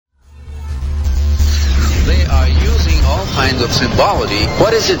all kinds of symbology.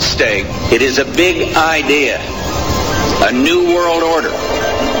 What is at stake? It is a big idea, a new world order,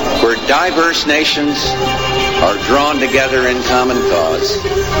 where diverse nations are drawn together in common cause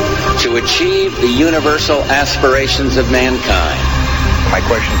to achieve the universal aspirations of mankind. My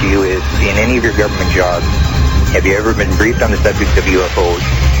question to you is, in any of your government jobs, have you ever been briefed on the subject of UFOs?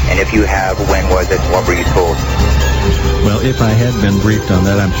 And if you have, when was it? What were you told? Well, if I had been briefed on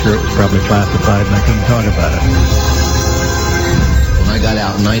that, I'm sure it was probably classified and I couldn't talk about it. When I got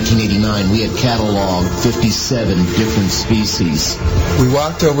out in 1989, we had cataloged 57 different species. We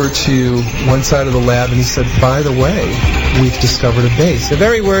walked over to one side of the lab and he said, by the way, we've discovered a base. The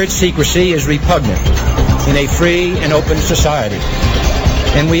very word secrecy is repugnant in a free and open society.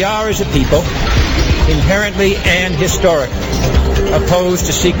 And we are, as a people, inherently and historically opposed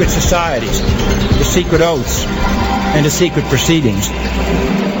to secret societies, to secret oaths, and to secret proceedings.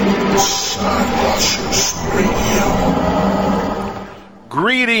 Skywatchers Radio.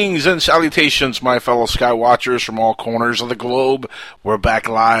 Greetings and salutations, my fellow Skywatchers from all corners of the globe. We're back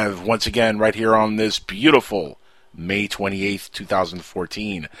live once again right here on this beautiful May 28th,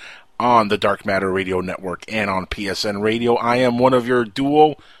 2014 on the Dark Matter Radio Network and on PSN Radio. I am one of your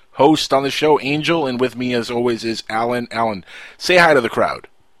dual hosts on the show, Angel, and with me as always is Alan. Alan, say hi to the crowd.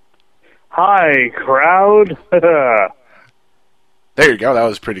 Hi, crowd. There you go. That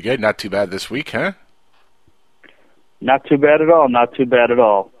was pretty good. Not too bad this week, huh? Not too bad at all. Not too bad at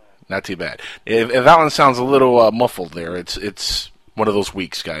all. Not too bad. If Alan sounds a little muffled there, it's one of those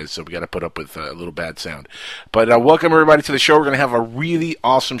weeks, guys, so we got to put up with a little bad sound. But welcome, everybody, to the show. We're going to have a really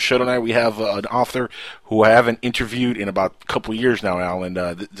awesome show tonight. We have an author who I haven't interviewed in about a couple of years now, Alan.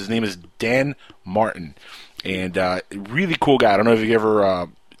 His name is Dan Martin, and really cool guy. I don't know if you ever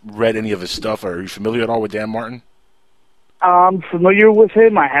read any of his stuff. Are you familiar at all with Dan Martin? I'm familiar with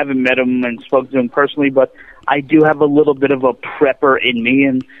him. I haven't met him and spoken to him personally, but I do have a little bit of a prepper in me,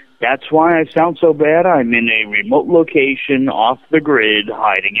 and that's why I sound so bad. I'm in a remote location, off the grid,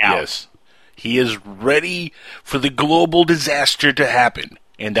 hiding out. Yes. He is ready for the global disaster to happen.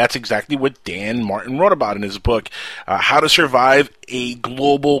 And that's exactly what Dan Martin wrote about in his book, How to Survive a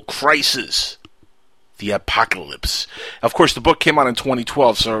Global Crisis. The Apocalypse. Of course, the book came out in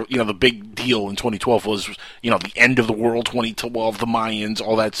 2012, so, the big deal in 2012 was, the end of the world, 2012, the Mayans,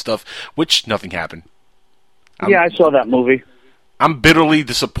 all that stuff, which nothing happened. Yeah, I saw that movie. I'm bitterly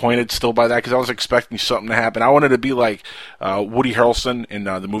disappointed still by that because I was expecting something to happen. I wanted to be like Woody Harrelson in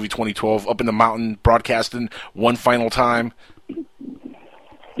the movie 2012, up in the mountain broadcasting one final time.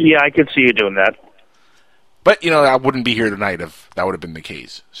 Yeah, I could see you doing that. But, I wouldn't be here tonight if that would have been the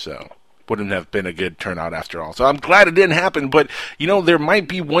case, so wouldn't have been a good turnout after all. So I'm glad it didn't happen, but, there might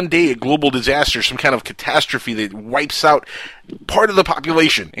be one day a global disaster, some kind of catastrophe that wipes out part of the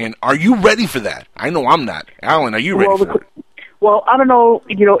population. And are you ready for that? I know I'm not. Alan, are you ready for it? Well, I don't know,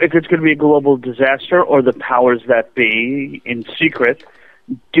 if it's going to be a global disaster or the powers that be in secret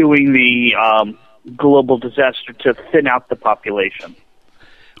doing the global disaster to thin out the population.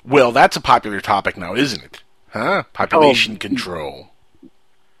 Well, that's a popular topic now, isn't it? Huh? Population control.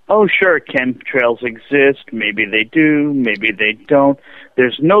 Oh, sure, chemtrails exist. Maybe they do, maybe they don't.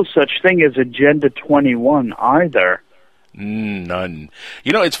 There's no such thing as Agenda 21 either. None.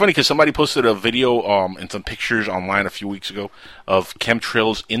 It's funny because somebody posted a video and some pictures online a few weeks ago of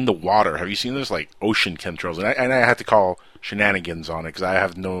chemtrails in the water. Have you seen this? Like ocean chemtrails. And I had to call shenanigans on it because I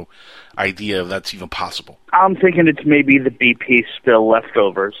have no idea if that's even possible. I'm thinking it's maybe the BP spill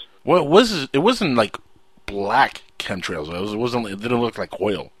leftovers. Well, it wasn't like black chemtrails. It didn't look like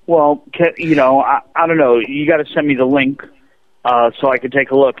oil. Well, I don't know. You got to send me the link so I can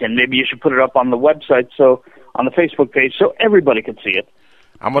take a look, and maybe you should put it up on the website, on the Facebook page, so everybody can see it.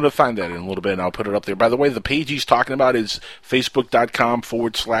 I'm going to find that in a little bit, and I'll put it up there. By the way, the page he's talking about is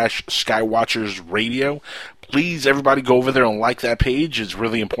facebook.com/Skywatchers Radio. Please, everybody, go over there and like that page. It's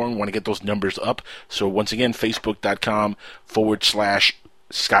really important. We want to get those numbers up. So, once again,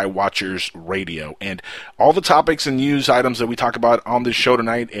 facebook.com/Skywatchers Radio. And all the topics and news items that we talk about on this show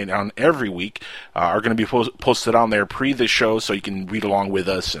tonight and on every week are going to be posted on there pre this show so you can read along with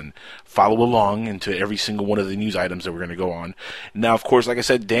us and follow along into every single one of the news items that we're going to go on. Now, of course, like I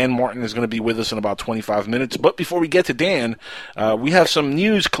said, Dan Martin is going to be with us in about 25 minutes. But before we get to Dan, we have some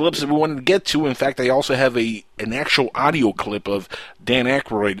news clips that we wanted to get to. In fact, I also have an actual audio clip of Dan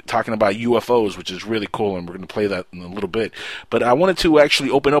Aykroyd talking about UFOs, which is really cool, and we're going to play that in a little bit. But I wanted to actually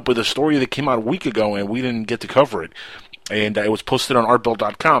open up with a story that came out a week ago, and we didn't get to cover it. And it was posted on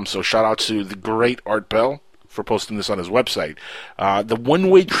artbell.com, so shout out to the great Art Bell for posting this on his website. The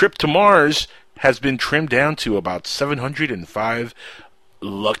one-way trip to Mars has been trimmed down to about 705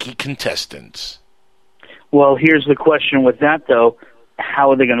 lucky contestants. Well, here's the question with that, though.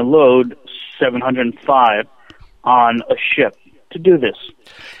 How are they going to load 705 on a ship to do this?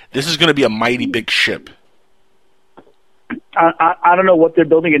 This is going to be a mighty big ship. I don't know what they're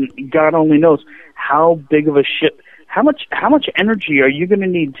building, and God only knows how big of a ship. How much energy are you going to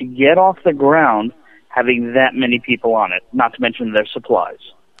need to get off the ground having that many people on it, not to mention their supplies?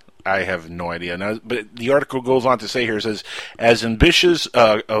 I have no idea. Now, but the article goes on to say here, it says, as ambitious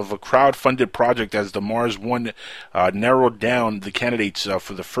of a crowd-funded project as the Mars One narrowed down the candidates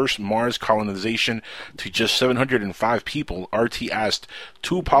for the first Mars colonization to just 705 people, RT asked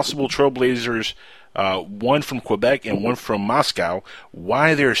two possible trailblazers, one from Quebec and one from Moscow,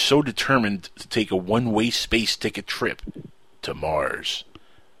 why they're so determined to take a one-way space ticket trip to Mars.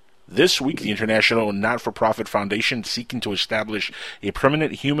 This week, the International Not-for-Profit Foundation seeking to establish a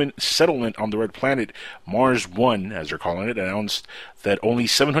permanent human settlement on the red planet, Mars One, as they're calling it, announced that only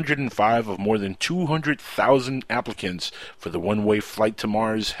 705 of more than 200,000 applicants for the one-way flight to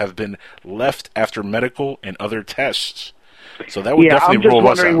Mars have been left after medical and other tests. So that would definitely roll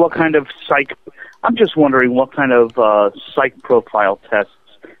us out. I'm just wondering what kind of psych profile tests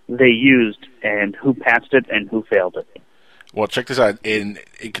they used and who passed it and who failed it. Well, check this out, and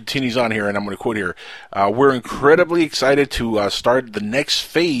it continues on here, and I'm going to quote here. We're incredibly excited to start the next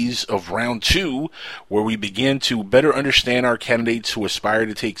phase of round 2, where we begin to better understand our candidates who aspire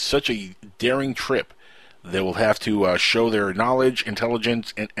to take such a daring trip. They will have to show their knowledge,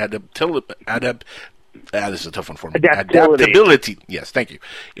 intelligence, and this is a tough one for me. Adaptability. Yes, thank you.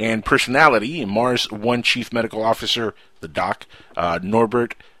 And personality. Mars One Chief Medical Officer, the doc,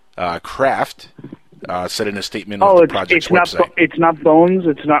 Norbert Kraft, said in a statement of the project's website. It's not Bones.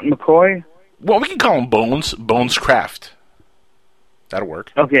 It's not McCoy. Well, we can call him Bones. Bones Kraft. That'll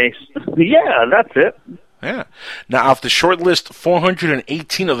work. Okay. Yeah, that's it. Yeah. Now, off the short list,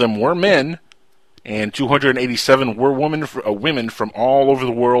 418 of them were men, and 287 were women from all over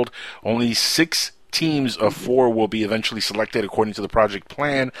the world. Only 6 teams of 4 will be eventually selected according to the project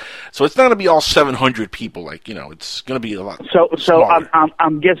plan. So it's not going to be all 700 people. It's going to be a lot. So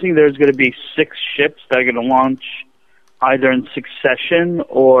I'm guessing there's going to be 6 ships that are going to launch either in succession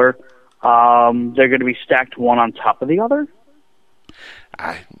or they're going to be stacked one on top of the other.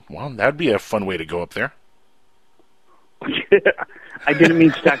 Well, that'd be a fun way to go up there. I didn't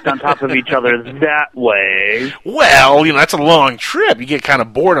mean stacked on top of each other that way. Well, that's a long trip. You get kind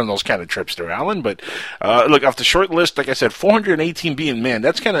of bored on those kind of trips there, Alan. But look, off the short list, like I said, 418 being men,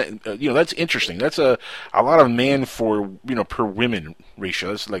 that's kind of, that's interesting. That's a lot of man for, per women ratio.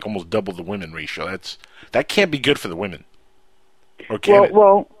 That's like almost double the women ratio. That can't be good for the women. Or can it?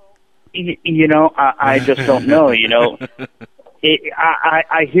 Well, I just don't know,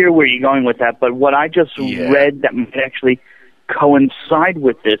 I hear where you're going with that, but what I just read that might actually coincide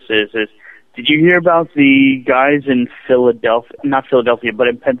with this is did you hear about the guys in not Philadelphia, but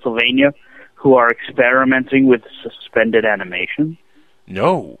in Pennsylvania who are experimenting with suspended animation?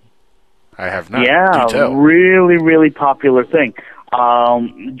 No, I have not. Yeah, Do tell. Really, really popular thing.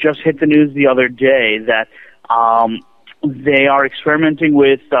 Just hit the news the other day that they are experimenting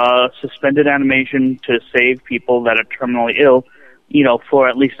with suspended animation to save people that are terminally ill, for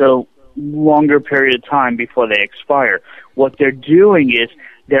at least a longer period of time before they expire. What they're doing is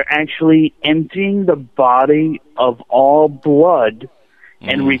they're actually emptying the body of all blood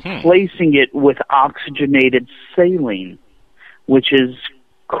and replacing it with oxygenated saline, which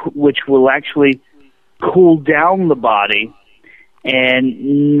will actually cool down the body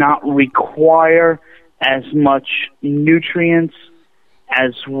and not require as much nutrients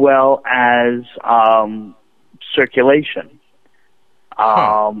as well as circulation.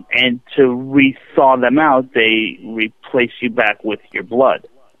 And to rethaw them out, they replace you back with your blood.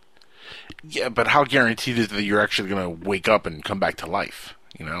 Yeah, but how guaranteed is it that you're actually going to wake up and come back to life?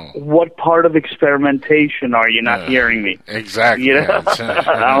 What part of experimentation are you not hearing me? Exactly. I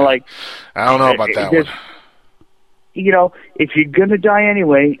don't know about that one. If you're going to die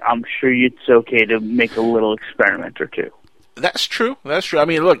anyway, I'm sure it's okay to make a little experiment or two. That's true. I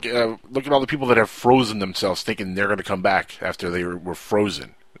mean, look at all the people that have frozen themselves thinking they're going to come back after they were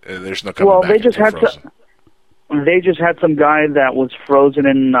frozen. There's no coming back. They just had some guy that was frozen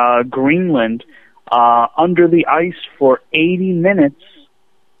in Greenland under the ice for 80 minutes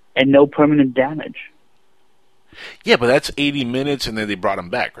and no permanent damage. Yeah, but that's 80 minutes and then they brought him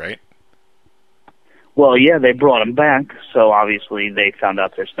back, right? Well, yeah, they brought him back, so obviously they found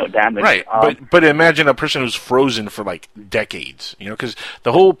out there's no damage. Right, but imagine a person who's frozen for like decades, because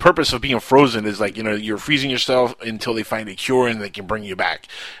the whole purpose of being frozen is like, you're freezing yourself until they find a cure and they can bring you back.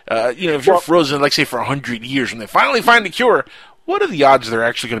 If you're frozen, like say for 100 years, when they finally find the cure, what are the odds they're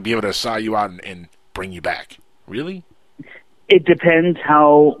actually going to be able to saw you out and bring you back. Really? It depends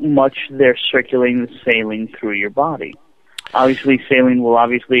how much they're circulating the saline through your body. Obviously, saline will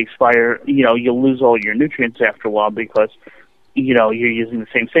expire. You'll lose all your nutrients after a while because, you're using the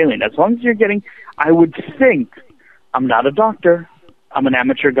same saline. As long as you're getting, I would think, I'm not a doctor. I'm an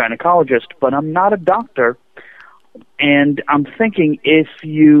amateur gynecologist, but I'm not a doctor. And I'm thinking if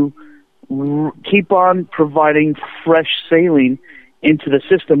you keep on providing fresh saline into the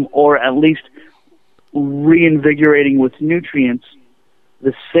system, or at least reinvigorating with nutrients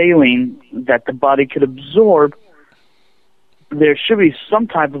the saline that the body could absorb, there should be some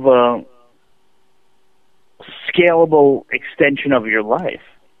type of a scalable extension of your life.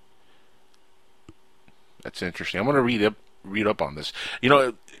 That's interesting. I'm going to read up on this.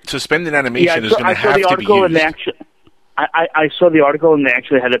 Suspended animation is going to have to be used. I saw the article, and they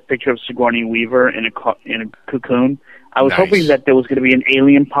actually had a picture of Sigourney Weaver in a cocoon. I was hoping that there was going to be an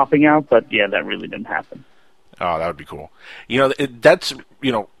alien popping out, but yeah, that really didn't happen. Oh, that would be cool.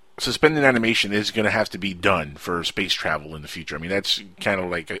 Suspended animation is going to have to be done for space travel in the future. I mean, that's kind of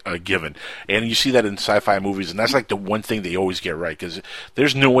like a given. And you see that in sci-fi movies, and that's like the one thing they always get right, because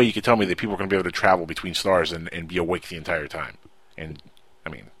there's no way you can tell me that people are going to be able to travel between stars and be awake the entire time. And, I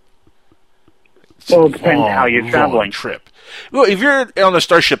mean... Well, it depends how you're traveling. Trip. Well, if you're on the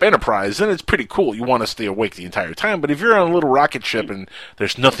Starship Enterprise, then it's pretty cool. You want to stay awake the entire time. But if you're on a little rocket ship and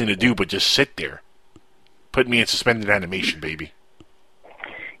there's nothing to do but just sit there, put me in suspended animation, baby.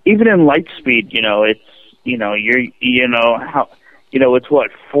 Even in light speed, it's it's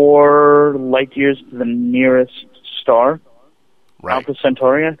what, 4 light years to the nearest star, right? Alpha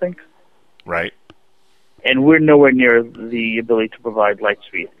Centauri, I think. Right. And we're nowhere near the ability to provide light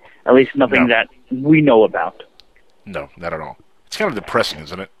speed. At least nothing that we know about. No, not at all. It's kind of depressing,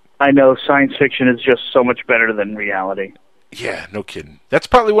 isn't it? I know science fiction is just so much better than reality. Yeah, no kidding. That's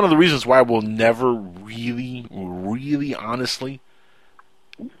probably one of the reasons why we'll never really, honestly,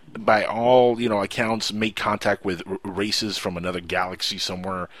 by all accounts, make contact with races from another galaxy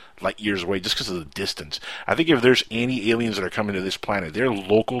somewhere light years away, just because of the distance. I think if there's any aliens that are coming to this planet, they're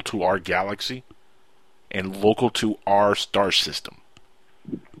local to our galaxy and local to our star system.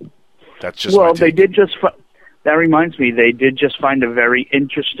 That's just they did just. That reminds me, they did just find a very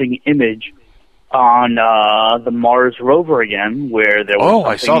interesting image on the Mars rover again, where there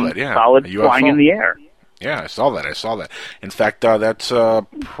was something solid flying in the air. Yeah, I saw that. In fact, that's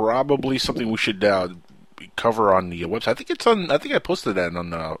probably something we should cover on the website. I think I posted that on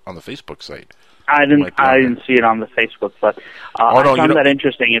the Facebook site. I didn't see it on the Facebook, but I found that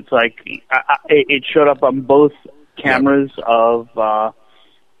interesting. It's like it showed up on both cameras of the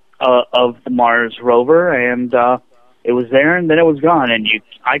Mars rover, and it was there, and then it was gone. And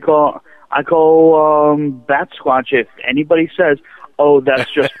I call Bat Squatch if anybody says, "Oh,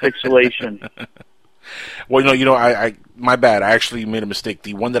 that's just pixelation." Well, I my bad. I actually made a mistake.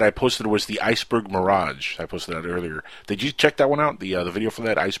 The one that I posted was the Iceberg Mirage. I posted that earlier. Did you check that one out? The video for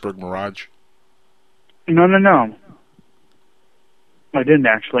that Iceberg Mirage? No. I didn't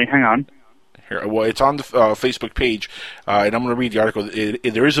actually. Hang on. Well, it's on the Facebook page, and I'm going to read the article.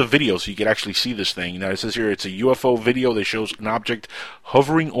 There is a video, so you can actually see this thing. Now, it says here it's a UFO video that shows an object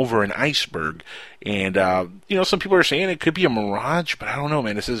hovering over an iceberg. And, some people are saying it could be a mirage, but I don't know,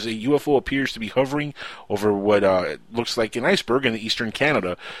 man. It says a UFO appears to be hovering over what looks like an iceberg in the eastern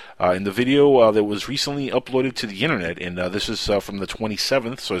Canada. In the video that was recently uploaded to the internet, and this is from the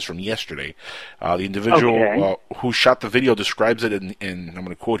 27th, so it's from yesterday. The individual who shot the video describes it, in I'm going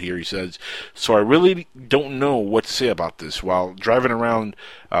to quote here. He says, "So I really don't know what to say about this. While driving around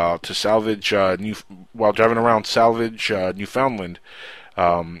salvage Newfoundland,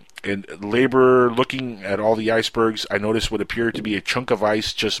 in labor looking at all the icebergs, I noticed what appeared to be a chunk of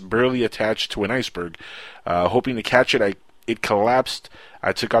ice just barely attached to an iceberg. Hoping to catch it, it collapsed.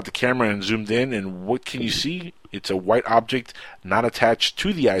 I took out the camera and zoomed in, and what can you see? It's a white object not attached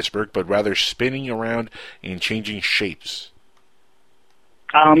to the iceberg, but rather spinning around and changing shapes."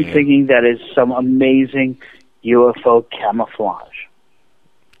 I'm thinking that is some amazing UFO camouflage.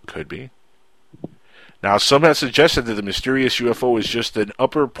 Could be. Now, some have suggested that the mysterious UFO is just an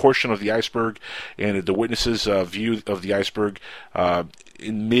upper portion of the iceberg, and the witnesses' view of the iceberg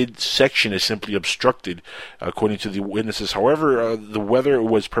in mid-section is simply obstructed, according to the witnesses. However, the weather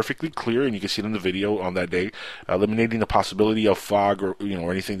was perfectly clear, and you can see it in the video on that day, eliminating the possibility of fog or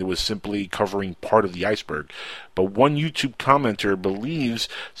anything that was simply covering part of the iceberg. But one YouTube commenter believes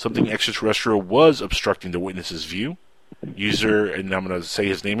something extraterrestrial was obstructing the witnesses' view. User, and I'm going to say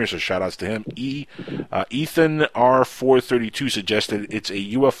his name here, so shout-outs to him. Ethan R432 suggested it's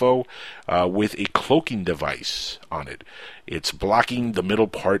a UFO with a cloaking device on it. It's blocking the middle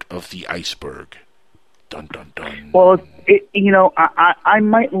part of the iceberg. Dun, dun, dun. Well, I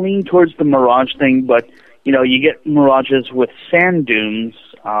might lean towards the mirage thing, but, you get mirages with sand dunes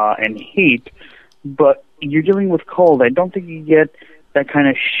and heat, but you're dealing with cold. I don't think you get that kind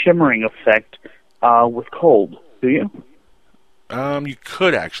of shimmering effect with cold, do you? You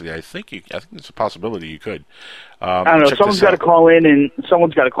could actually. I think it's a possibility you could. I don't know. Someone's got to call in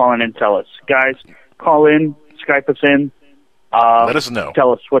and tell us. Guys, call in, Skype us in. Let us know.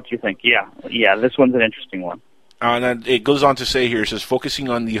 Tell us what you think. Yeah, this one's an interesting one. And it goes on to say here, it says, focusing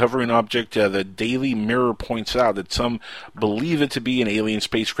on the hovering object, the Daily Mirror points out that some believe it to be an alien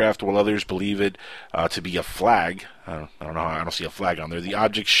spacecraft, while others believe it to be a flag. I don't know. I don't see a flag on there. The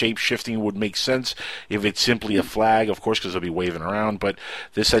object shape shifting would make sense if it's simply a flag, of course, because it'll be waving around. But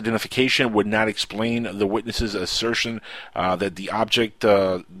this identification would not explain the witness's assertion that the object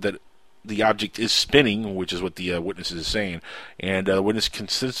is spinning, which is what the witness is saying. And the witness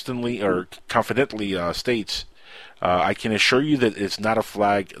consistently or confidently states, I can assure you that it's not a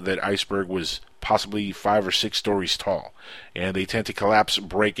flag. That iceberg was possibly 5 or 6 stories tall, and they tend to collapse,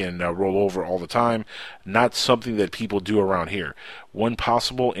 break, and roll over all the time. Not something that people do around here. One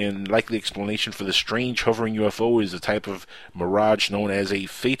possible and likely explanation for the strange hovering UFO is the type of mirage known as a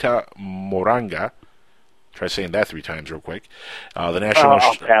Fata Moranga. Try saying that 3 times real quick. The National...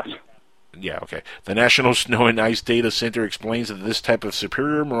 I'll pass. Yeah, okay. The National Snow and Ice Data Center explains that this type of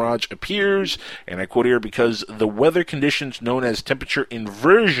superior mirage appears, and I quote here, because the weather conditions known as temperature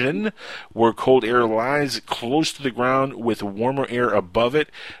inversion, where cold air lies close to the ground with warmer air above it.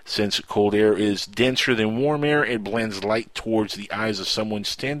 Since cold air is denser than warm air, it blends light towards the eyes of someone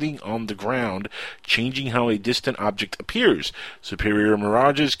standing on the ground, changing how a distant object appears. Superior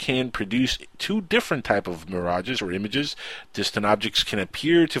mirages can produce 2 different types of mirages or images. Distant objects can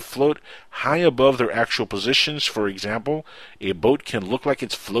appear to float high above their actual positions. For example, a boat can look like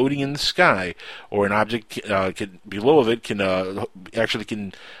it's floating in the sky, or an object below of it an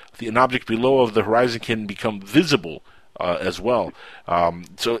object below of the horizon can become visible as well.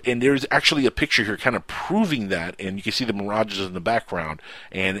 And there's actually a picture here kind of proving that, and you can see the mirages in the background,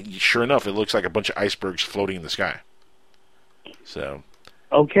 and sure enough, it looks like a bunch of icebergs floating in the sky. So,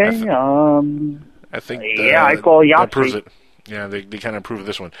 okay, I think I call Yahtzee. That proves it. Yeah, they kind of prove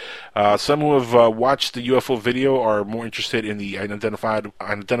this one. Some who have watched the UFO video are more interested in the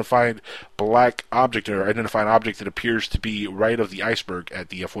unidentified black object or identified object that appears to be right of the iceberg at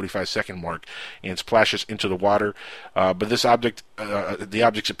the 45-second mark and splashes into the water. But this object, the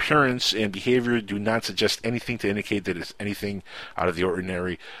object's appearance and behavior do not suggest anything to indicate that it's anything out of the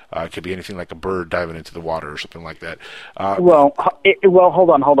ordinary. It could be anything like a bird diving into the water or something like that. Well, hold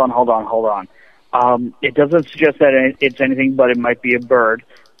on. It doesn't suggest that it's anything, but it might be a bird.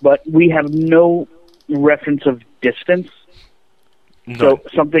 But we have no reference of distance. No. So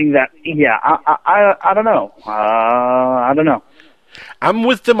something that, I don't know. I don't know. I'm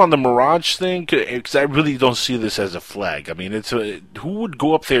with them on the mirage thing because I really don't see this as a flag. I mean, who would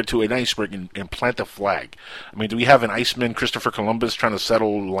go up there to an iceberg and plant a flag? I mean, do we have an Iceman, Christopher Columbus, trying to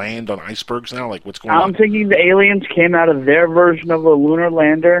settle land on icebergs now? Like, what's going on? I'm thinking the aliens came out of their version of a lunar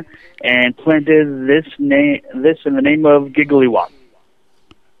lander and planted this in the name of Giggly-Wop.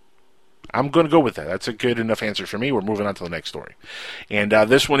 I'm going to go with that. That's a good enough answer for me. We're moving on to the next story. And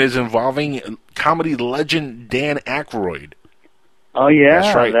this one is involving comedy legend Dan Aykroyd. Oh, yeah.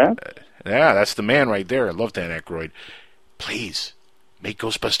 That's right. Yeah, that's the man right there. I love Dan Aykroyd. Please, make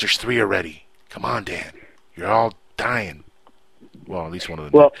Ghostbusters 3 already. Come on, Dan. You're all dying. Well, at least one of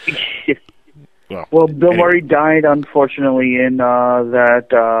them. Well, Bill Murray died, unfortunately, in that...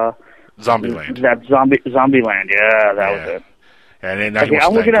 Zombieland. That Zombieland. Yeah, that was it. And then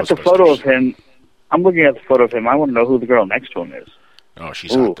I'm looking at the photo of him. I want to know who the girl next to him is. Oh,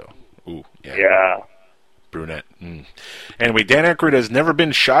 she's hot, though. Ooh, yeah. Yeah. Brunette. Anyway, Dan Aykroyd has never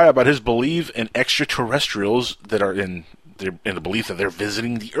been shy about his belief in extraterrestrials that are in the belief that they're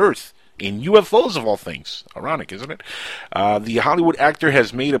visiting the Earth in UFOs of all things. Ironic, isn't it? The Hollywood actor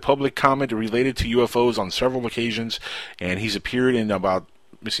has made a public comment related to UFOs on several occasions, and he's appeared in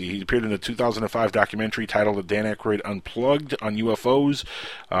he appeared in a 2005 documentary titled Dan Aykroyd Unplugged on UFOs.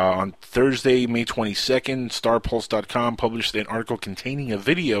 On Thursday, May 22nd, StarPulse.com published an article containing a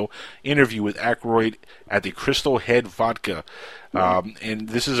video interview with Aykroyd at the Crystal Head Vodka. And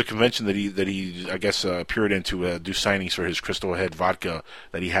this is a convention that he I guess, appeared in to do signings for his Crystal Head Vodka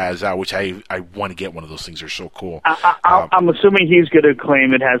that he has out, which I want to get one of those things. They're so cool. I'm assuming he's going to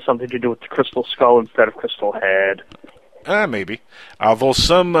claim it has something to do with the Crystal Skull instead of Crystal Head. Maybe. Although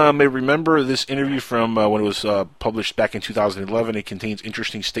some may remember this interview from when it was published back in 2011, it contains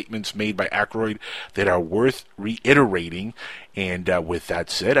interesting statements made by Aykroyd that are worth reiterating. And with that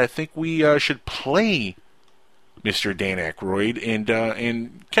said, I think we should play Mr. Dan Aykroyd and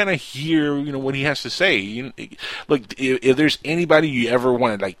kind of hear what he has to say. Look, if there's anybody you ever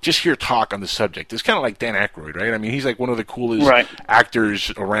want to just hear talk on the subject, it's kind of like Dan Aykroyd, right? I mean, he's like one of the coolest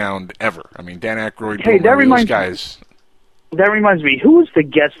actors around ever. I mean, Dan Aykroyd, hey, those guys. That reminds me, who was the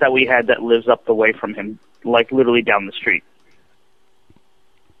guest that we had that lives up the way from him, like literally down the street?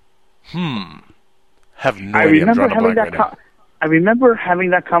 Have no idea. I remember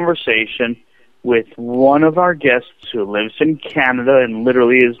having that conversation with one of our guests who lives in Canada and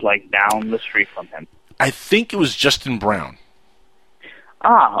literally is like down the street from him. I think it was Justin Brown.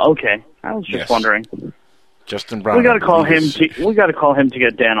 Ah, okay. I was just wondering. Justin Brown. We got to call him. We got to call him to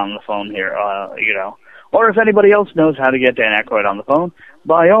get Dan on the phone here. Or if anybody else knows how to get Dan Aykroyd on the phone,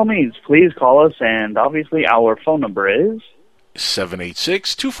 by all means, please call us. And obviously, our phone number is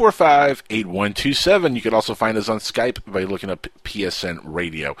 786-245-8127. You can also find us on Skype by looking up PSN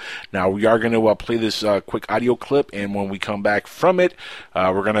Radio. Now, we are going to play this quick audio clip, and when we come back from it,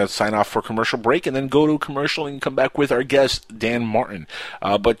 we're going to sign off for commercial break and then go to commercial and come back with our guest, Dan Martin.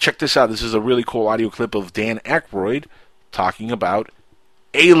 But check this out. This is a really cool audio clip of Dan Aykroyd talking about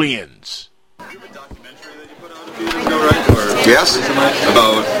aliens. Yes.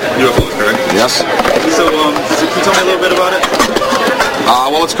 About UFOs, correct? Yes. So, can you tell me a little bit about it?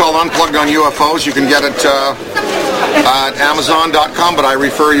 Well, it's called Unplugged on UFOs. You can get it at Amazon.com, but I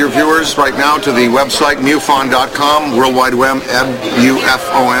refer your viewers right now to the website MUFON.com, World Wide Web,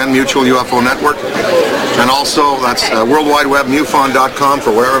 MUFON, Mutual UFO Network. And also, that's World Wide Web, MUFON.com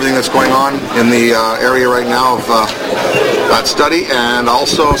for everything that's going on in the area right now of that study. And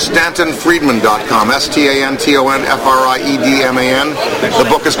also StantonFriedman.com, StantonFriedman. The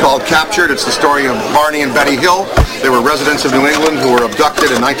book is called Captured. It's the story of Barney and Betty Hill. They were residents of New England who were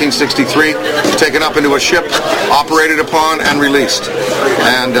abducted in 1963, taken up into a ship, operated upon, and released.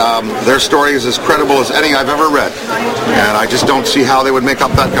 And their story is as credible as any I've ever read. And I just don't see how they would make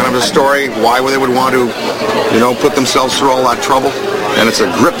up that kind of a story, why they would want to, put themselves through all that trouble. And it's a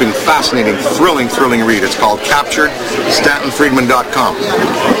gripping, fascinating, thrilling read. It's called Captured, StantonFriedman.com. All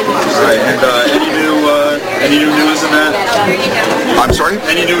right, and any new news in that? I'm sorry?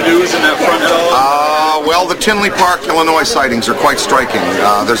 Any new news in that front at all? Well, the Tinley Park, Illinois sightings are quite striking.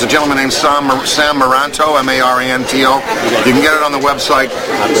 There's a gentleman named Sam Maranto, M-A-R-A-N-T-O. You can get it on the website.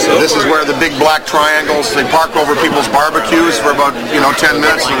 This is where the big black triangles, they park over people's barbecues for about, 10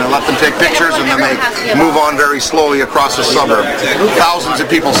 minutes, and they let them take pictures, and then they move on very slowly across the suburb. Thousands of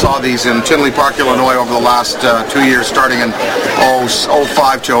people saw these in Tinley Park, Illinois over the last 2 years, starting in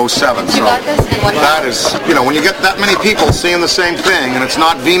 05 to 07. So that is, when you get that many people seeing the same thing, and it's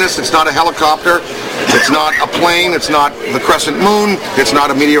not Venus, it's not a helicopter, it's not a plane, it's not the crescent moon, it's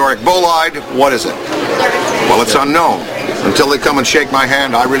not a meteoric bolide, what is it? Well, it's unknown. Until they come and shake my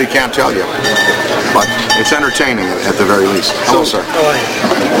hand, I really can't tell you. But it's entertaining at the very least. Hello, sir.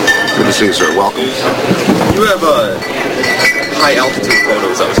 Good to see you, sir. Welcome. You have high-altitude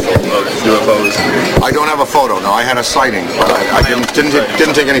photos, I was told, of UFOs. I don't have a photo, no. I had a sighting, but I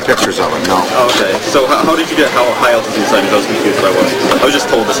didn't take any pictures of it, no. Oh, okay. So how did you get high-altitude sightings? I was confused by what. I was just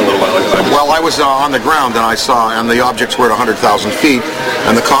told this a little while ago. Well, I was on the ground, and I saw, and the objects were at 100,000 feet,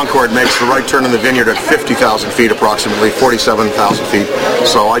 and the Concorde makes the right turn in the Vineyard at 50,000 feet approximately, 47,000 feet.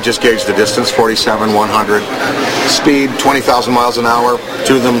 So I just gauged the distance, 47, 100. Speed, 20,000 miles an hour,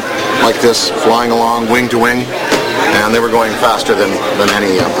 two of them like this, flying along, wing to wing. And they were going faster than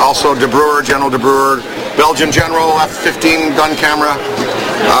any. Also, De Breuer, General De Breuer, Belgian General, F-15 gun camera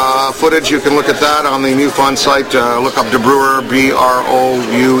footage. You can look at that on the MUFON site. Look up De Breuer,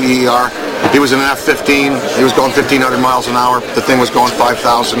 B-R-O-U-E-R. He was in an F-15. He was going 1,500 miles an hour. The thing was going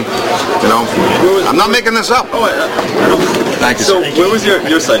 5,000. I'm not making this up. Oh, I don't. Thank you. So, where was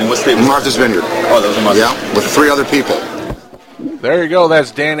your sighting? What state? Martha's Vineyard. Oh, that was in Martha's. Yeah, with 3 other people. There you go.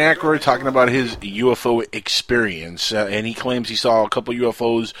 That's Dan Aykroyd talking about his UFO experience. And he claims he saw a couple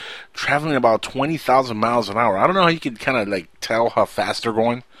UFOs traveling about 20,000 miles an hour. I don't know how you could kind of tell how fast they're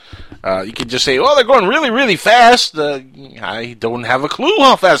going. You could just say, oh, they're going really, really fast. I don't have a clue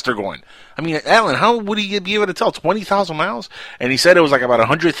how fast they're going. I mean, Alan, how would he be able to tell 20,000 miles? And he said it was about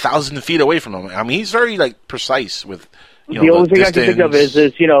 100,000 feet away from him. I mean, he's very precise with the only thing distance. I can think of is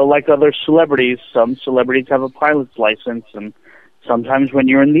like other celebrities. Some celebrities have a pilot's license, and sometimes when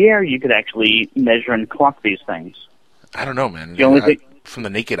you're in the air, you could actually measure and clock these things. I don't know, man. The only thing from the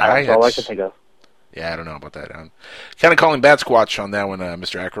naked eye, that's all I can think of. Yeah, I don't know about that. I'm kind of calling Bat Squatch on that one,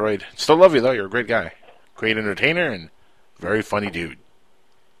 Mr. Aykroyd. Still love you, though. You're a great guy. Great entertainer, and Very funny dude.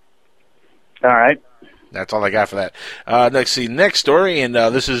 All right. That's all I got for that. Next story, and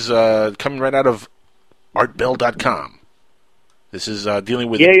this is coming right out of artbell.com. This is dealing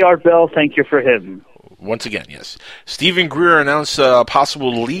with... Yay, Art Bell. Thank you for him. Once again, yes. Stephen Greer announced a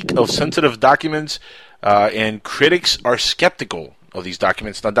possible leak of sensitive documents, and critics are skeptical of these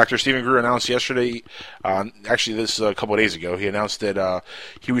documents. Now, Dr. Stephen Greer announced yesterday, actually this a couple of days ago, he announced that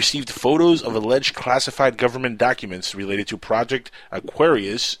he received photos of alleged classified government documents related to Project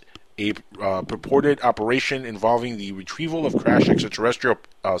Aquarius, a purported operation involving the retrieval of crashed extraterrestrial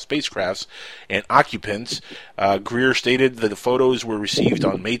spacecrafts and occupants. Greer stated that the photos were received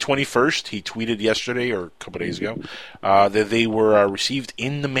on May 21st. He tweeted yesterday, or a couple days ago, that they were received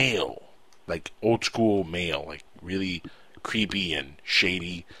in the mail, like old school mail, like really creepy and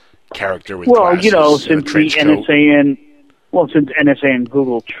shady character with glasses and a trench coat. Since NSA and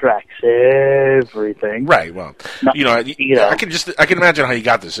Google tracks everything. Right, well, I can imagine how he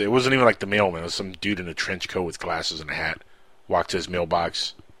got this. It wasn't even like the mailman. It was some dude in a trench coat with glasses and a hat. Walked to his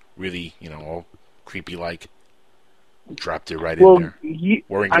mailbox, really, all creepy-like. Dropped it right in there.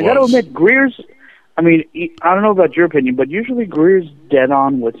 Wearing gloves. I got to admit, Greer's, I don't know about your opinion, but usually Greer's dead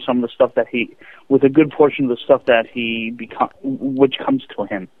on with some of the stuff with a good portion of the stuff that which comes to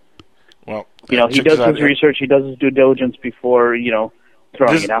him. Well, he does his research, he does his due diligence before,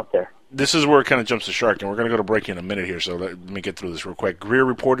 throwing it out there. This is where it kind of jumps the shark, and we're going to go to break in a minute here, so let me get through this real quick. Greer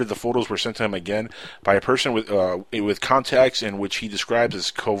reported the photos were sent to him again by a person with contacts in which he describes as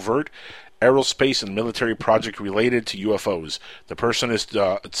covert aerospace and military project related to UFOs. The person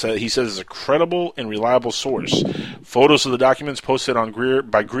he says is a credible and reliable source. Photos of the documents posted on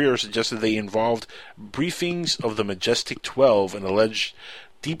by Greer suggested they involved briefings of the Majestic 12, an alleged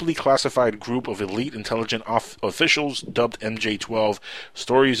deeply classified group of elite intelligence officials dubbed MJ-12.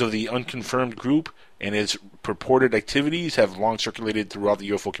 Stories of the unconfirmed group and its purported activities have long circulated throughout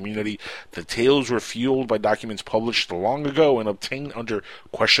the UFO community. The tales were fueled by documents published long ago and obtained under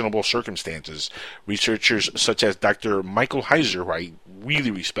questionable circumstances. Researchers such as Dr. Michael Heiser, who I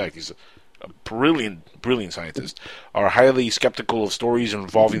really respect, he's a brilliant scientist, are highly skeptical of stories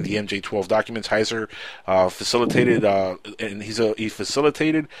involving the MJ-12 documents. Heiser he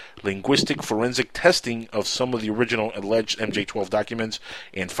facilitated linguistic forensic testing of some of the original alleged MJ-12 documents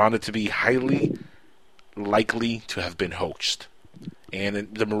and found it to be highly likely to have been hoaxed. And in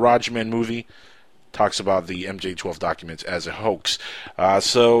the Mirage Man movie talks about the MJ-12 documents as a hoax.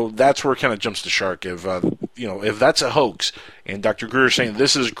 So that's where it kind of jumps the shark. If that's a hoax, and Dr. Greer is saying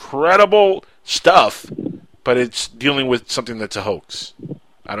this is credible stuff, but it's dealing with something that's a hoax.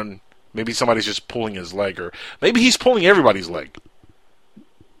 Maybe somebody's just pulling his leg, or maybe he's pulling everybody's leg.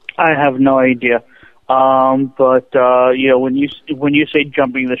 I have no idea. But when you say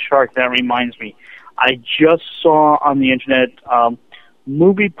jumping the shark, that reminds me. I just saw on the internet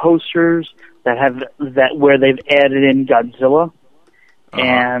movie posters where they've added in Godzilla,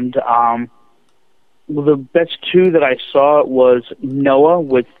 and the best two that I saw was Noah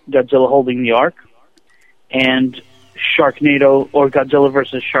with Godzilla holding the Ark, and Sharknado, or Godzilla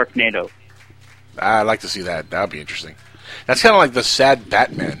versus Sharknado. I'd like to see that. That would be interesting. That's kind of like the sad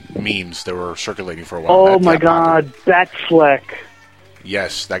Batman memes that were circulating for a while. Oh my God, Batfleck.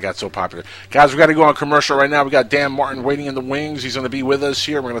 Yes, that got so popular. Guys, we got to go on commercial right now. We got Dan Martin waiting in the wings. He's going to be with us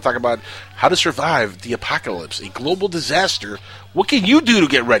here. We're going to talk about how to survive the apocalypse, a global disaster. What can you do to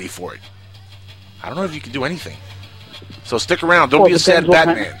get ready for it? I don't know if you can do anything. So stick around. Don't be a sad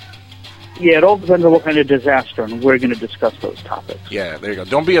Batman. It all depends on what kind of disaster, and we're going to discuss those topics. Yeah, there you go.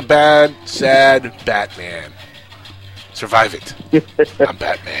 Don't be a bad, sad Batman. Survive it. I'm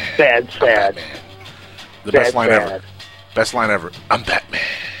Batman. Bad, sad. Batman. The best line ever. Best line ever. I'm Batman.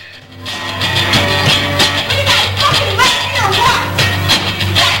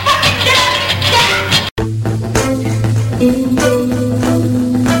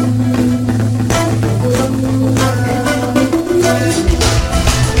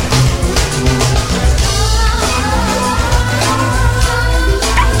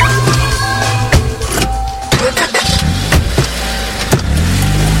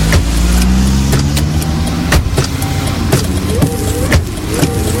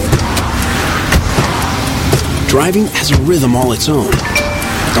 Driving has a rhythm all its own.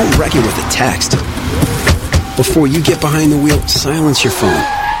 Don't wreck it with a text. Before you get behind the wheel, silence your phone.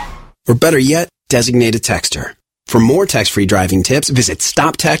 Or better yet, designate a texter. For more text-free driving tips, visit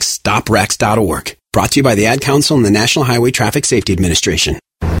StopTextStopWrecks.org. Brought to you by the Ad Council and the National Highway Traffic Safety Administration.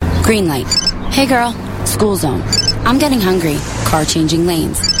 Green light. Hey girl, school zone. I'm getting hungry. Car changing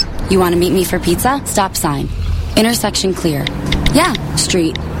lanes. You want to meet me for pizza? Stop sign. Intersection clear. Yeah,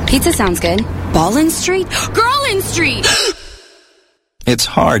 street. Pizza sounds good. Ballin Street? Girlin Street! It's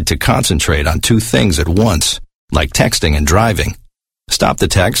hard to concentrate on two things at once, like texting and driving. Stop the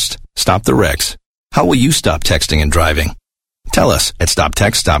text, stop the wrecks. How will you stop texting and driving? Tell us at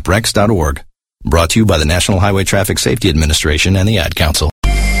stoptextstoprex.org. Brought to you by the National Highway Traffic Safety Administration and the Ad Council.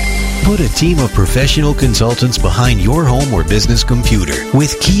 Put a team of professional consultants behind your home or business computer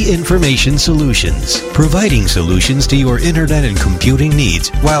with Key Information Solutions, providing solutions to your internet and computing needs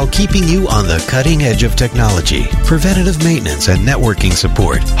while keeping you on the cutting edge of technology. Preventative maintenance and networking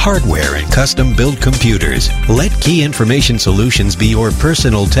support, hardware and custom-built computers. Let Key Information Solutions be your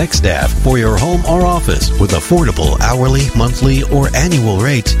personal tech staff for your home or office with affordable hourly, monthly, or annual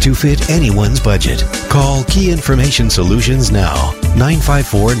rates to fit anyone's budget. Call Key Information Solutions now.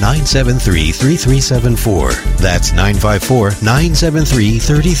 954-973-3374. That's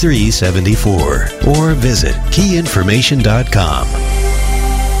 954-973-3374. Or visit keyinformation.com.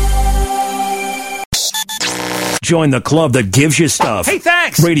 Join the club that gives you stuff. Hey,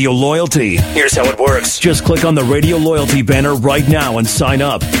 thanks! Radio Loyalty. Here's how it works. Just click on the Radio Loyalty banner right now and sign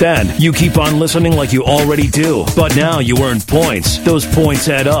up. Then, you keep on listening like you already do. But now you earn points. Those points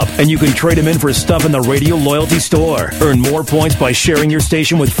add up, and you can trade them in for stuff in the Radio Loyalty store. Earn more points by sharing your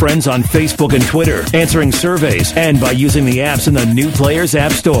station with friends on Facebook and Twitter, answering surveys, and by using the apps in the New Players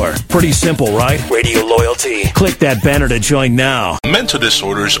App Store. Pretty simple, right? Radio Loyalty. Click that banner to join now. Mental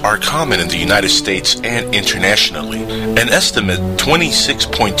disorders are common in the United States and internationally. An estimate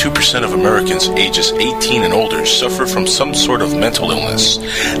 26.2% of Americans ages 18 and older suffer from some sort of mental illness.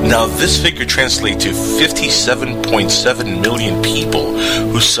 Now, this figure translates to 57.7 million people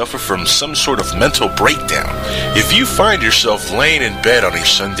who suffer from some sort of mental breakdown. If you find yourself laying in bed on a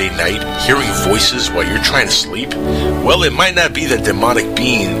Sunday night, hearing voices while you're trying to sleep, well, it might not be that demonic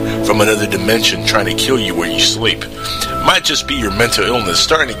being from another dimension trying to kill you where you sleep. It might just be your mental illness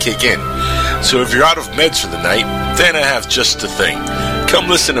starting to kick in. So if you're out of meds for the night, then I have just the thing. Come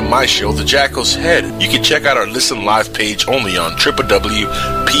listen to my show, The Jackal's Head. You can check out our Listen Live page only on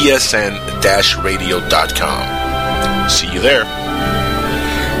www.psn-radio.com. See you there.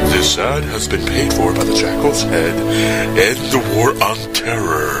 This ad has been paid for by The Jackal's Head and the War on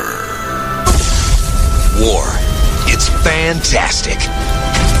Terror. War. It's fantastic.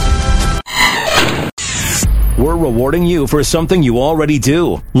 We're rewarding you for something you already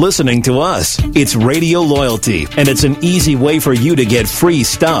do, listening to us. It's Radio Loyalty, and it's an easy way for you to get free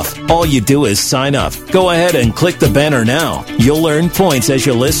stuff. All you do is sign up. Go ahead and click the banner now. You'll earn points as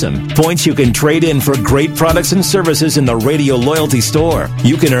you listen. Points you can trade in for great products and services in the Radio Loyalty store.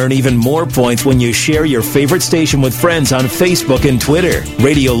 You can earn even more points when you share your favorite station with friends on Facebook and Twitter.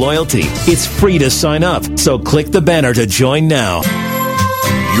 Radio Loyalty. It's free to sign up, so click the banner to join now.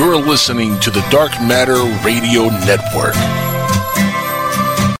 You're listening to the Dark Matter Radio Network.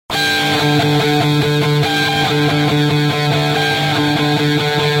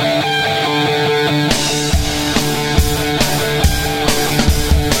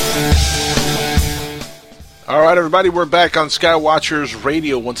 All right, everybody, we're back on Skywatchers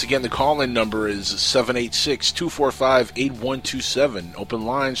Radio. Once again, the call-in number is 786-245-8127. Open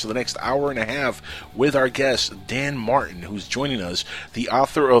lines for the next hour and a half with our guest, Dan Martin, who's joining us, the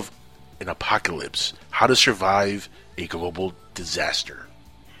author of An Apocalypse, How to Survive a Global Disaster.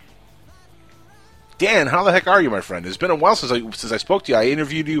 Dan, how the heck are you, my friend? It's been a while since I spoke to you. I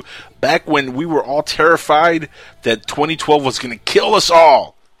interviewed you back when we were all terrified that 2012 was going to kill us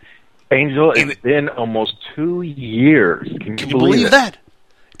all. Angel, it's been almost 2 years. Can you believe that?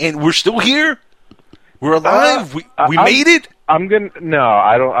 And we're still here. We're alive. We made it. No,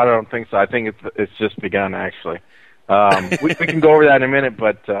 I don't think so. I think it's just begun. Actually, we can go over that in a minute.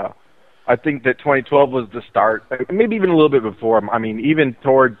 But I think that 2012 was the start. Maybe even a little bit before. I mean, even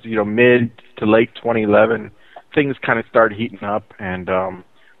towards mid to late 2011, things kind of started heating up, and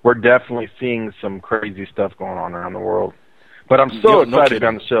we're definitely seeing some crazy stuff going on around the world. But I'm so excited to be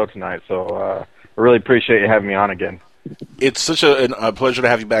on the show tonight, so I really appreciate you having me on again. It's such a pleasure to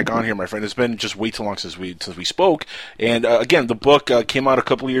have you back on here, my friend. It's been just way too long since we spoke. And again, the book came out a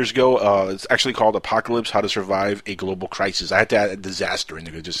couple of years ago. It's actually called Apocalypse: How to Survive a Global Crisis. I had to add a disaster in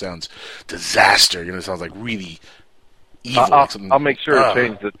there. It just sounds disaster. It sounds like really evil. I'll make sure to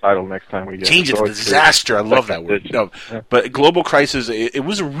change the title next time we get change it to disaster. I love that word. No, but Global Crisis. It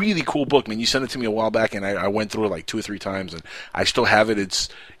was a really cool book. I mean, you sent it to me a while back, and I went through it like 2 or 3 times, and I still have it.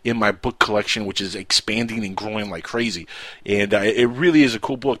 in my book collection, which is expanding and growing like crazy. And it really is a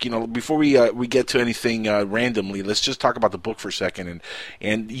cool book. Before we get to anything randomly, let's just talk about the book for a second.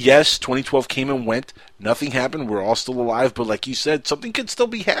 And yes, 2012 came and went. Nothing happened. We're all still alive. But like you said, something could still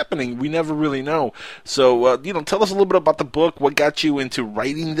be happening. We never really know. So, tell us a little bit about the book. What got you into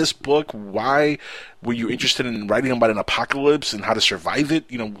writing this book? Why were you interested in writing about an apocalypse and how to survive it?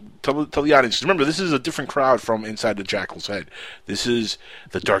 Tell the audience. Remember, this is a different crowd from Inside the Jackal's Head. This is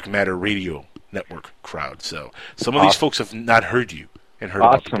the Dark Matter Radio Network crowd. So some of these folks have not heard you and heard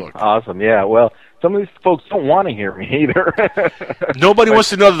about the book. Awesome. Yeah. Well, some of these folks don't want to hear me either. Nobody wants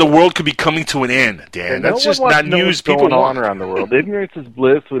to know that the world could be coming to an end, Dan. That's just not news people going on around the world. Ignorance is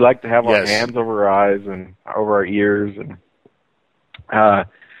bliss. We like to have our hands over our eyes and over our ears. And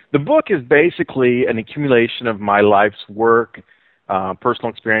the book is basically an accumulation of my life's work,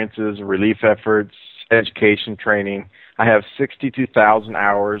 personal experiences, relief efforts, education, training. I have 62,000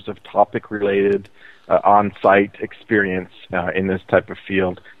 hours of topic-related on-site experience in this type of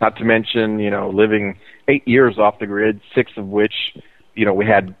field. Not to mention, living 8 years off the grid, 6 of which, we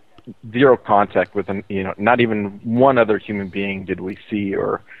had zero contact with, not even one other human being did we see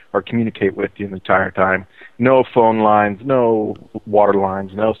or communicate with the entire time. No phone lines, no water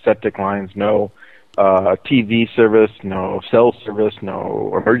lines, no septic lines, no TV service, no cell service,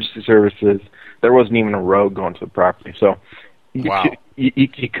 no emergency services. There wasn't even a road going to the property. So you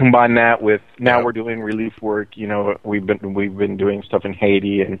combine that with now we're doing relief work. We've been doing stuff in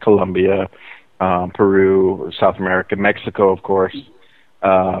Haiti and Colombia, Peru, South America, Mexico, of course,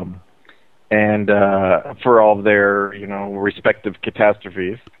 and for all of their respective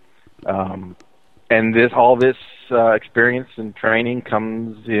catastrophes. And all this experience and training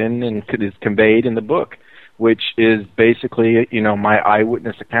comes in and is conveyed in the book, which is basically my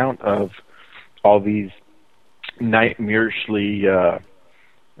eyewitness account of all these nightmarishly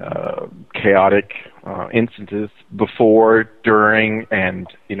chaotic instances before, during, and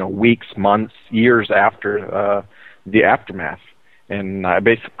weeks, months, years after the aftermath. And I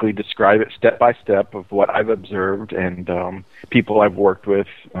basically describe it step by step of what I've observed and people I've worked with,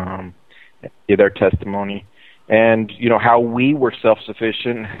 their testimony, and how we were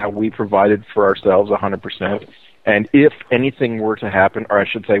self-sufficient, how we provided for ourselves 100%. And if anything were to happen, or I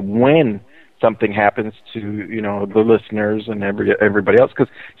should say, when something happens to the listeners and everybody else, because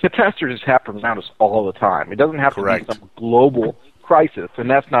catastrophes happen around us all the time. It doesn't have to be some global crisis, and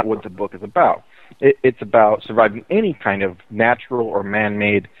that's not what the book is about. It's about surviving any kind of natural or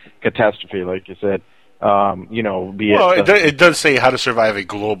man-made catastrophe, like you said. It does say how to survive a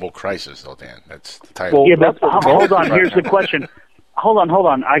global crisis, though, Dan. That's the title. Yeah, but hold on. Here's the question. Hold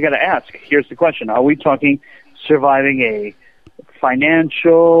on. I got to ask. Here's the question. Are we talking surviving a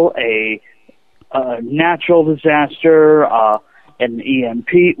financial, a natural disaster, an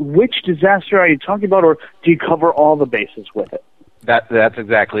EMP? Which disaster are you talking about, or do you cover all the bases with it? That's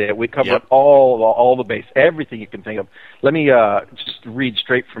exactly it. We cover all the base, everything you can think of. Let me just read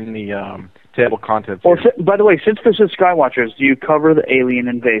straight from the table of contents. By the way, since this is Skywatchers, do you cover the alien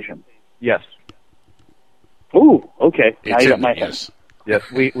invasion? Yes. Ooh, okay. Now you got my head.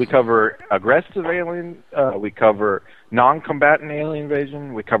 Yes, we cover aggressive alien, we cover non-combatant alien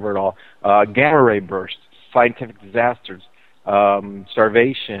invasion, we cover it all. Gamma ray bursts, scientific disasters,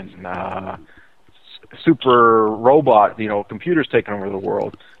 starvation, super robot, computers taking over the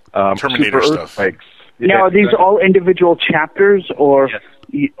world, Terminator super stuff. earthquakes. Now, are these all individual chapters, or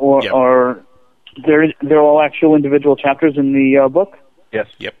they're all actual individual chapters in the book? Yes.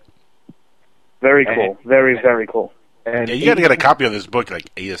 Yep. Very cool. Very cool. And you got to get a copy of this book like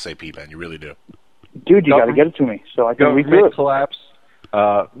ASAP, man. You really do. Dude, you got to get it to me so I can read through it. Collapse,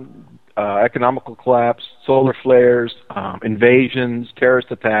 economical collapse, solar flares, invasions,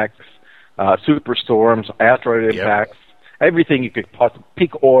 terrorist attacks, superstorms, asteroid impacts, everything you could possibly,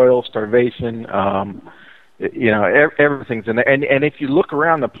 peak oil, starvation, everything's in there. And if you look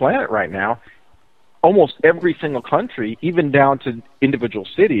around the planet right now, almost every single country, even down to individual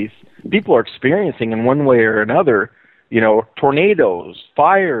cities, people are experiencing in one way or another, tornadoes,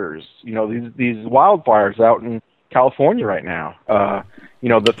 fires, these wildfires out in California right now.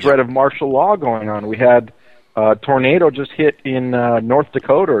 The threat of martial law going on. We had a tornado just hit in North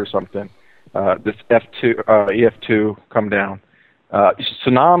Dakota or something. This EF2 come down.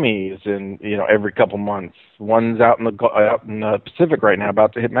 Tsunamis in every couple months. One's out in the Pacific right now,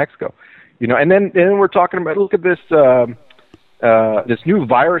 about to hit Mexico. And then we're talking about, look at this this new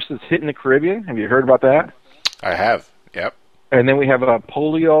virus that's hitting the Caribbean. Have you heard about that? I have. Yep. And then we have a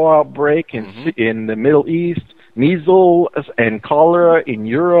polio outbreak in the Middle East, measles and cholera in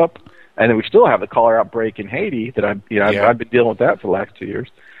Europe. And then we still have the cholera outbreak in Haiti that I've been dealing with that for the last 2 years.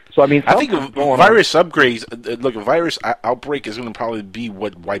 So I mean, I think virus upgrades. Look, a virus outbreak is going to probably be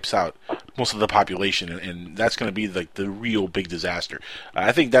what wipes out most of the population, and that's going to be like the real big disaster.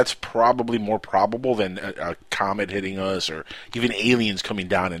 I think that's probably more probable than a comet hitting us, or even aliens coming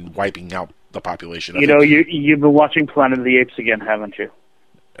down and wiping out the population. You've been watching Planet of the Apes again, haven't you?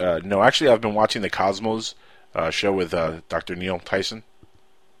 No, actually, I've been watching the Cosmos show with Dr. Neil Tyson.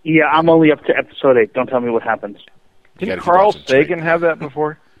 Yeah, I'm only up to episode 8. Don't tell me what happens. Didn't Carl Sagan have that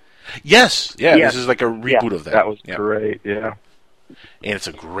before? Yes, this is like a reboot of that. That was great, yeah. And it's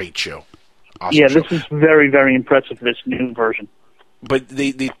a great show. Awesome show. This is very, very impressive, this new version. But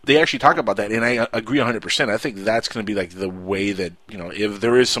they actually talk about that, and I agree 100%. I think that's going to be like the way that, if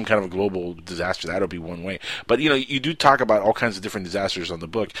there is some kind of a global disaster, that'll be one way. But, you do talk about all kinds of different disasters on the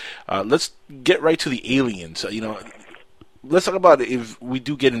book. Let's get right to the aliens. Let's talk about if we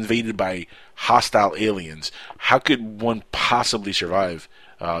do get invaded by hostile aliens. How could one possibly survive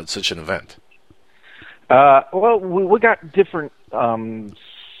such an event? Well, we got different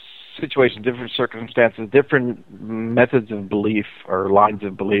situations, different circumstances, different methods of belief or lines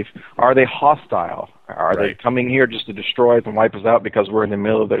of belief. Are they hostile? Are they coming here just to destroy us and wipe us out because we're in the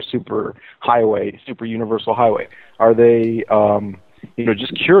middle of their super universal highway? Are they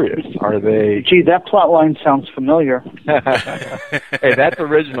just curious? Are they... Gee, that plot line sounds familiar. Hey, that's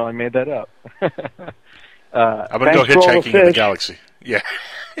original. I made that up. I'm going to go hitchhiking in the galaxy. Yeah.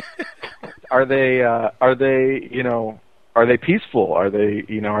 Are they peaceful? Are they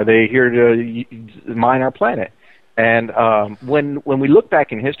here to mine our planet? And when we look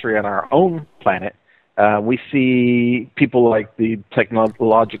back in history on our own planet, we see people like the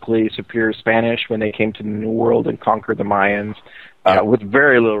technologically superior Spanish when they came to the New World and conquered the Mayans with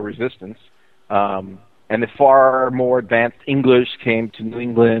very little resistance. And the far more advanced English came to New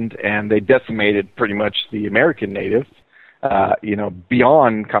England and they decimated pretty much the American natives,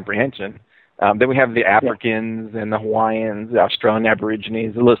 beyond comprehension. Then we have the Africans and the Hawaiians, the Australian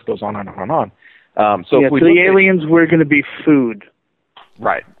Aborigines. The list goes on and on and on. So the aliens were going to be food.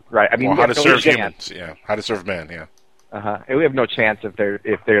 Right. I mean, how to serve humans? Yeah, how to serve man? Yeah. And we have no chance if they're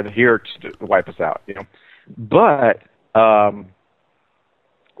here to wipe us out. But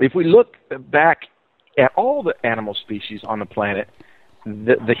if we look back at all the animal species on the planet,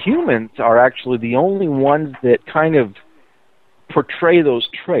 the humans are actually the only ones that kind of portray those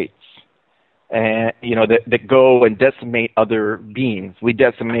traits. And that go and decimate other beings. We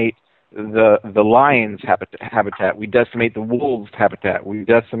decimate the lion's habitat. We decimate the wolves' habitat. We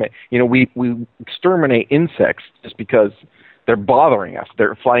decimate. We exterminate insects just because they're bothering us.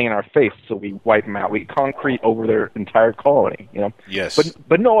 They're flying in our face, so we wipe them out. We concrete over their entire colony. Yes.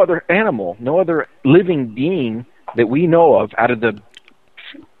 But no other animal, no other living being that we know of out of the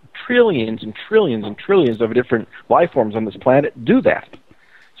trillions and trillions and trillions of different life forms on this planet do that.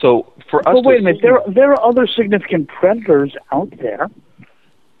 So for us, wait a minute. There are other significant predators out there.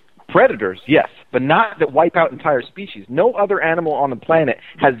 Predators, yes, but not that wipe out entire species. No other animal on the planet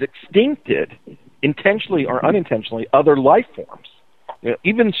has extincted, intentionally or unintentionally, other life forms.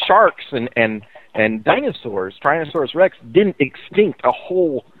 Even sharks and dinosaurs, Tyrannosaurus Rex, didn't extinct a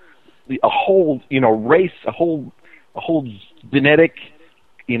whole race, a whole genetic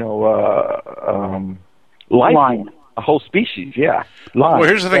life form. A whole species, yeah. Well,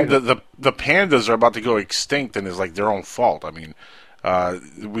 here's the thing: the pandas are about to go extinct, and it's like their own fault. I mean,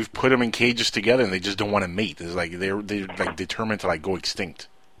 we've put them in cages together, and they just don't want to mate. It's like they're like determined to like go extinct.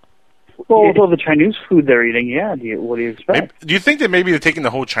 Well, with all the Chinese food they're eating, what do you expect? Do you think that maybe they're taking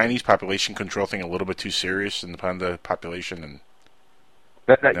the whole Chinese population control thing a little bit too serious in the panda population? And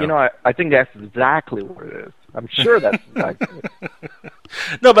I think that's exactly what it is. I'm sure that's exactly it.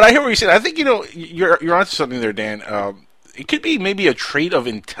 No, but I hear what you're saying. I think you're onto something there, Dan. It could be maybe a trait of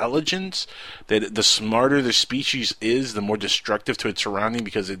intelligence that the smarter the species is, the more destructive to its surrounding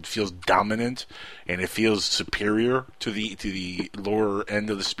because it feels dominant and it feels superior to the lower end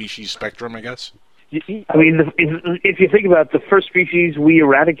of the species spectrum, I guess. I mean, if you think about it, the first species we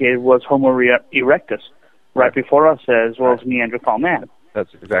eradicated was Homo erectus, right before us, as well as Neanderthal man.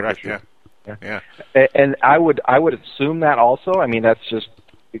 That's exactly true. Yeah. And I would assume that also. I mean, that's just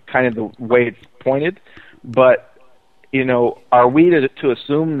kind of the way it's pointed. But are we to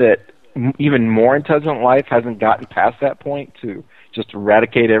assume that even more intelligent life hasn't gotten past that point to just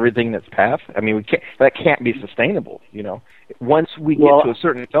eradicate everything that's past? I mean, that can't be sustainable. Once we get to a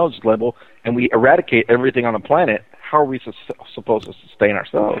certain intelligence level and we eradicate everything on the planet, how are we supposed to sustain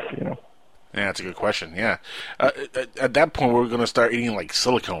ourselves? Yeah, that's a good question. Yeah, at that point, we're going to start eating like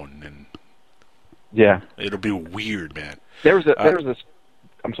silicone, and yeah, it'll be weird, man. There's this.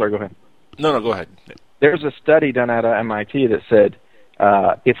 I'm sorry. Go ahead. No, go ahead. There's a study done out of MIT that said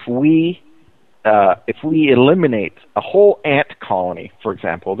if we eliminate a whole ant colony, for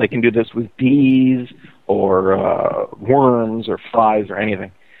example, they can do this with bees or worms or flies or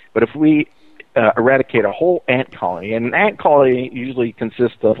anything. But if we eradicate a whole ant colony, and an ant colony usually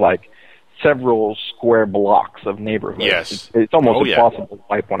consists of like several square blocks of neighborhoods. Yes. It's almost impossible to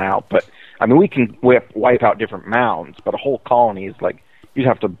wipe one out. But I mean, we can wipe out different mounds, but a whole colony is like you'd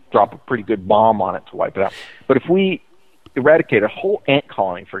have to drop a pretty good bomb on it to wipe it out. But if we eradicate a whole ant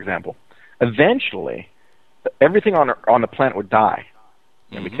colony, for example, eventually everything on the planet would die.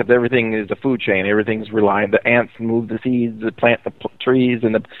 And because everything is a food chain, everything's reliant. The ants move the seeds, the plant the trees,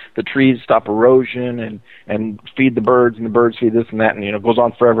 and the trees stop erosion and feed the birds, and the birds feed this and that, and it goes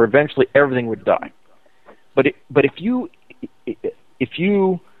on forever. Eventually, everything would die. But if you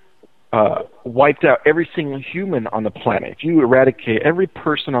wiped out every single human on the planet, if you eradicate every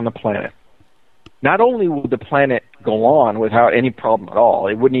person on the planet, not only would the planet go on without any problem at all,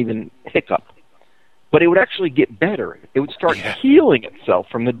 it wouldn't even hiccup. But it would actually get better. It would start healing itself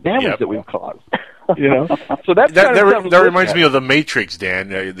from the damage that we've caused. So that reminds me of the Matrix, Dan.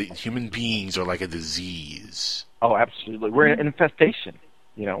 The human beings are like a disease. Oh, absolutely. We're an infestation.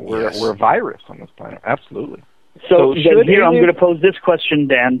 We're a virus on this planet. Absolutely. So here I'm going to pose this question,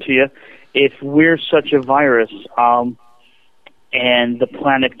 Dan, to you: if we're such a virus, and the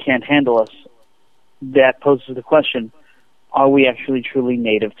planet can't handle us, that poses the question: are we actually truly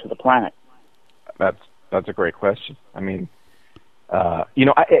native to the planet? That's a great question. I mean, I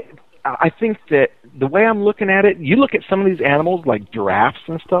think that the way I'm looking at it, you look at some of these animals like giraffes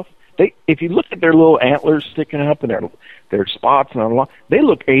and stuff. If you look at their little antlers sticking up and their spots and they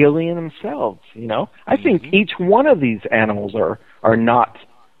look alien themselves. I think each one of these animals are not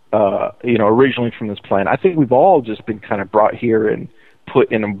originally from this planet. I think we've all just been kind of brought here and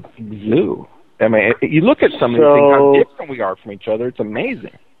put in a zoo. I mean, you look at some of these things, how different we are from each other. It's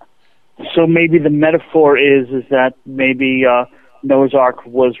amazing. So maybe the metaphor is that maybe Noah's Ark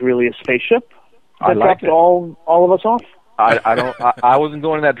was really a spaceship that dropped all of us off? I wasn't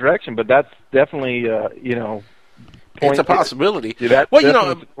going in that direction, but that's definitely it's a possibility. But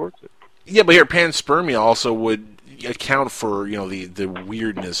here panspermia also would account for the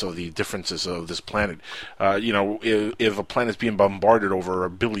weirdness of the differences of this planet. If a planet's being bombarded over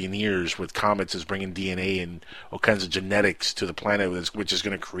 1 billion years with comets is bringing DNA and all kinds of genetics to the planet, which is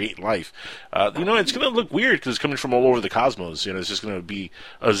going to create life, it's going to look weird because it's coming from all over the cosmos. It's just going to be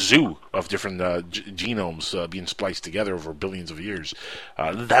a zoo of different genomes being spliced together over billions of years.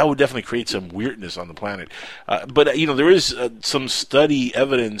 That would definitely create some weirdness on the planet. But there is some study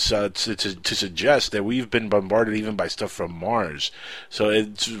evidence to suggest that we've been bombarded even by stuff from Mars. So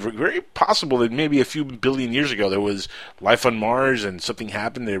it's very possible that maybe a few billion years ago there was life on Mars and something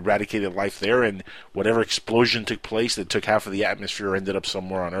happened that eradicated life there, and whatever explosion took place that took half of the atmosphere ended up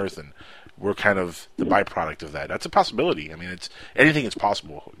somewhere on Earth, and we're kind of the byproduct of that. That's a possibility. I mean, anything is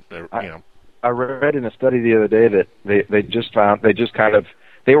possible. I read in a study the other day that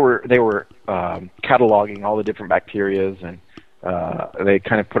they were cataloging all the different bacterias, and they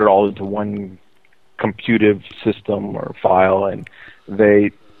kind of put it all into one computive system or file, and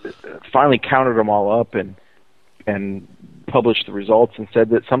they finally counted them all up and published the results and said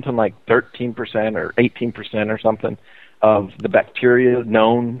that something like 13% or 18% or something of the bacteria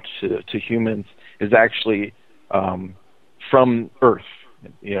known to humans is actually from Earth.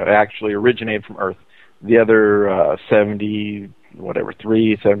 It actually originated from Earth. The other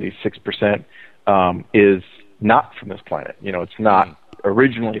 76% is not from this planet. It's not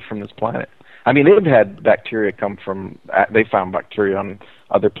originally from this planet. I mean, they've had bacteria come from. They found bacteria on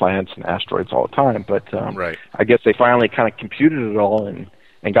other planets and asteroids all the time, but I guess they finally kind of computed it all and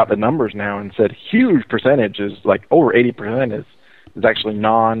got the numbers now and said huge percentage is like over 80% is actually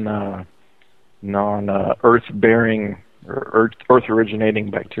non Earth bearing or Earth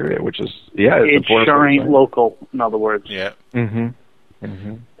originating bacteria, which is it sure ain't local. In other words,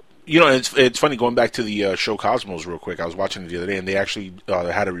 It's funny, going back to the show Cosmos real quick. I was watching it the other day, and they actually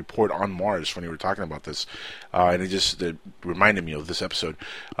had a report on Mars when you were talking about this, and it reminded me of this episode,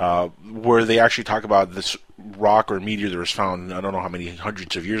 where they actually talk about this rock or meteor that was found, I don't know how many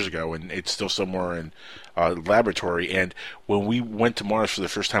hundreds of years ago, and it's still somewhere in laboratory. And when we went to Mars for the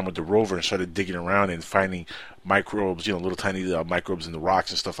first time with the rover and started digging around and finding microbes, little tiny microbes in the rocks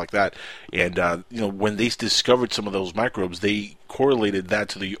and stuff like that, and when they discovered some of those microbes, they correlated that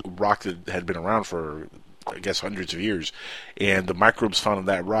to the rock that had been around for, I guess, hundreds of years, and the microbes found in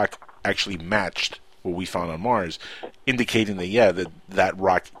that rock actually matched what we found on Mars, indicating that that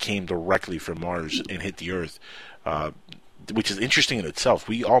rock came directly from Mars and hit the Earth. which is interesting in itself.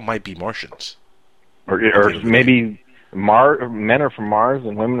 We all might be Martians. Or maybe men are from Mars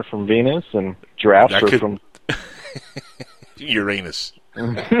and women are from Venus and giraffes are from Uranus.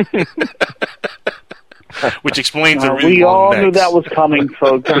 Which explains the really we long all necks. knew that was coming,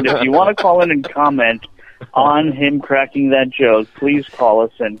 folks. And if you want to call in and comment on him cracking that joke, please call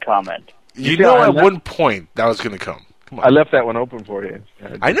us and comment. You know, at one point that was going to come. Come on. I left that one open for you.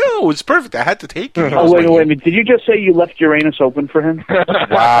 I know, it's perfect. I had to take it. Oh, wait a minute. Did you just say you left Uranus open for him?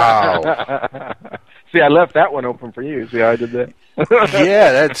 Wow. See, I left that one open for you. See how I did that?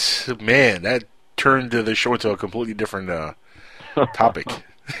 Yeah, that turned the show into a completely different topic.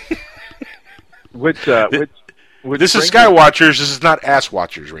 Which this is Skywatchers. This is not Ass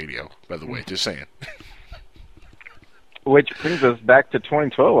Watchers Radio, by the way. Just saying. Which brings us back to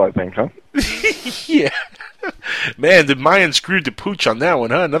 2012, I think, huh? Yeah. Man, the Mayans screwed the pooch on that one,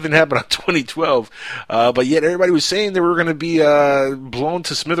 huh? Nothing happened on 2012. But yet everybody was saying they were going to be blown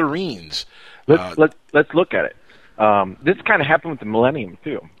to smithereens. Let's look at it. This kind of happened with the Millennium,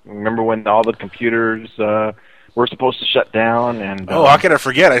 too. Remember when all the computers were supposed to shut down? And how can I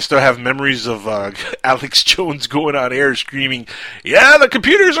forget? I still have memories of Alex Jones going on air screaming, "Yeah, the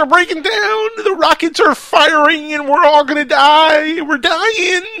computers are breaking down, the rockets are firing, and we're all going to die. We're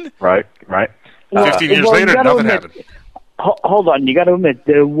dying." Right. 15 years later, nothing happened. Hold on. You got to admit,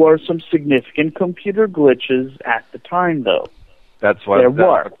 there were some significant computer glitches at the time, though. That's what there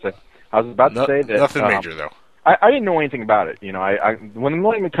were. I was about to say that. Nothing major, though. I didn't know anything about it. You know, when the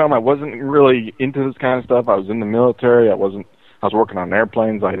Millennium would come, I wasn't really into this kind of stuff. I was in the military. I was working on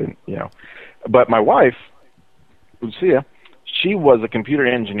airplanes. I didn't, But my wife, Lucia, she was a computer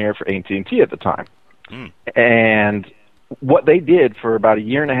engineer for AT&T at the time. And what they did for about a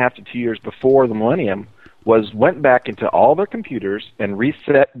year and a half to 2 years before the Millennium was went back into all their computers and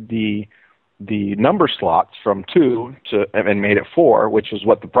reset the number slots from 2 and made it 4, which was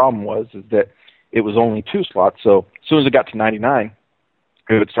what the problem was, is that it was only 2 slots. So as soon as it got to 99,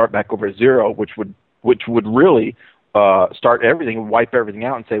 it would start back over at 0, which would really start everything and wipe everything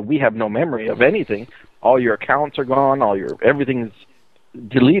out and say, we have no memory of anything. All your accounts are gone. Everything's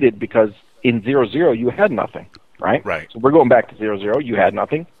deleted because in 00 you had nothing, right? Right. So we're going back to 00. You had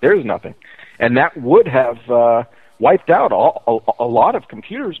nothing. There's nothing. And that would have wiped out a lot of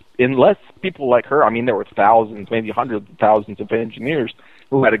computers unless people like her, I mean, there were thousands, maybe hundreds of thousands of engineers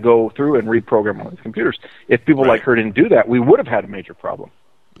who had to go through and reprogram all these computers. If people like her didn't do that, we would have had a major problem.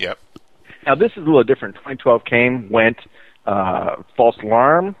 Yep. Now, this is a little different. 2012 came, went, false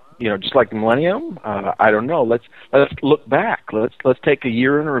alarm, just like the Millennium. I don't know. Let's look back. Let's take a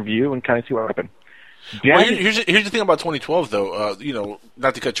year in review and kind of see what happened. Well, here's the thing about 2012, though.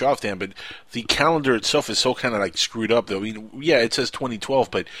 Not to cut you off, Dan, but the calendar itself is so kind of like screwed up, though. I mean, yeah, it says 2012,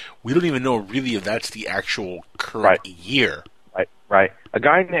 but we don't even know really if that's the actual current year. Right. A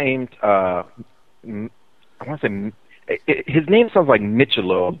guy named I want to say his name sounds like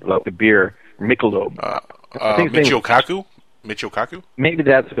Michelob, like the beer Michelob. Michio Kaku? Maybe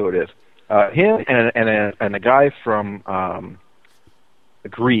that's who it is. Him and a guy from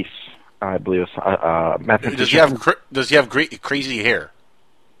Greece, I believe. Does he have great crazy hair?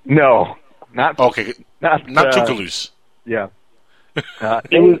 No, not okay. Not Toulouse. Yeah.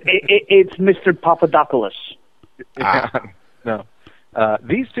 It's Mr. Papadopoulos. No.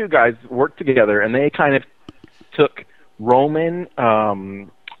 These two guys worked together, and they kind of took Roman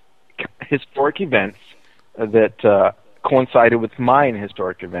historic events that coincided with Mayan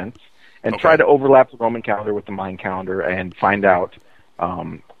historic events and tried to overlap the Roman calendar with the Mayan calendar and find out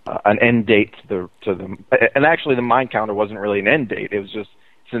an end date to the. And actually, the Mayan calendar wasn't really an end date. It was just,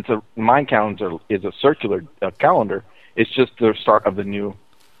 since the Mayan calendar is a circular calendar, it's just the start of the new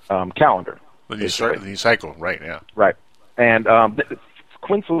calendar. The new cycle, right? Yeah. Right. And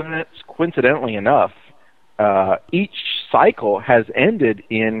coincidentally enough, each cycle has ended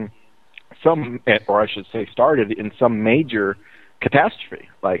in some, or I should say started in some major catastrophe.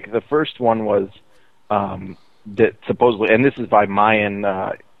 Like the first one was that supposedly, and this is by Mayan,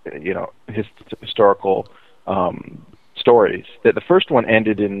 historical stories, that the first one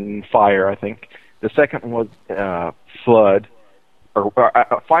ended in fire, I think. The second was flood,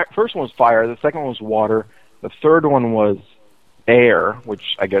 fire. First one was fire. The second one was water. The third one was air,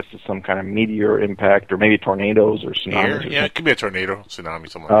 which I guess is some kind of meteor impact, or maybe tornadoes or tsunamis. Yeah, it could be a tornado, tsunami,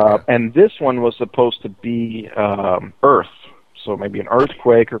 something like that. And this one was supposed to be Earth, so maybe an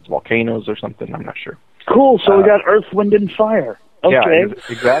earthquake or volcanoes or something. I'm not sure. Cool. So we got Earth, Wind, and Fire. Okay. Yeah,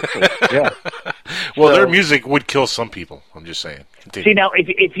 exactly. Yeah. Well, their music would kill some people. I'm just saying. Continue. See, now,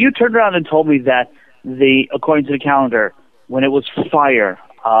 if you turned around and told me that according to the calendar, when it was fire,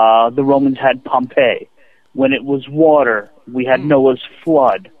 the Romans had Pompeii. When it was water, we had Noah's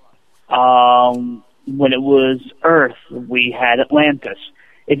flood. When it was Earth, we had Atlantis.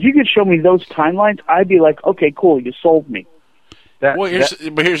 If you could show me those timelines, I'd be like, okay, cool, you sold me. But here's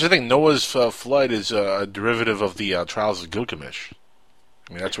the thing: Noah's flood is a derivative of the Trials of Gilgamesh.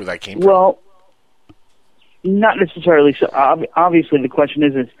 I mean, that's where that came from. Well, not necessarily. So obviously, the question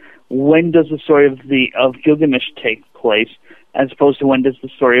is when does the story of Gilgamesh take place, as opposed to when does the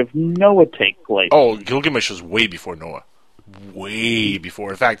story of Noah take place? Oh, Gilgamesh was way before Noah. Way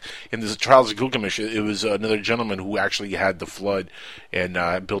before. In fact, in the Trials of Gilgamesh, it was another gentleman who actually had the flood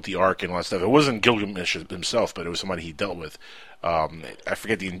and built the ark and all that stuff. It wasn't Gilgamesh himself, but it was somebody he dealt with. I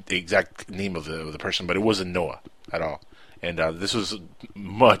forget the exact name of the person, but it wasn't Noah at all. And this was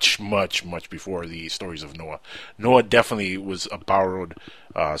much, much, much before the stories of Noah. Noah definitely was a borrowed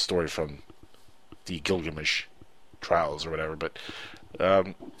story from the Gilgamesh trials or whatever. But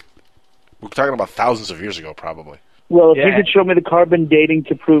we're talking about thousands of years ago, probably. Well, if you could show me the carbon dating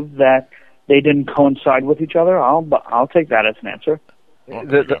to prove that they didn't coincide with each other, I'll take that as an answer.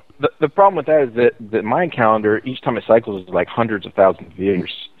 The problem with that is that the Mayan calendar, each time it cycles, is like hundreds of thousands of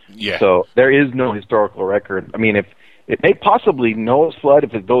years. Yeah. So there is no historical record. I mean, if it may possibly Noah's flood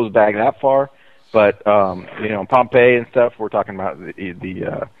if it goes back that far, but Pompeii and stuff, we're talking about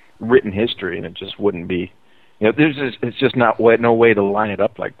the written history, and it just wouldn't be. It's just no way to line it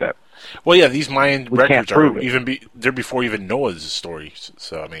up like that. Well, yeah, these Mayan records are they're before even Noah's story.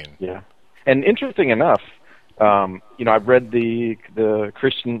 So I mean, yeah. And interesting enough, I've read the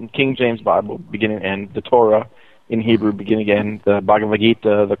Christian King James Bible beginning and end, the Torah in Hebrew beginning and end, the Bhagavad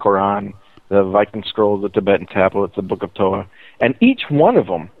Gita, the Quran, the Viking scrolls, the Tibetan tablets, the Book of Torah, and each one of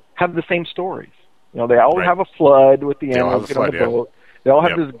them have the same stories. They all have a flood with the animals get on the boat. They all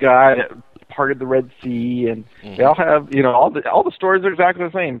have this guy that parted the Red Sea, and they all have, all the stories are exactly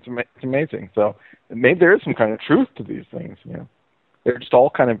the same. It's amazing. So maybe there is some kind of truth to these things. They're just all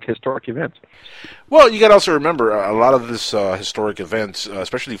kind of historic events. Well, you got to also remember a lot of this historic events,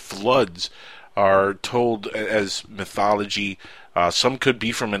 especially floods, are told as mythology. Some could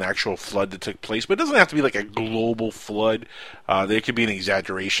be from an actual flood that took place, but it doesn't have to be like a global flood. There could be an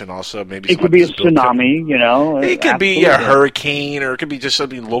exaggeration also. Maybe it could be a tsunami, It could be a hurricane, or it could be just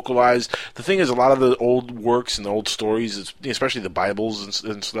something localized. The thing is, a lot of the old works and the old stories, especially the Bibles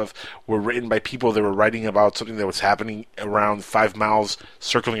and stuff, were written by people that were writing about something that was happening around 5 miles,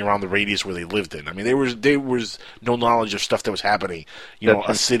 circling around the radius where they lived in. I mean, there was no knowledge of stuff that was happening,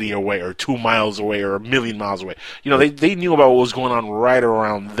 a city away, or 2 miles away, or 1,000,000 miles away. They knew about what was going on right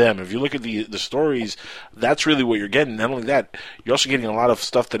around them. If you look at the stories, that's really what you're getting. Not only that, you're also getting a lot of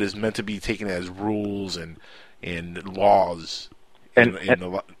stuff that is meant to be taken as rules and laws. And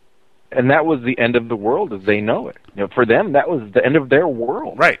that was the end of the world as they know it. For them, that was the end of their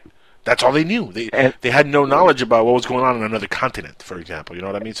world. Right. That's all they knew. They had no knowledge about what was going on another continent, for example. You know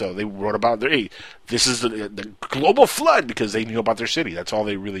what I mean? So they wrote about this is the global flood because they knew about their city. That's all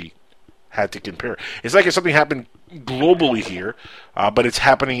they really had to compare. It's like if something happened globally here, but it's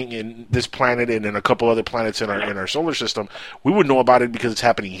happening in this planet and in a couple other planets in our solar system. We would know about it because it's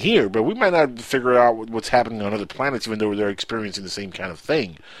happening here, but we might not figure out what's happening on other planets, even though they're experiencing the same kind of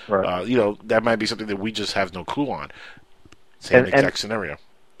thing. Right. That might be something that we just have no clue on. Same exact scenario.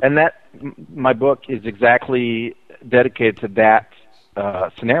 And my book is exactly dedicated to that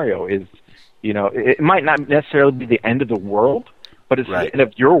scenario. It might not necessarily be the end of the world, but it's the end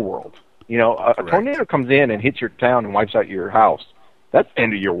of your world. A tornado comes in and hits your town and wipes out your house. That's the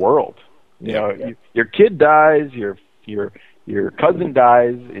end of your world. Your kid dies, your cousin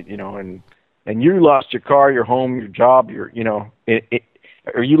dies, and you lost your car, your home, your job, or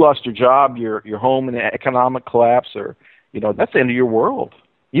you lost your job, your home in an economic collapse, or that's the end of your world.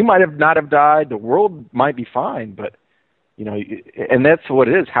 You might not have died. The world might be fine, but and that's what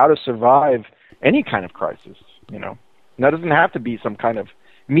it is. How to survive any kind of crisis. And that doesn't have to be some kind of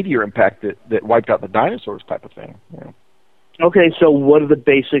meteor impact that wiped out the dinosaurs type of thing. Okay, so what are the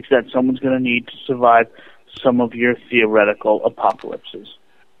basics that someone's going to need to survive some of your theoretical apocalypses?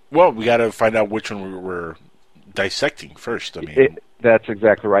 Well, we got to find out which one we're dissecting first. I mean, that's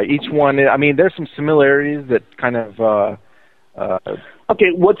exactly right. Each one, there's some similarities that kind of.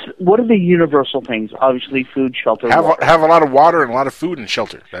 Okay, what are the universal things? Obviously, food, shelter, water. Have a lot of water and a lot of food and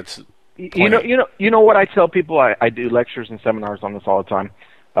shelter. That's you know what I tell people. I do lectures and seminars on this all the time.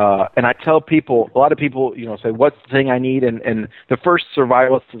 And I tell people, a lot of people, say, what's the thing I need? And the first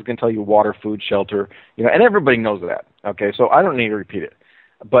survivalist is going to tell you water, food, shelter, and everybody knows that. Okay, so I don't need to repeat it.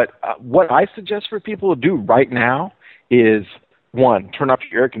 But what I suggest for people to do right now is, one, turn off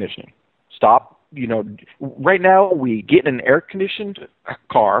your air conditioning. Stop right now we get in an air-conditioned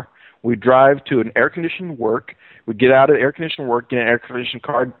car, we drive to an air-conditioned work, we get out of air-conditioned work, get in an air-conditioned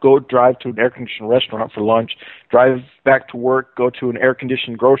car, go drive to an air-conditioned restaurant for lunch, drive back to work, go to an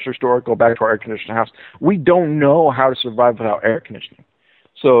air-conditioned grocery store, go back to our air-conditioned house. We don't know how to survive without air conditioning.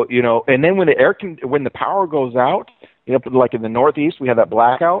 So, and then when the power goes out, like in the Northeast, we had that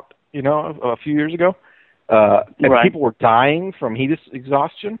blackout, a few years ago, and people were dying from heat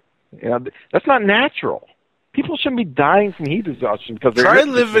exhaustion. That's not natural. People shouldn't be dying from heat exhaustion because they're try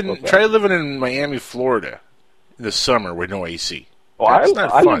living in Miami, Florida, in the summer with no AC. Well, I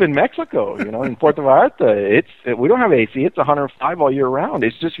live in Mexico, in Puerto Vallarta. We don't have AC. It's 105 all year round.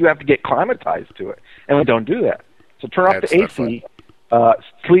 It's just you have to get climatized to it, and we don't do that. So turn off the AC.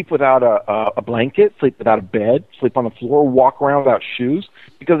 Sleep without a blanket, sleep without a bed, sleep on the floor, walk around without shoes.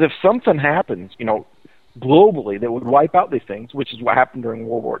 Because if something happens, globally that would wipe out these things, which is what happened during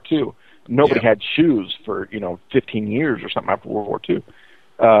World War II. Nobody had shoes for 15 years or something after World War II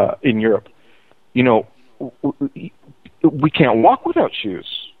in Europe. We can't walk without shoes.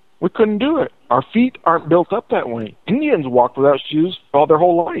 We couldn't do it. Our feet aren't built up that way. Indians walked without shoes all their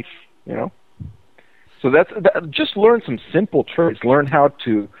whole life. So just learn some simple trades. Learn how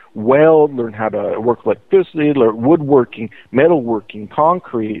to weld, learn how to work electricity, learn woodworking, metalworking,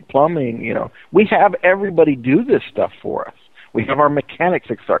 concrete, plumbing. We have everybody do this stuff for us. We have our mechanic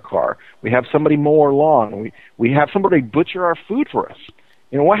fix our car. We have somebody mow our lawn. We have somebody butcher our food for us.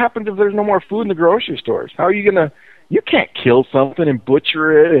 What happens if there's no more food in the grocery stores? How are you gonna? You can't kill something and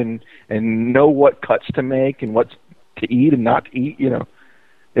butcher it and know what cuts to make and what to eat and not to eat.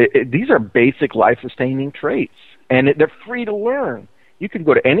 These are basic life-sustaining traits, and they're free to learn. You can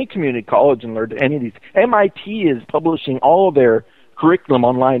go to any community college and learn any of these. MIT is publishing all of their curriculum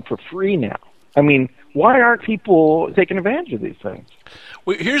online for free now. I mean, why aren't people taking advantage of these things?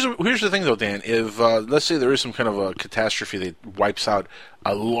 Well, here's the thing, though, Dan. If let's say there is some kind of a catastrophe that wipes out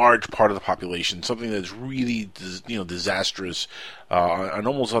a large part of the population, something that's really disastrous, and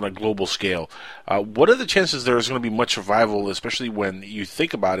almost on a global scale, what are the chances there is going to be much survival, especially when you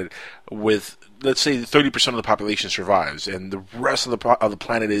think about it with, let's say, 30% of the population survives, and the rest of the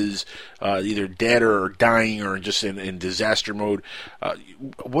planet is either dead or dying or just in disaster mode.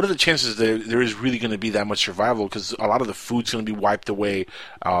 What are the chances there is really going to be that much survival? Because a lot of the food's going to be wiped away,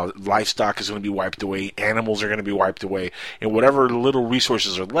 livestock is going to be wiped away, animals are going to be wiped away, and whatever little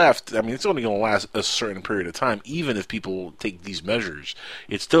resources are left, I mean, it's only going to last a certain period of time. Even if people take these measures,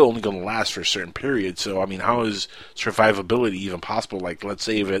 it's still only going to last for a certain period. So, I mean, how is survivability even possible? Like, let's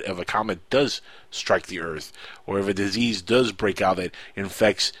say if a comet does strike the Earth, or if a disease does break out that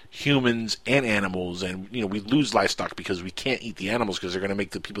infects humans and animals, and we lose livestock because we can't eat the animals because they're going to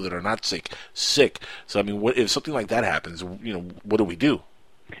make the people that are not sick. So, I mean, what if something like that happens? What do we do?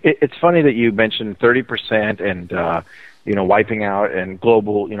 It's funny that you mentioned 30% and wiping out and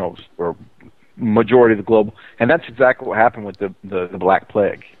global, or majority of the global, and that's exactly what happened with the Black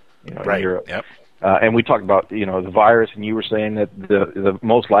Plague, in Europe. Yep. And we talked about the virus, and you were saying that the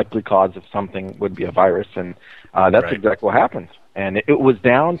most likely cause of something would be a virus, and that's exactly what happened. And it was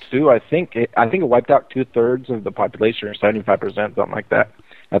down to I think it wiped out 2/3 of the population, or 75%, something like that,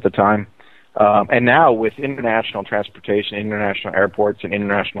 at the time. And now with international transportation, international airports, and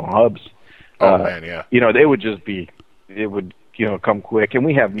international hubs, it would come quick. And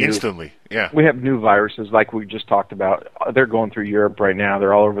we have instantly, we have new viruses like we just talked about. They're going through Europe right now.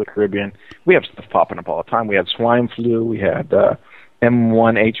 They're all over the Caribbean. We have stuff popping up all the time. We had swine flu. We had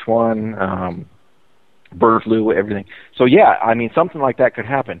M1H1, bird flu, everything. So yeah, I mean, something like that could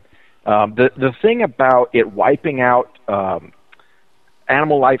happen. The thing about it wiping out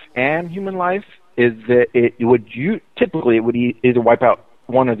animal life and human life is that it would either wipe out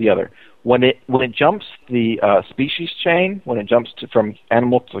one or the other. When it jumps the species chain, when it jumps from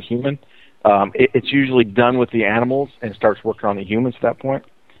animal to human, it's usually done with the animals and starts working on the humans at that point.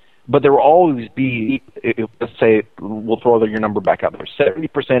 But there will always be, let's say, we'll throw your number back out there.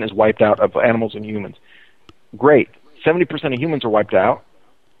 70% is wiped out of animals and humans. Great. 70% of humans are wiped out.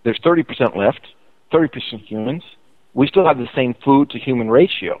 There's 30% left. 30% humans. We still have the same food to human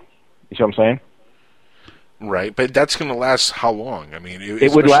ratio. You see what I'm saying? Right, but that's going to last how long? I mean,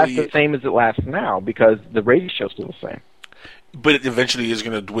 it would last the same as it lasts now because the ratio is still the same. But it eventually is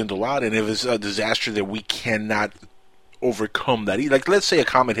going to dwindle out, and if it's a disaster that we cannot overcome that, like let's say a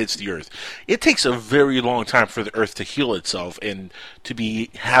comet hits the Earth, it takes a very long time for the Earth to heal itself and to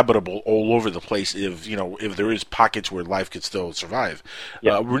be habitable all over the place. If there is pockets where life could still survive,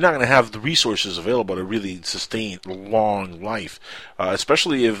 we're not going to have the resources available to really sustain long life,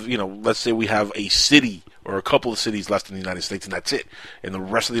 especially if let's say we have a city or a couple of cities left in the United States, and that's it. And the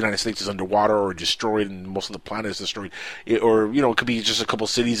rest of the United States is underwater or destroyed, and most of the planet is destroyed. It could be just a couple of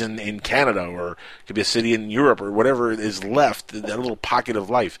cities in Canada, or it could be a city in Europe, or whatever is left, that little pocket of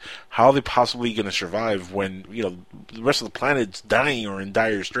life. How are they possibly going to survive when, the rest of the planet's dying or in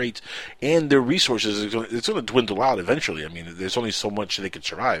dire straits, and their resources, it's going to dwindle out eventually. I mean, there's only so much they can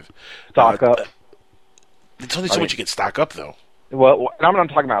survive. Stock up. It's only so much you can stock up, though. Well, I'm not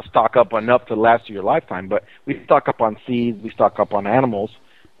talking about stock up enough to last your lifetime, but we stock up on seeds, we stock up on animals,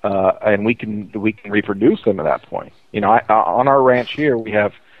 and we can reproduce them at that point. On our ranch here, we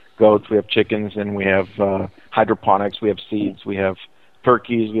have goats, we have chickens, and we have hydroponics, we have seeds, we have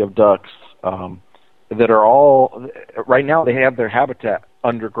turkeys, we have ducks, that are all, right now they have their habitat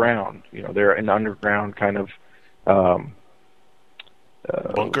underground. They're an underground kind of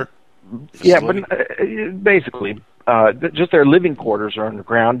bunker? Yeah, but basically, just their living quarters are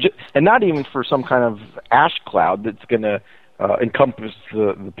underground, and not even for some kind of ash cloud that's going to encompass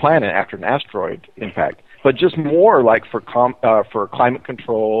the planet after an asteroid impact, but just more like for climate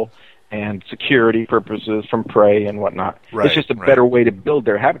control and security purposes from prey and whatnot. Right, it's just a better way to build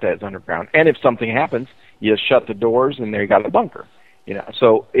their habitats underground. And if something happens, you shut the doors and there you got a bunker.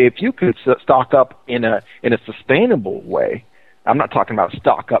 So if you could stock up in a sustainable way, I'm not talking about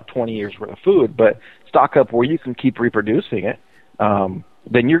stock up 20 years worth of food, but stock up where you can keep reproducing it,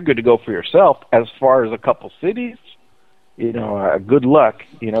 then you're good to go for yourself. As far as a couple cities, good luck.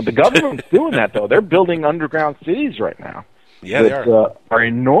 The government's doing that, though. They're building underground cities right now. Yeah, they are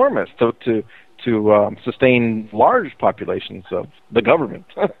enormous to sustain large populations of the government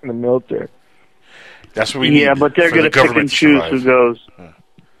and the military. That's what we need. Yeah, but they're going to pick and choose who goes.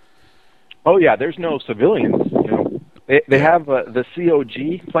 Oh yeah, there's no civilians. They have the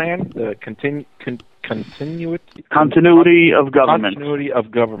COG plan, the continuity of government. Continuity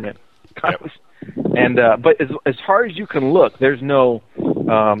of government. Yep. And but as far as you can look, there's no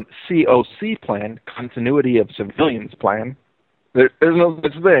COC plan, continuity of civilians plan. There's no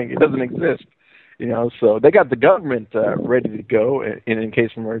such thing. It doesn't exist. So they got the government ready to go in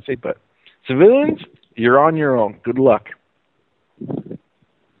case of emergency, but civilians, you're on your own. Good luck.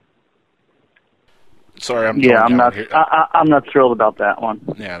 Sorry, I'm not. I'm not thrilled about that one.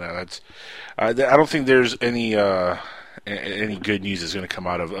 Yeah, no, that's. I don't think there's any good news that's going to come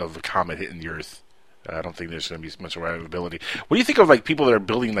out of a comet hitting the Earth. I don't think there's going to be much survivability. What do you think of people that are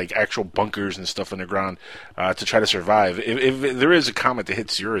building actual bunkers and stuff underground to try to survive? If there is a comet that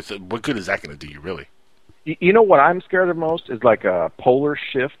hits the Earth, what good is that going to do you, really? What I'm scared of most is a polar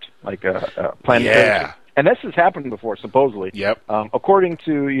shift, a planetary. Yeah. And this has happened before, supposedly. Yep. According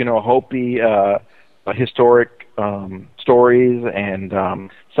to Hopi historic stories and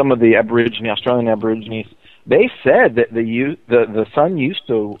some of the Australian Aborigines, they said that the sun used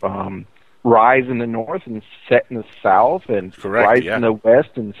to rise in the north and set in the south, and rise in the west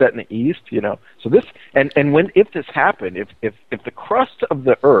and set in the east. So this and if this happened, if the crust of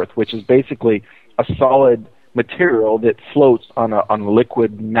the Earth, which is basically a solid material that floats on a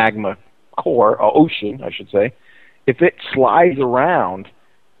liquid magma core, ocean, I should say, if it slides around,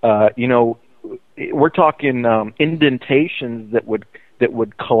 we're talking indentations that would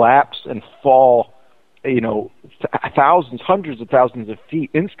collapse and fall, thousands, hundreds of thousands of feet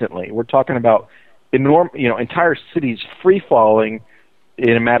instantly. We're talking about entire cities free falling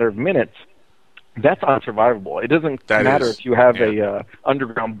in a matter of minutes. That's unsurvivable. It doesn't matter if you have a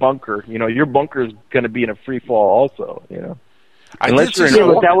underground bunker. Your bunker is going to be in a free fall also. Unless but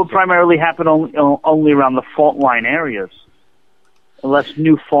that would primarily happen only around the fault line areas, unless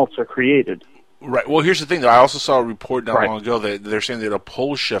new faults are created. Right. Well, here's the thing, though. I also saw a report not long ago that they're saying that a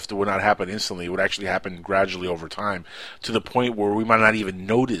pole shift would not happen instantly. It would actually happen gradually over time, to the point where we might not even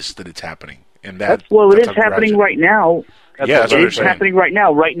notice that it's happening. And it is happening right now. It is happening right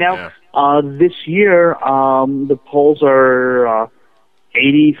now. Right now, this year, the poles are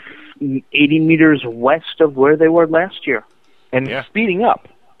 80 meters west of where they were last year. And speeding up.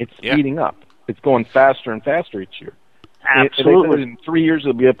 It's speeding up. It's going faster and faster each year. Absolutely. In 3 years,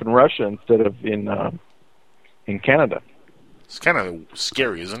 it'll be up in Russia instead of in Canada. It's kind of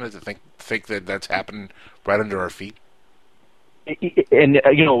scary, isn't it, to think that that's happening right under our feet? And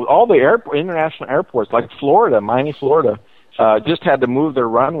all the international airports, like Florida, Miami, Florida, just had to move their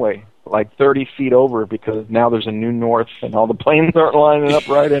runway 30 feet over because now there's a new north and all the planes aren't lining up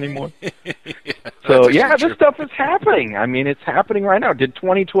right anymore. This stuff is happening. I mean, it's happening right now. Did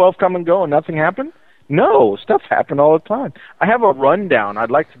 2012 come and go and nothing happened? No, stuff happened all the time. I have a rundown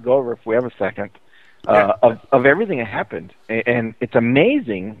I'd like to go over if we have a second of everything that happened, and it's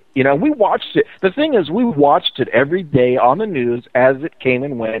amazing. We watched it. The thing is, we watched it every day on the news as it came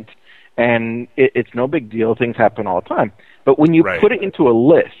and went, and it's no big deal. Things happen all the time. But when you put it into a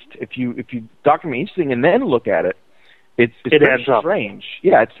list, if you document each thing and then look at it, it's very strange.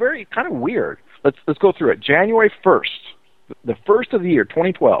 Yeah, it's very kind of weird. Let's go through it. January 1st, the first of the year,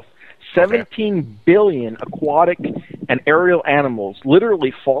 2012, 17 billion aquatic and aerial animals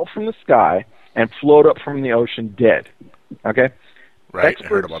literally fall from the sky and float up from the ocean dead. Okay? Right.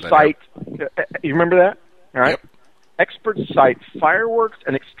 Experts cite, you remember that? All right. Yep. Experts cite fireworks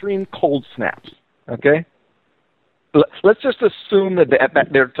and extreme cold snaps. Okay? Let's just assume that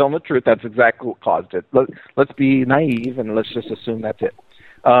they're telling the truth. That's exactly what caused it. Let's be naive and let's just assume that's it.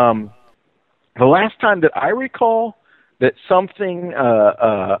 The last time that I recall that something,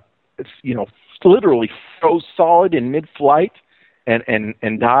 literally froze solid in mid-flight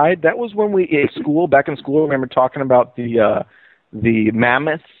and died, that was when back in school, I remember talking about the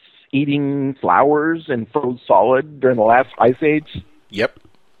mammoths eating flowers and froze solid during the last ice age. Yep.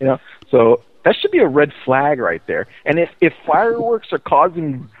 So that should be a red flag right there. And if fireworks are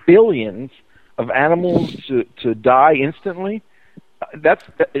causing billions of animals to die instantly,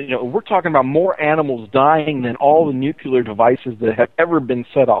 we're talking about more animals dying than all the nuclear devices that have ever been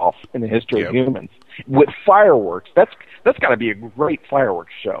set off in the history of humans. With fireworks, that's got to be a great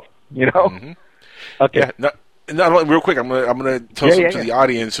fireworks show. Mm-hmm. Okay. Yeah, real quick, I'm gonna tell something to the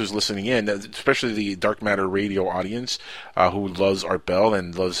audience who's listening in, especially the Dark Matter Radio audience, who loves Art Bell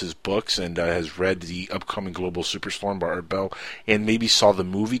and loves his books and has read the upcoming Global Superstorm by Art Bell and maybe saw the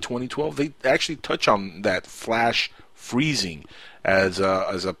movie 2012. They actually touch on that flash freezing as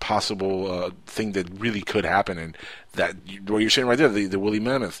a possible thing that really could happen, and that what you're saying right there, the woolly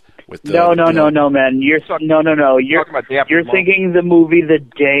mammoth with the no, man. You're thinking the movie The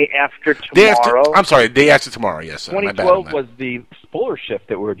Day After Tomorrow. I'm sorry, Day After Tomorrow. Yes, 2012 was the polar shift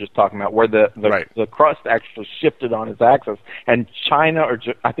that we were just talking about, where the crust actually shifted on its axis, and China, or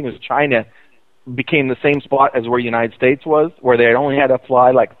I think it was China, became the same spot as where the United States was, where they only had to fly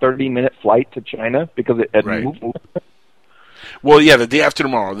like 30-minute flight to China because it had moved. Well, yeah, The Day After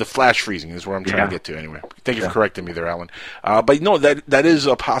Tomorrow, the flash freezing is where I'm trying to get to anyway. Thank you for correcting me there, Alan. But no, that is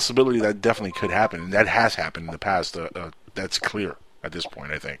a possibility that definitely could happen, and that has happened in the past. That's clear at this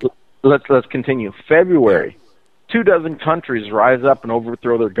point, I think. Let's continue. February, 24 countries rise up and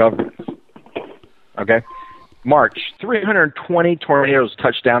overthrow their governments. Okay? March, 320 tornadoes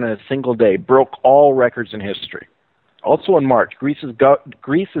touched down in a single day, broke all records in history. Also in March, Greece's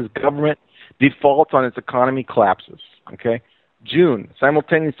government defaults on its economy, collapses. Okay? June,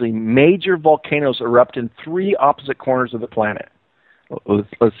 simultaneously, major volcanoes erupt in 3 opposite corners of the planet.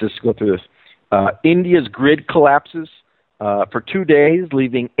 Let's just go through this. India's grid collapses for 2 days,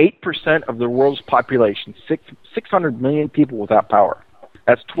 leaving 8% of the world's population, 600 million people without power.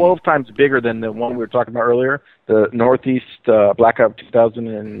 That's 12 times bigger than the one we were talking about earlier, the Northeast blackout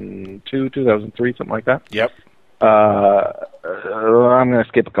 2002, 2003, something like that. Yep. I'm going to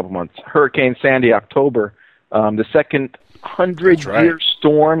skip a couple months. Hurricane Sandy, October. The second 100-year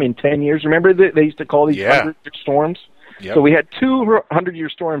storm in 10 years. Remember they used to call these 100-year storms? Yep. So we had 2 100-year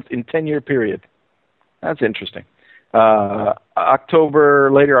storms in 10-year period. That's interesting. Later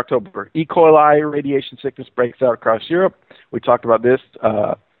October, E. coli radiation sickness breaks out across Europe. We talked about this.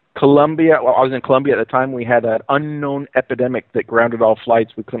 Colombia, I was in Colombia at the time. We had an unknown epidemic that grounded all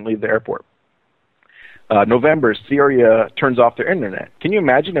flights. We couldn't leave the airport. November, Syria turns off their internet. Can you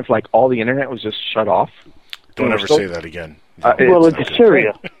imagine if all the internet was just shut off? Don't ever say that again. It's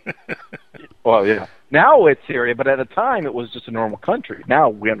Syria. Well, yeah. Now it's Syria, but at the time it was just a normal country. Now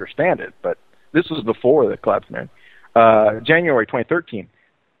we understand it, but this was before the collapse, man. January 2013.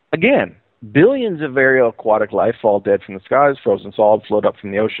 Again, billions of aerial aquatic life fall dead from the skies, frozen solid, float up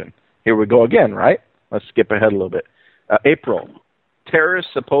from the ocean. Here we go again, right? Let's skip ahead a little bit. April.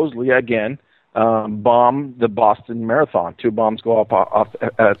 Terrorists supposedly, again, bomb the Boston Marathon. 2 bombs go up off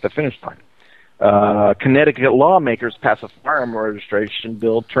at the finish line. Connecticut lawmakers pass a firearm registration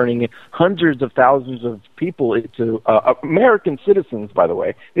bill turning hundreds of thousands of people into American citizens, by the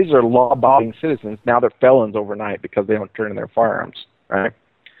way. These are law-abiding citizens. Now they're felons overnight because they don't turn in their firearms. Right?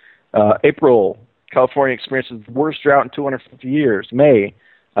 April, California experiences the worst drought in 250 years. May,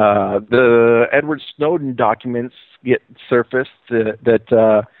 the Edward Snowden documents get surfaced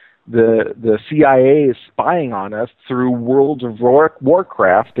that the CIA is spying on us through World of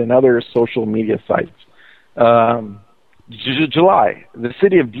Warcraft and other social media sites. July, the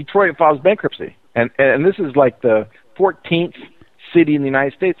city of Detroit files bankruptcy. And this is like the 14th city in the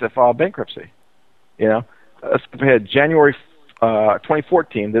United States that filed bankruptcy. Let's skip ahead. January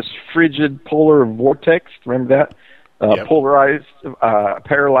 2014, this frigid polar vortex, remember that?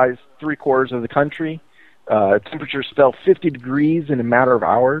 Paralyzed 3/4 of the country. Temperatures fell 50 degrees in a matter of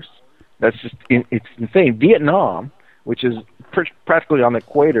hours. That's just it's insane. Vietnam, which is practically on the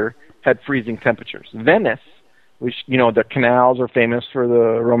equator, had freezing temperatures. Venice, which, you know, the canals are famous for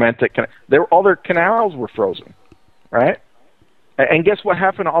the romantic. All their canals were frozen, right? And guess what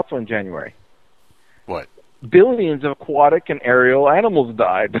happened also in January? What? Billions of aquatic and aerial animals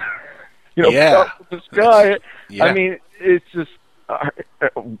died. You know, yeah. The sky. Yeah. I mean, it's just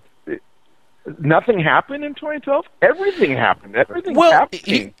nothing happened in 2012. Everything happened. Everything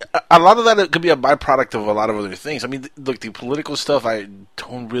happened. A lot of that could be a byproduct of a lot of other things. I mean, look, the political stuff I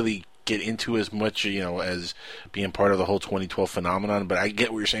don't really get into as much, you know, as being part of the whole 2012 phenomenon. But I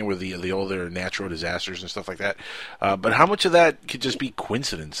get what you're saying with the older natural disasters and stuff like that. But how much of that could just be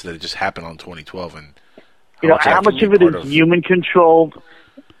coincidence that it just happened on 2012? And how much of it is human controlled?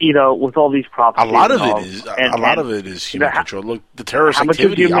 You know, with all these prophecies. A lot of it is human control. Look, the terrorist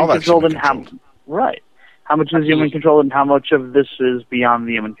activity, all that's human controlled. Right. How much is human controlled, and how much of this is beyond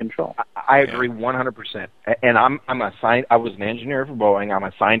the human control? I agree 100%. And I was an engineer for Boeing. I'm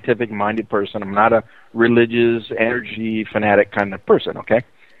a scientific-minded person. I'm not a religious, energy fanatic kind of person. Okay,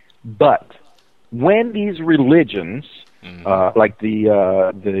 but when these religions, like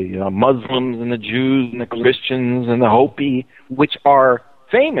the Muslims and the Jews and the Christians and the Hopi, which are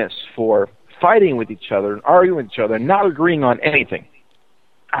famous for fighting with each other and arguing with each other and not agreeing on anything.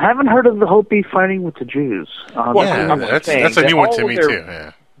 I haven't heard of the Hopi fighting with the Jews. That's a new one to me, too.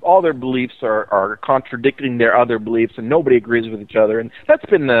 Yeah. All their beliefs are contradicting their other beliefs, and nobody agrees with each other. And that's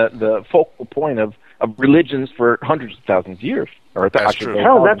been the focal point of religions for hundreds of thousands of years. That's true.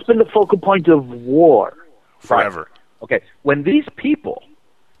 Hell, that's been the focal point of war. Forever. Right. Okay, when these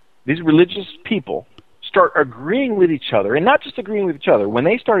religious people, start agreeing with each other, and not just agreeing with each other, when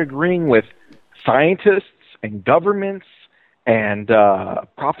they start agreeing with scientists and governments and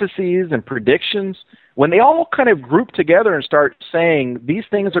prophecies and predictions, when they all kind of group together and start saying these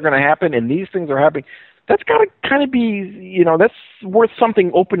things are going to happen and these things are happening, that's got to kind of be, you know, that's worth something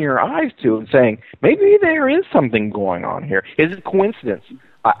open your eyes to and saying, maybe there is something going on here. Is it coincidence?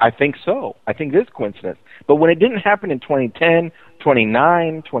 I think so. I think it is coincidence. But when it didn't happen in 2010,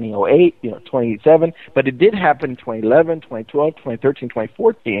 2009, 2008, 2007, but it did happen in 2011, 2012, 2013,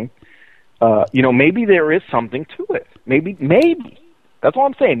 2014, maybe there is something to it. Maybe. That's all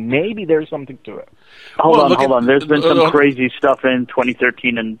I'm saying. Maybe there's something to it. Hold on. There's been some crazy stuff in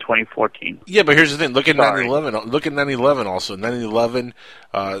 2013 and 2014. Yeah, but here's the thing. Look at 9/11. Look at 9/11 also. 9/11,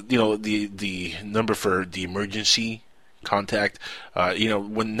 the number for the emergency contact,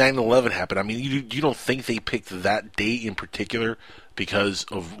 when 9/11 happened, I mean, you don't think they picked that date in particular because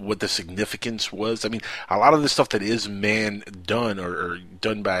of what the significance was? I mean, a lot of the stuff that is man-done or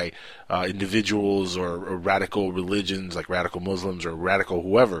done by individuals or radical religions like radical Muslims or radical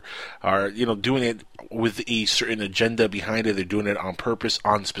whoever are, doing it with a certain agenda behind it. They're doing it on purpose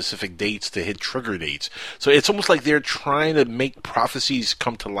on specific dates to hit trigger dates. So it's almost like they're trying to make prophecies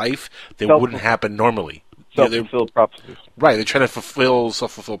come to life that wouldn't happen normally. Self-fulfilled prophecies. Right, they're trying to fulfill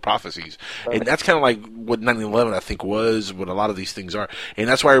self-fulfilled prophecies. Right. And that's kind of like what 9/11, I think, was, what a lot of these things are. And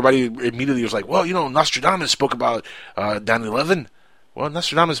that's why everybody immediately was like, well, Nostradamus spoke about 9/11. Well,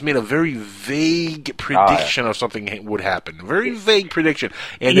 Nostradamus made a very vague prediction of something would happen. A very vague prediction.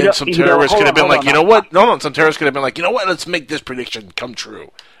 And then some terrorists could have been like, some terrorists could have been like, you know what, let's make this prediction come true.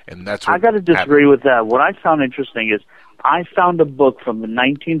 And that's what I got to disagree with that. What I found interesting is I found a book from the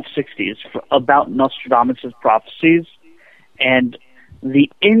 1960s about Nostradamus' prophecies, and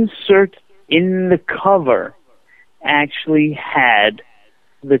the insert in the cover actually had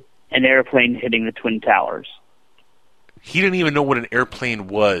an airplane hitting the Twin Towers. He didn't even know what an airplane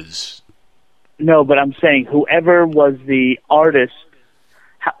was. No, but I'm saying whoever was the artist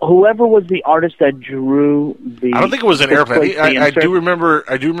that drew the... I don't think it was an airplane. I do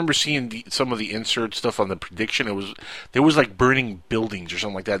remember seeing some of the insert stuff on the prediction. There was like burning buildings or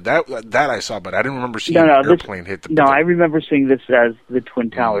something like that. That I saw, but I didn't remember seeing an airplane hit the... No, I remember seeing this as the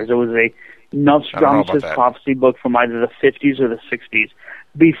Twin Towers. It was a Nostradamus prophecy book from either the 50s or the 60s,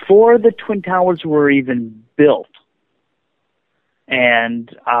 before the Twin Towers were even built.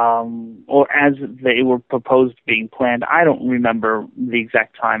 And or as they were proposed being planned. I don't remember the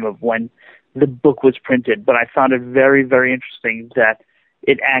exact time of when the book was printed, but I found it very, very interesting that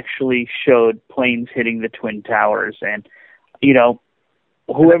it actually showed planes hitting the Twin Towers. And,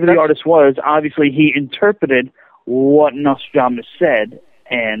 whoever the artist was, obviously he interpreted what Nostradamus said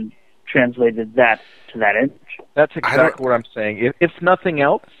and translated that to that image. That's exactly what I'm saying. If nothing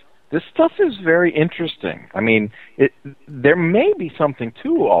else, this stuff is very interesting. I mean, there may be something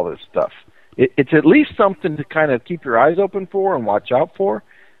to all this stuff. It's at least something to kind of keep your eyes open for and watch out for.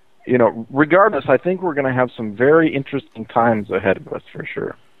 Regardless, I think we're going to have some very interesting times ahead of us for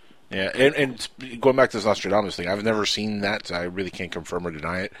sure. Yeah, and going back to this Nostradamus thing, I've never seen that, so I really can't confirm or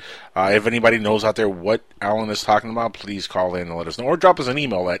deny it. If anybody knows out there what Alan is talking about, please call in and let us know. Or drop us an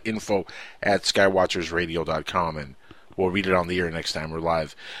email at info@skywatchersradio.com, and we'll read it on the air next time we're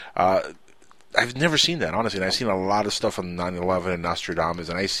live. I've never seen that, honestly, and I've seen a lot of stuff on 9/11 and Nostradamus,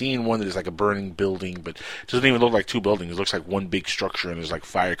 and I've seen one that is like a burning building, but it doesn't even look like two buildings. It looks like one big structure, and there's like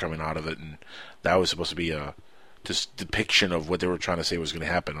fire coming out of it, and that was supposed to be a just depiction of what they were trying to say was going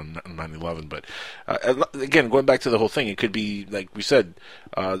to happen on 9/11. But again, going back to the whole thing, it could be, like we said,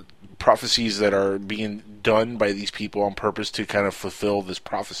 prophecies that are being done by these people on purpose to kind of fulfill this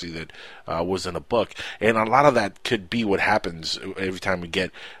prophecy that was in a book. And a lot of that could be what happens every time we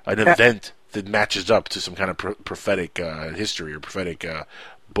get an event that matches up to some kind of prophetic history or prophetic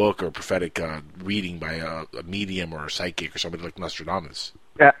book or prophetic reading by a medium or a psychic or somebody like Nostradamus.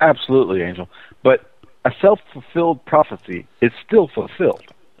 Yeah, absolutely, Angel. But a self-fulfilled prophecy is still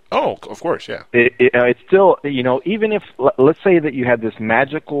fulfilled. Oh, of course, yeah. It's still, even if, let's say that you had this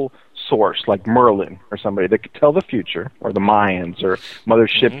magical source like Merlin or somebody that could tell the future, or the Mayans, or Mother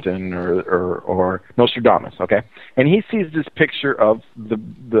Shipton, or Nostradamus, okay? And he sees this picture of the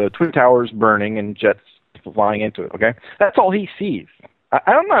Twin Towers burning and jets flying into it, okay? That's all he sees.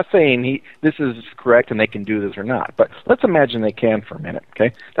 I'm not saying this is correct and they can do this or not, but let's imagine they can for a minute,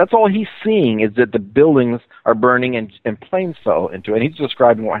 okay? That's all he's seeing is that the buildings are burning and planes fell into it, and he's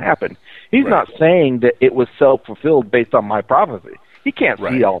describing what happened. He's not saying that it was self-fulfilled based on my prophecy. He can't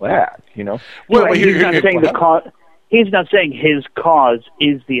see all that, Well, he's not saying the cause. He's not saying his cause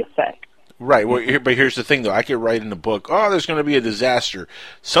is the effect. Right. Well, but here's the thing, though. I could write in the book, there's going to be a disaster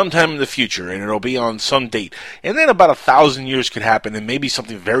sometime in the future, and it'll be on some date. And then about 1,000 years could happen, and maybe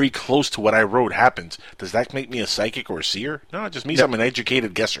something very close to what I wrote happens. Does that make me a psychic or a seer? No, it just means I'm an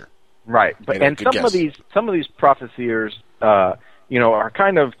educated guesser. Right. And some of these prophecyers, are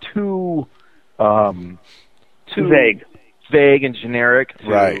kind of too vague and generic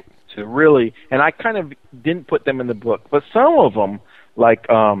to really. And I kind of didn't put them in the book, but some of them, like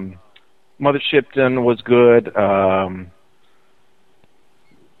Mother Shipton was good.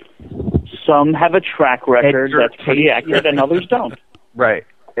 Some have a track record that's pretty accurate, and others don't. Right.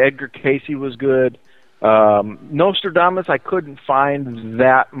 Edgar Casey was good. Nostradamus, I couldn't find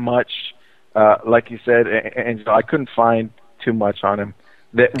that much, like you said, and I couldn't find too much on him.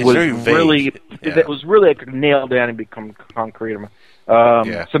 That was really I could nail down and become concrete.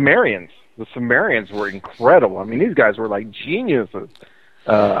 Sumerians. The Sumerians were incredible. I mean, these guys were like geniuses.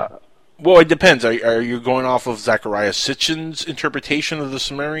 Well, it depends. Are you going off of Zechariah Sitchin's interpretation of the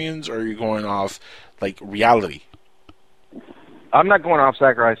Sumerians, or are you going off, like, reality? I'm not going off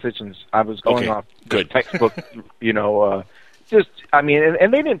Zechariah Sitchin's. I was going off textbook, and they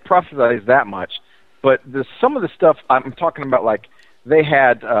didn't prophesize that much. But some of the stuff I'm talking about, like, they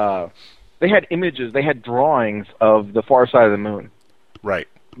had images, they had drawings of the far side of the moon. Right.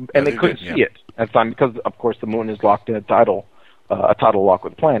 And they couldn't see it at the time because, of course, the moon is locked in a tidal lock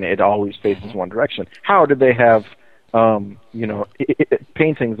with the planet. It always faces one direction. How did they have,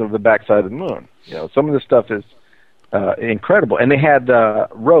 paintings of the backside of the moon? Some of the stuff is incredible. And they had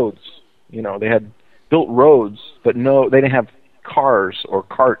roads. They had built roads, but they didn't have cars or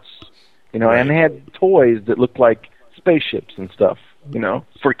carts. And they had toys that looked like spaceships and stuff.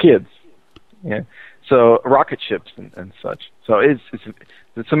 For kids. Yeah. So rocket ships and such. So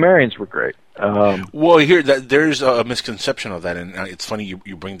the Sumerians were great. Well, here there's a misconception of that, and it's funny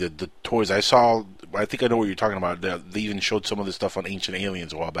you bring the toys. I think I know what you're talking about. They even showed some of the stuff on Ancient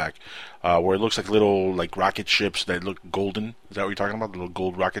Aliens a while back, where it looks like little rocket ships that look golden. Is that what you're talking about? The little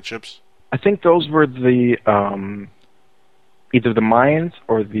gold rocket ships? I think those were the either the Mayans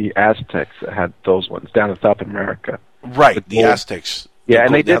or the Aztecs that had those ones down in South America. Right, the Aztecs. Yeah,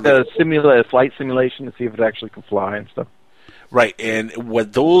 and they did the flight simulation to see if it actually could fly and stuff. Right, and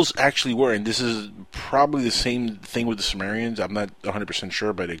what those actually were, and this is probably the same thing with the Sumerians, I'm not 100%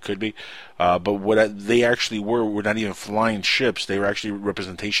 sure, but it could be, but what they actually were not even flying ships, they were actually a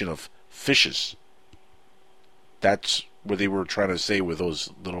representation of fishes. That's what they were trying to say with those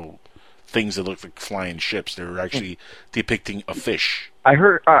little things that look like flying ships. They were actually depicting a fish. I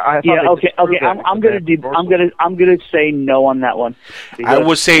heard. Okay. I'm gonna say no on that one. I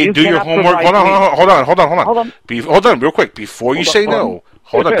would say do your homework. Hold on, real quick. Before you say no,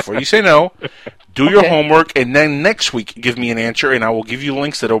 do your homework, and then next week give me an answer, and I will give you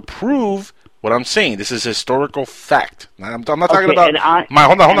links that'll prove what I'm saying. This is historical fact. I'm not talking about my.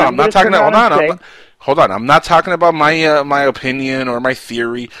 Hold on. I'm not talking about. Hold on. I'm not talking about my opinion or my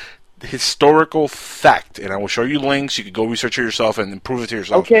theory. Historical fact, and I will show you links. You can go research it yourself and prove it to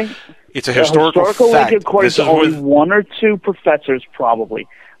yourself. Okay, it's a historical fact. According to only one or two professors, probably.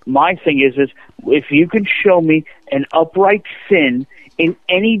 My thing is if you can show me an upright fin in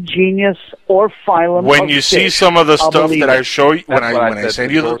any genus or phylum when of you see fish, some of the I'll stuff believe that it. I show you, when That's what I said, send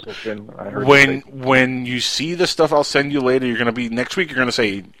the you dorsal fin, I heard you when you see the stuff I'll send you later, you're going to be next week. You're going to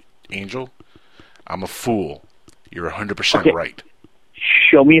say, Angel, I'm a fool. You're 100% right.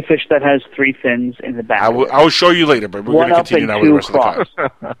 Show me a fish that has 3 fins in the back. I will show you later, but we're going to continue now with the rest of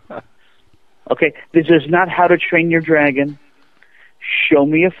the class. Okay, this is not How to Train Your Dragon. Show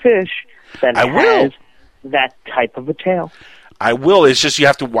me a fish that has that type of a tail. I will. It's just you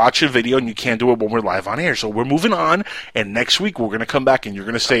have to watch a video, and you can't do it when we're live on air. So we're moving on, and next week we're going to come back, and you're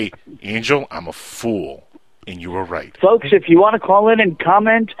going to say, Angel, I'm a fool, and you were right. Folks, if you want to call in and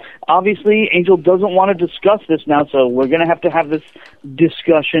comment, obviously Angel doesn't want to discuss this now, so we're going to have this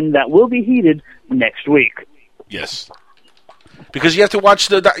discussion that will be heated next week. Yes, because you have to watch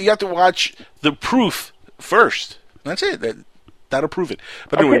the proof first. That's it. That'll prove it.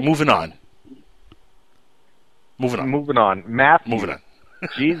 But anyway, moving on. Moving on. Matthew. Moving on.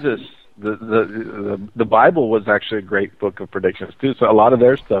 Jesus. The Bible was actually a great book of predictions too. So a lot of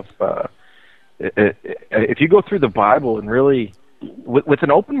their stuff. If you go through the Bible and really, with an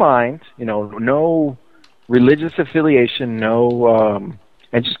open mind, no religious affiliation, and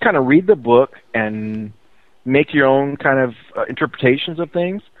just kind of read the book and make your own kind of interpretations of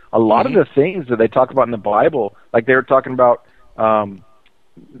things. A lot of the things that they talk about in the Bible, like they were talking about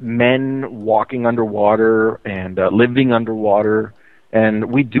men walking underwater and living underwater, and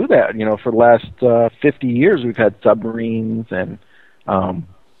we do that. For the last 50 years, we've had submarines and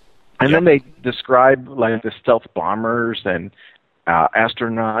then they describe like the stealth bombers and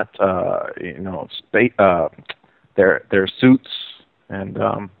astronaut, space, their suits and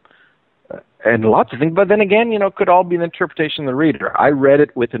lots of things. But then again, could all be an interpretation of the reader. I read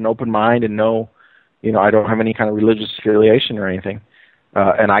it with an open mind and I don't have any kind of religious affiliation or anything,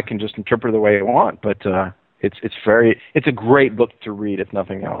 and I can just interpret it the way I want. But it's a great book to read, if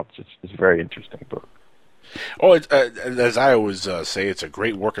nothing else. It's a very interesting book. Oh, as I always say, it's a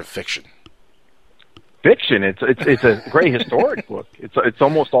great work of fiction. Fiction. It's a great historic book. It's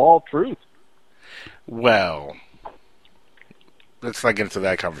almost all truth. Well, let's not get into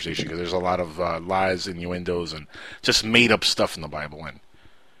that conversation because there's a lot of lies, innuendos, and just made up stuff in the Bible, and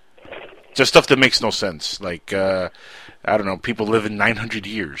just stuff that makes no sense. Like I don't know, people live in 900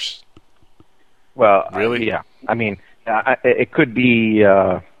 years. Well, really? Yeah. I mean, it could be.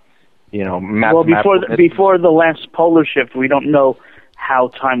 Well, before the last polar shift, we don't know how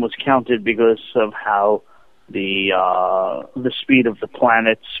time was counted because of how the speed of the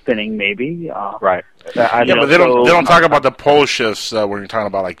planet spinning, maybe. Right. But they don't talk about the pole shifts when you're talking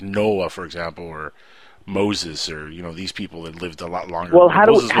about like Noah, for example, or Moses, or these people that lived a lot longer. Well, how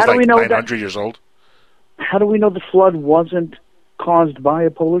do we know 900 years old? How do we know the flood wasn't caused by a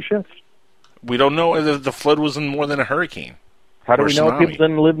polar shift? We don't know if the flood was more than a hurricane. How do we know people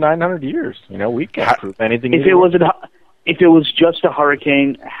didn't live 900 years? We can't prove anything. If it was just a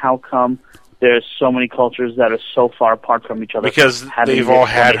hurricane, how come there's so many cultures that are so far apart from each other? Because they've all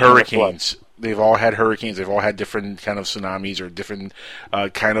had hurricanes. They've all had hurricanes. They've all had different kind of tsunamis or different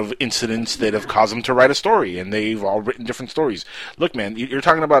kind of incidents that have caused them to write a story, and they've all written different stories. Look, man, you're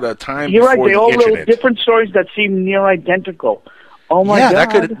talking about a time You're before right. They the all internet. wrote different stories that seem near identical. Oh my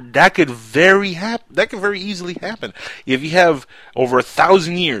God! that could very easily happen. If you have over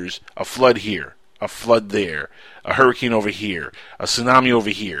 1,000 years, a flood here, a flood there, a hurricane over here, a tsunami over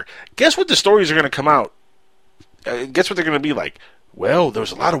here. Guess what the stories are going to come out? Guess what they're going to be like? Well, there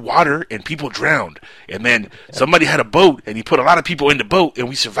was a lot of water and people drowned, and then somebody had a boat and he put a lot of people in the boat and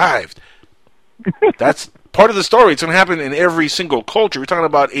we survived. That's part of the story. It's going to happen in every single culture. We're talking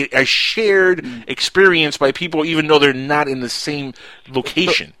about a shared experience by people, even though they're not in the same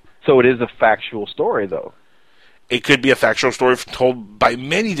location. So it is a factual story, though. It could be a factual story told by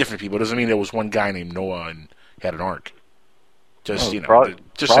many different people. It doesn't mean there was one guy named Noah and had an ark. Just probably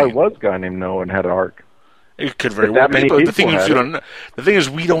saying. Was a guy named Noah and had an ark. It could very well be. But the thing is,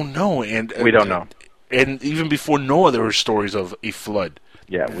 we don't know, and we don't know. And even before Noah, there were stories of a flood.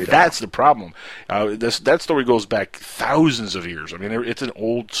 Yeah, that's the problem. That story goes back thousands of years. I mean, it's an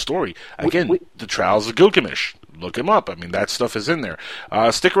old story. Again, the Trials of Gilgamesh. Look him up. I mean, that stuff is in there.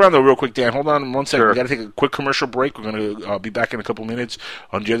 Stick around, though, real quick, Dan. Hold on one second. Sure. We got to take a quick commercial break. We're going to be back in a couple minutes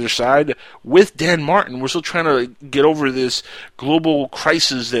on the other side with Dan Martin. We're still trying to get over this global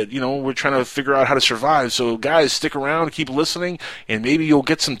crisis that, we're trying to figure out how to survive. So, guys, stick around, keep listening, and maybe you'll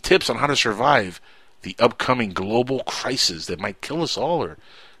get some tips on how to survive the upcoming global crisis that might kill us all, or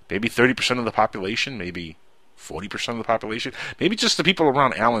maybe 30% of the population, maybe 40% of the population, maybe just the people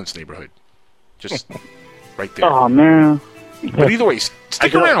around Allen's neighborhood. Just right there. Oh, man. But either way,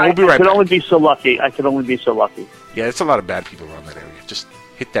 stick around. We'll be right I could back. only be so lucky. I could only be so lucky. Yeah, it's a lot of bad people around that area. Just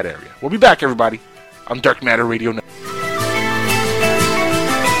hit that area. We'll be back, everybody, on Dark Matter Radio Network.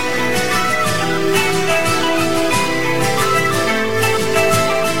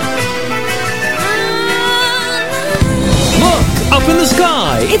 Up in the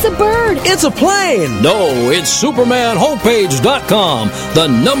sky. It's a bird. It's a plane. No, it's SupermanHomepage.com, the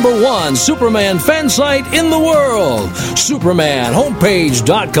 #1 Superman fan site in the world.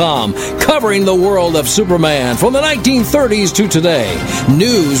 SupermanHomepage.com, covering the world of Superman from the 1930s to today.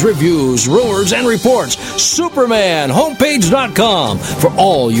 News, reviews, rumors, and reports. SupermanHomepage.com for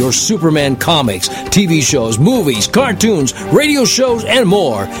all your Superman comics, TV shows, movies, cartoons, radio shows, and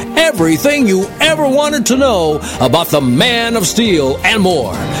more. Everything you ever wanted to know about the Man of Steel and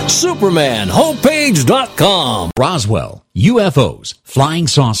more. SupermanHomepage.com. Roswell, UFOs, flying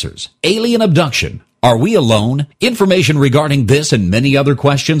saucers, alien abduction. Are we alone? Information regarding this and many other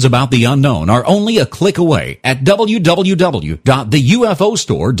questions about the unknown are only a click away at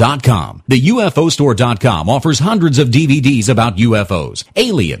www.theufostore.com. The UFOstore.com offers hundreds of DVDs about UFOs,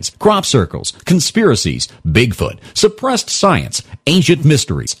 aliens, crop circles, conspiracies, Bigfoot, suppressed science, ancient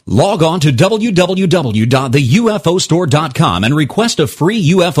mysteries. Log on to www.theufostore.com and request a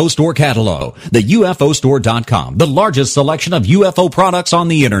free UFO Store catalog. The UFOstore.com, the largest selection of UFO products on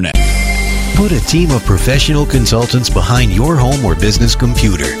the internet. Put a team of professional consultants behind your home or business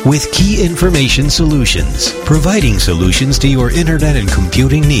computer with Key Information Solutions, providing solutions to your internet and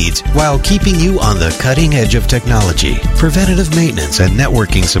computing needs while keeping you on the cutting edge of technology. Preventative maintenance and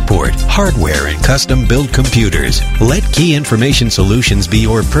networking support, hardware and custom-built computers. Let Key Information Solutions be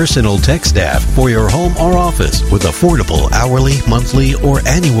your personal tech staff for your home or office with affordable hourly, monthly, or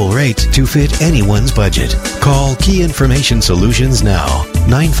annual rates to fit anyone's budget. Call Key Information Solutions now.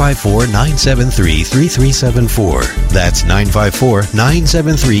 954-973-3374. That's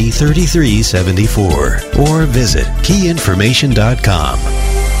 954-973-3374. Or visit keyinformation.com.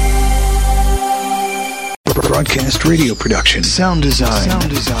 Broadcast radio production, sound design,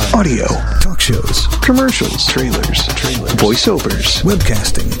 audio, talk shows, commercials, trailers, voiceovers,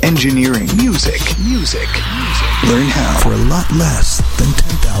 webcasting, engineering, music. Learn how for a lot less than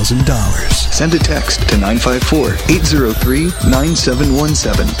 $10,000. Send a text to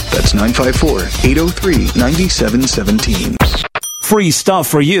 954-803-9717. That's 954-803-9717. Free stuff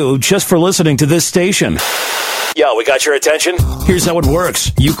for you just for listening to this station. Yo, we got your attention? Here's how it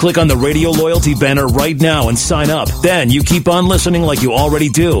works. You click on the Radio Loyalty banner right now and sign up. Then you keep on listening like you already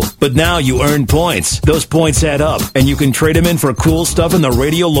do. But now you earn points. Those points add up, and you can trade them in for cool stuff in the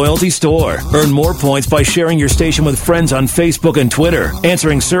Radio Loyalty store. Earn more points by sharing your station with friends on Facebook and Twitter,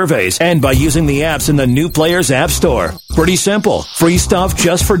 answering surveys, and by using the apps in the New Players App Store. Pretty simple. Free stuff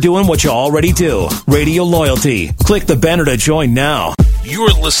just for doing what you already do. Radio Loyalty. Click the banner to join now.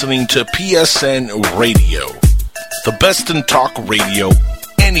 You're listening to PSN Radio, the best in talk radio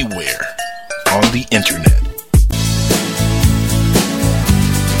anywhere on the internet.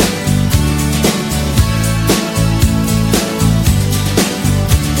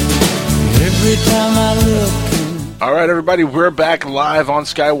 Every time I look. All right, everybody, we're back live on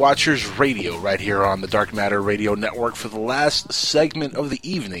Skywatchers Radio right here on the Dark Matter Radio Network for the last segment of the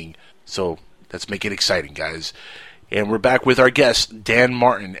evening. So let's make it exciting, guys. And we're back with our guest, Dan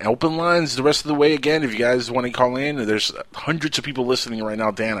Martin. Open lines the rest of the way again if you guys want to call in. There's hundreds of people listening right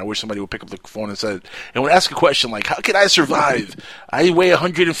now, Dan. I wish somebody would pick up the phone and would ask a question like, how can I survive? I weigh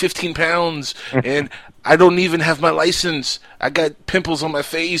 115 pounds, and I don't even have my license. I got pimples on my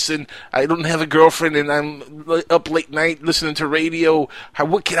face, and I don't have a girlfriend, and I'm up late night listening to radio.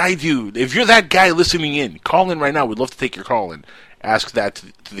 What can I do? If you're that guy listening in, call in right now. We'd love to take your call in. Ask that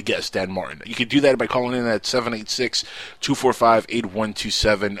to the guest, Dan Martin. You can do that by calling in at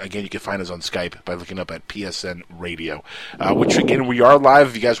 786-245-8127. Again, you can find us on Skype by looking up at PSN Radio. Which, again, we are live.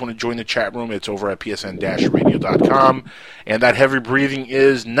 If you guys want to join the chat room, it's over at psn-radio.com. And that heavy breathing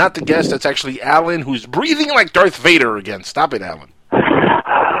is not the guest. That's actually Alan, who's breathing like Darth Vader again. Stop it, Alan.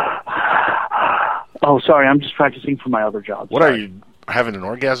 Oh, sorry. I'm just practicing for my other job. What are you, having an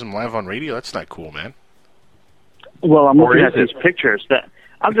orgasm live on radio? That's not cool, man. Well, I'm looking at these pictures.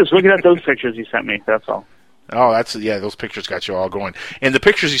 I'm just looking at those pictures he sent me. That's all. Oh, those pictures got you all going. And the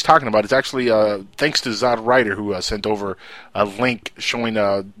pictures he's talking about, it's actually thanks to Zod Ryder, who sent over a link showing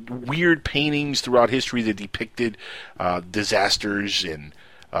weird paintings throughout history that depicted disasters and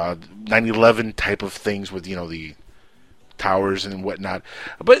 9/11 type of things with, the towers and whatnot.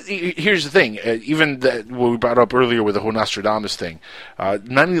 But here's the thing: even what we brought up earlier with the whole Nostradamus thing,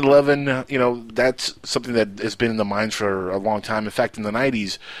 9/11. That's something that has been in the minds for a long time. In fact, in the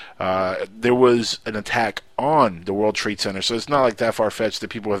 90s, there was an attack on the World Trade Center, so it's not like that far-fetched that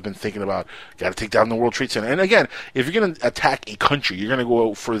people have been thinking about, got to take down the World Trade Center. And again, if you're going to attack a country, you're going to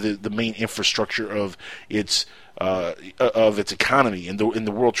go for the main infrastructure of its economy, and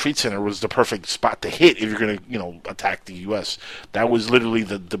the World Trade Center was the perfect spot to hit if you're going to attack the U.S. That was literally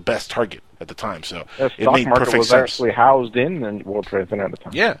the best target at the time. So the it stock made market perfect was sense. actually housed in the World Trade Center at the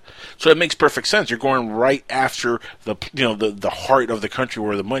time. Yeah, so it makes perfect sense. You're going right after the heart of the country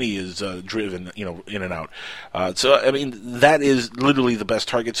where the money is driven in and out. So I mean, that is literally the best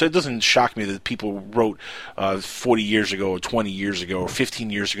target. So it doesn't shock me that people wrote 40 years ago, or 20 years ago, or 15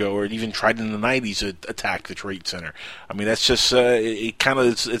 years ago, or even tried in the 90s to attack the Trade Center. I mean, that's just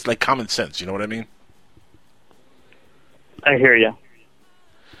it's like common sense. You know what I mean? I hear you.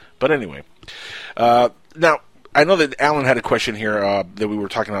 But anyway, now I know that Alan had a question here that we were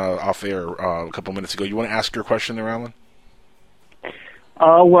talking off air a couple minutes ago. You want to ask your question there, Alan?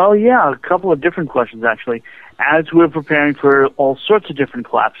 Well, yeah, a couple of different questions, actually. As we're preparing for all sorts of different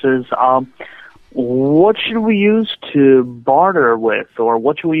collapses, what should we use to barter with, or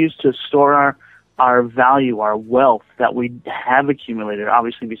what should we use to store our value, our wealth that we have accumulated,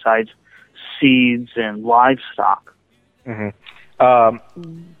 obviously besides seeds and livestock? Mm-hmm.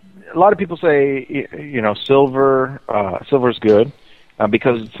 A lot of people say, silver. Silver's good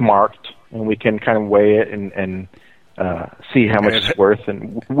because it's marked, and we can kind of weigh it and see how much it's worth.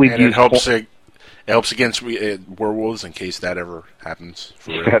 And it helps. It helps against werewolves in case that ever happens.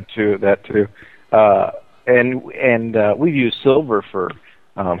 For real. That too. And we've used silver for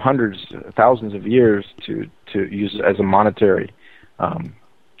hundreds, thousands of years to use as a monetary.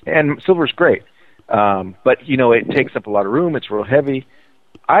 And silver's great, but it takes up a lot of room. It's real heavy.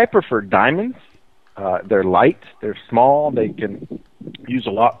 I prefer diamonds. They're light, they're small, they can use a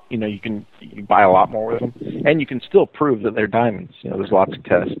lot. You can buy a lot more with them, and you can still prove that they're diamonds. There's lots of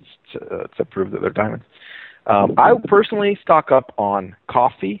tests to prove that they're diamonds. I personally stock up on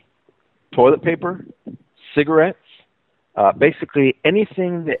coffee, toilet paper, cigarettes, basically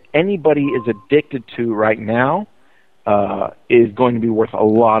anything that anybody is addicted to right now is going to be worth a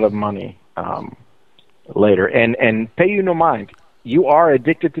lot of money later. And pay you no mind. You are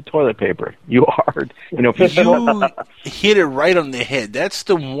addicted to toilet paper. You are, You hit it right on the head. That's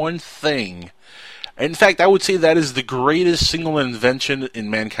the one thing. In fact, I would say that is the greatest single invention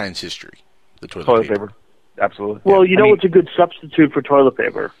in mankind's history. The toilet paper. Absolutely. Well, what's a good substitute for toilet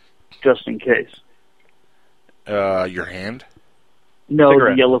paper, just in case? Your hand? No,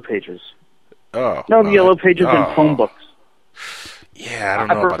 Cigarette. the Yellow Pages. Oh. No, the Yellow Pages and phone books. Yeah, I don't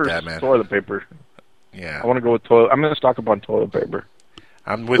know about that, man. Toilet paper. Yeah. I want to go with toilet. I'm going to stock up on toilet paper.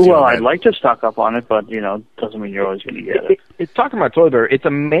 I'm with you. Well, I'd like to stock up on it, but doesn't mean you're always going to get it. It's talking about toilet paper. It's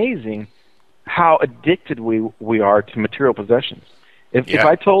amazing how addicted we are to material possessions. If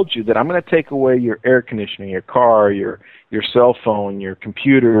I told you that I'm going to take away your air conditioning, your car, your cell phone, your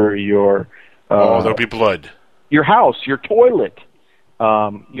computer, your there'll be blood. Your house, your toilet,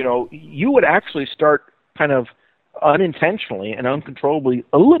 you would actually start kind of unintentionally and uncontrollably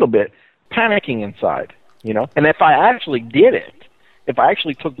a little bit panicking inside, And if I actually did it, if I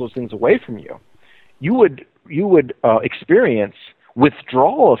actually took those things away from you, you would experience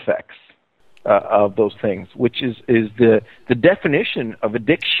withdrawal effects of those things, which is the definition of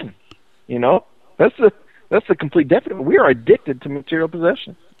addiction. That's the complete definition. We are addicted to material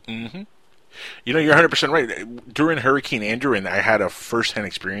possessions. Mm-hmm. You're 100% right. During Hurricane Andrew, and I had a first-hand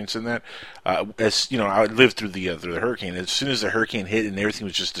experience in that. I lived through the hurricane. As soon as the hurricane hit and everything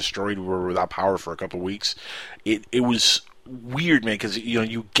was just destroyed, we were without power for a couple of weeks. It was weird, man, because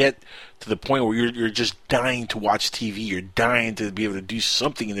you get to the point where you're just dying to watch TV. You're dying to be able to do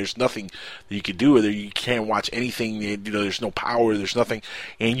something, and there's nothing that you can do. Or you can't watch anything. There's no power. There's nothing,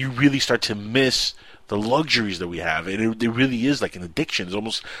 and you really start to miss the luxuries that we have, and it really is like an addiction. It's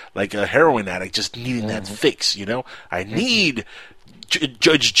almost like a heroin addict just needing that fix. I need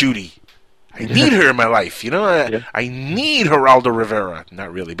Judge Judy. I need her in my life. I need Geraldo Rivera.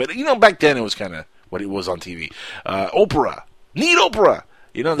 Not really, but back then it was kind of what it was on TV. Oprah. Need Oprah.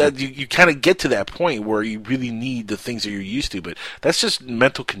 That you kind of get to that point where you really need the things that you're used to, but that's just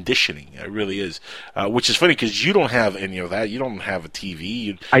mental conditioning. It really is, which is funny because you don't have any of that. You don't have a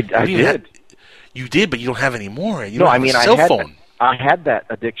TV. I did. You did, but you don't have any more. You don't have a cell phone. I had that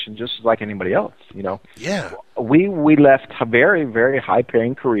addiction just like anybody else, Yeah. We left very, very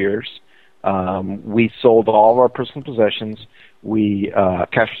high-paying careers. We sold all of our personal possessions. We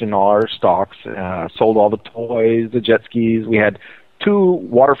cashed in all our stocks, sold all the toys, the jet skis. We had 2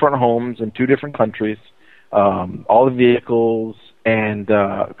 waterfront homes in 2 different countries, all the vehicles, and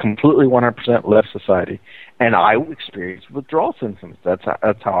completely 100% left society. And I experienced withdrawal symptoms. That's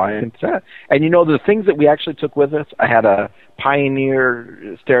how I said. And the things that we actually took with us, I had a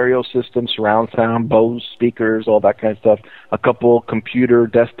Pioneer stereo system, surround sound, Bose speakers, all that kind of stuff. A couple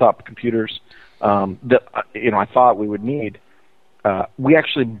desktop computers that I thought we would need. We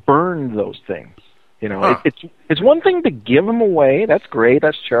actually burned those things. It's one thing to give them away. That's great.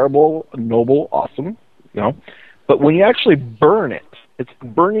 That's charitable, noble, awesome. But when you actually burn it, it's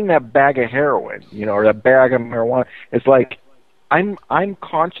burning that bag of heroin, or that bag of marijuana. It's like I'm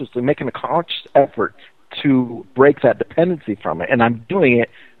consciously making a conscious effort to break that dependency from it, and I'm doing it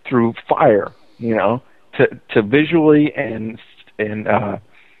through fire, to visually and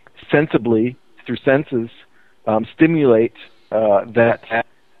sensibly through senses stimulate that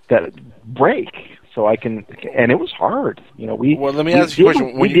break. So I can, and it was hard. Well, let me ask you a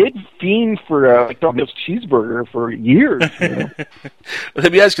question. We did fiend for McDonald's cheeseburger for years. Let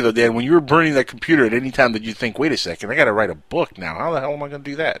me ask you though, Dan. When you were burning that computer, at any time did you think, "Wait a second, I got to write a book now? How the hell am I going to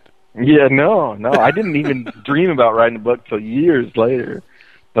do that?" Yeah, no, I didn't even dream about writing a book till years later.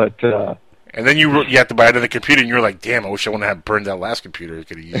 But and then you had to buy another computer, and you were like, "Damn, I wish I wouldn't have burned that last computer. I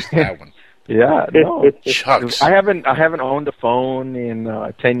could have used that one." Yeah, no. Shucks. I haven't owned a phone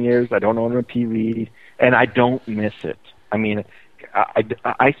in 10 years. I don't own a TV, and I don't miss it. I mean,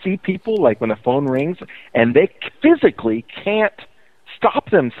 I see people like when the phone rings, and they physically can't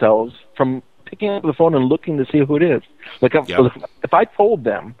stop themselves from picking up the phone and looking to see who it is. Like if I told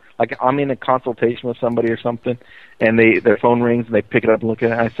them, like I'm in a consultation with somebody or something, and their phone rings and they pick it up and look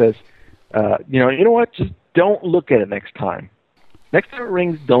at it, and I says, you know what? Just don't look at it next time. Next time it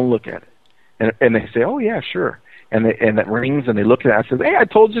rings, don't look at it. And they say, "Oh yeah, sure." And it rings, and they look at it. I said, "Hey, I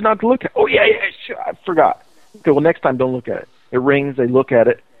told you not to look at it." "Oh yeah, sure, I forgot." Okay, well next time don't look at it. It rings, they look at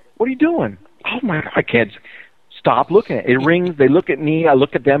it. "What are you doing?" "Oh my God, I can't stop looking at it." It rings, they look at me, I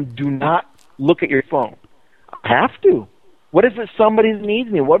look at them. "Do not look at your phone." I have to. What if it's somebody that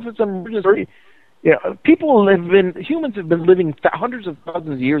needs me? What if it's an emergency? Humans have been living hundreds of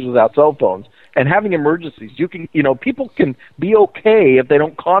thousands of years without cell phones and having emergencies. People can be okay if they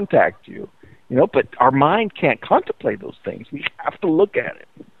don't contact you. But our mind can't contemplate those things. We have to look at it.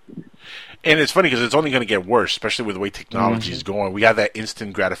 And it's funny because it's only going to get worse, especially with the way technology is going. We have that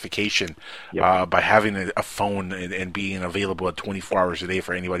instant gratification by having a phone and being available at 24 hours a day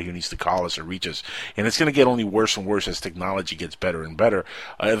for anybody who needs to call us or reach us. And it's going to get only worse and worse as technology gets better and better.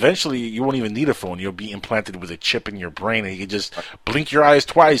 Eventually, you won't even need a phone. You'll be implanted with a chip in your brain, and you can just blink your eyes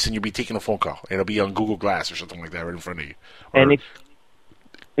twice, and you'll be taking a phone call. It'll be on Google Glass or something like that right in front of you. Or and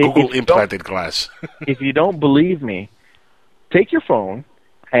Google implanted glass. If you don't believe me, take your phone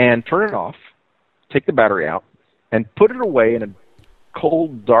and turn it off, take the battery out, and put it away in a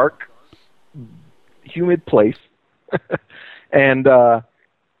cold, dark, humid place, and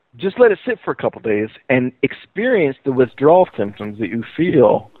just let it sit for a couple days and experience the withdrawal symptoms that you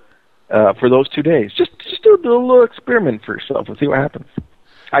feel for those 2 days. Just do a little experiment for yourself and see what happens.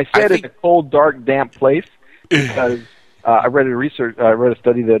 I said in a cold, dark, damp place because I read a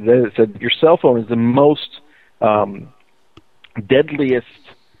study the other day that said your cell phone is the most deadliest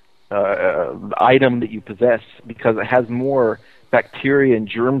item that you possess because it has more bacteria and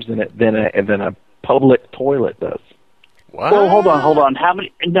germs in it than a public toilet does. What? Well, hold on. How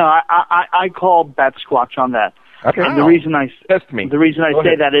many? No, I call bat squatch on that. Okay. And the reason I test me. The reason I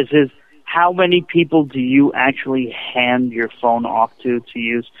say that is how many people do you actually hand your phone off to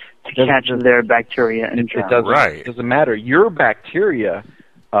use to catch their bacteria and germs? It doesn't matter. Your bacteria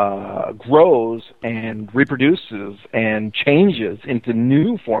grows and reproduces and changes into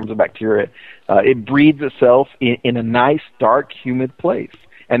new forms of bacteria. It breeds itself in a nice, dark, humid place,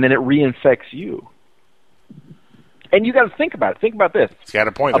 and then it reinfects you. And you got to think about it. Think about this. It's got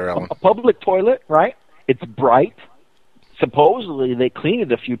a point there, Ellen. A public toilet, right? It's bright. Supposedly, they clean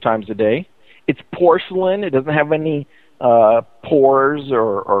it a few times a day. It's porcelain. It doesn't have any pores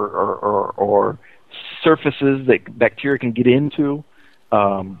or surfaces that bacteria can get into.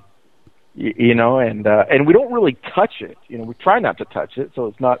 And we don't really touch it. We try not to touch it, so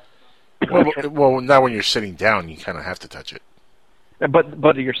it's not. Well, not when you're sitting down. You kind of have to touch it.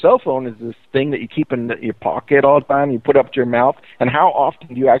 But your cell phone is this thing that you keep in your pocket all the time. You put up to your mouth. And how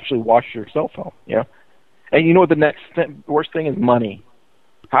often do you actually wash your cell phone? And you know what the worst thing is? Money.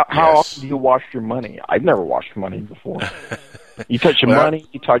 How often do you wash your money? I've never washed money before. You touch your money,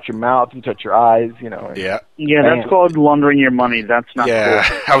 you touch your mouth, you touch your eyes, Yeah, that's called laundering your money. That's not cool.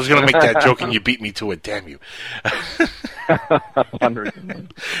 I was going to make that joke and you beat me to it. Damn you.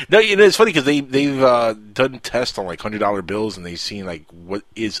 No, it's funny because they've done tests on like $100 bills, and they've seen like what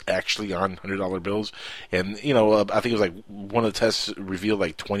is actually on $100 bills, and I think it was like one of the tests revealed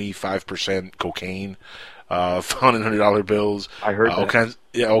like 25% cocaine found in $100 bills. I heard all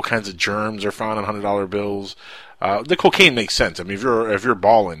kinds of germs are found on $100 bills. The cocaine makes sense. I mean, if you're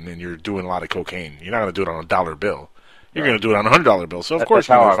balling and you're doing a lot of cocaine, you're not going to do it on a $1 bill. You're going to do it on a $100 bill. So of course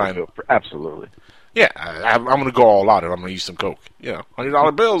you're going to find it. Absolutely. Yeah, I'm going to go all out and I'm going to use some coke.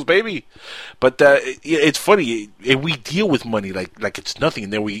 $100 bills, baby. But it's funny. We deal with money like it's nothing,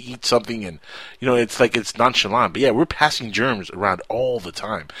 and then we eat something, and it's like it's nonchalant. But yeah, we're passing germs around all the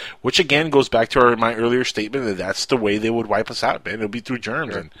time, which again goes back to my earlier statement that that's the way they would wipe us out, man. It'll be through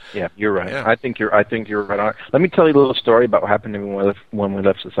germs. Sure. And yeah, you're right. Yeah. I think you're right on. Let me tell you a little story about what happened to me when we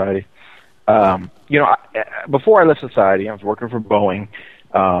left society. Before I left society, I was working for Boeing.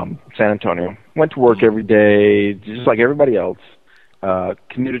 San Antonio. Went to work every day, just like everybody else.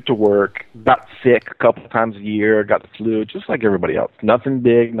 Commuted to work. Got sick a couple of times a year. Got the flu, just like everybody else. Nothing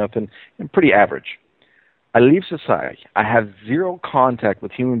big, nothing. And pretty average. I leave society. I have zero contact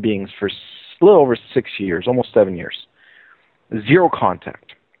with human beings for a little over 6 years, almost 7 years. Zero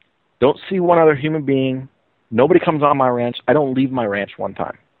contact. Don't see one other human being. Nobody comes on my ranch. I don't leave my ranch one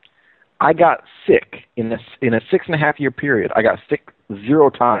time. I got sick in a 6.5 year period. I got sick 0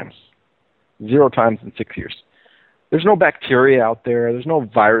 times. 0 times in 6 years. There's no bacteria out there. There's no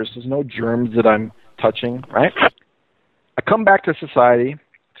viruses, no germs that I'm touching, right? I come back to society,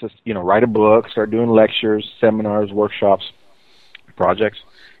 just, write a book, start doing lectures, seminars, workshops, projects,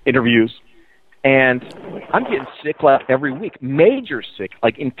 interviews, and I'm getting sick like every week. Major sick,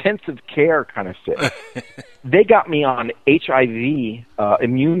 like intensive care kind of sick. They got me on HIV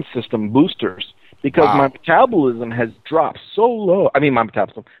immune system boosters because my metabolism has dropped so low. I mean,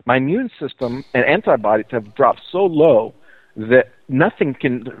 my immune system and antibodies have dropped so low that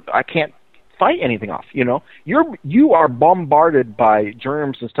I can't fight anything off. You are bombarded by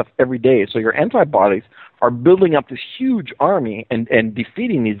germs and stuff every day, so your antibodies are building up this huge army and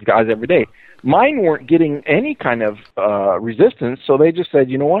defeating these guys every day. Mine weren't getting any kind of resistance, so they just said,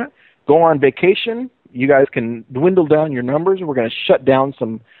 you know what, go on vacation. You guys can dwindle down your numbers. We're going to shut down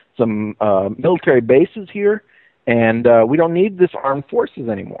some military bases here, and we don't need this armed forces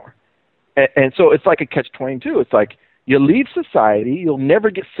anymore. And so it's like a catch-22. It's like you leave society, you'll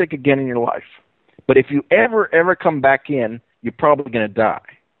never get sick again in your life. But if you ever come back in, you're probably going to die.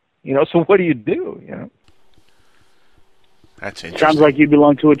 So what do you do? That's interesting. Sounds like you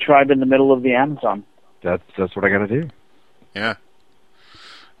belong to a tribe in the middle of the Amazon. That's what I got to do. Yeah.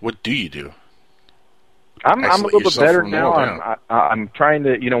 What do you do? I'm a little bit better now. I'm trying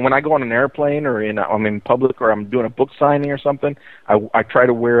to, when I go on an airplane or I'm in public or I'm doing a book signing or something, I try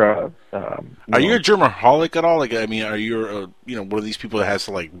to wear a. Are you a germaholic at all? Like, I mean, are you one of these people that has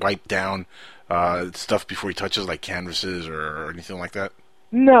to like wipe down stuff before he touches like canvases or anything like that?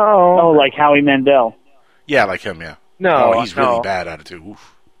 No. Oh, like Howie Mandel. Yeah, like him. Yeah. No, he's really bad at it too.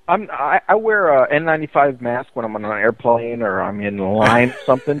 Oof. I wear a N95 mask when I'm on an airplane or I'm in line or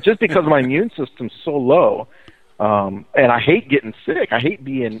something, just because my immune system's so low. And I hate getting sick. I hate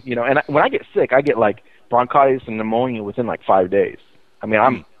being, and when I get sick, I get like bronchitis and pneumonia within like 5 days. I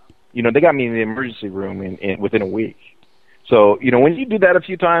mean, they got me in the emergency room within a week. So, when you do that a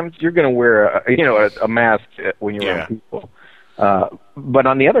few times, you're going to wear a mask when you're around people. But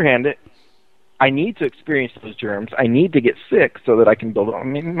on the other hand, I need to experience those germs. I need to get sick so that I can build up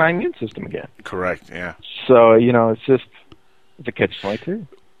my immune system again. Correct, yeah. So, it's a catch-22.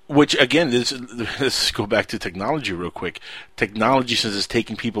 Which, again, let's go back to technology real quick. Technology, since it's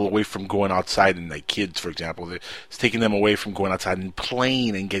taking people away from going outside, and like kids, for example, it's taking them away from going outside and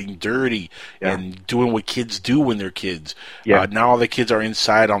playing and getting dirty and doing what kids do when they're kids. Yeah. Now all the kids are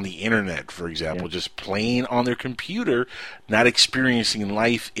inside on the internet, for example, just playing on their computer, not experiencing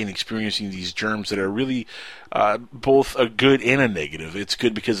life and experiencing these germs that are really both a good and a negative. It's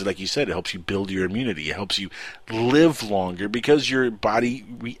good because, like you said, it helps you build your immunity. It helps you live longer because your body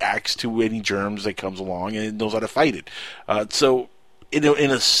reacts to any germs that comes along and it knows how to fight it. So, in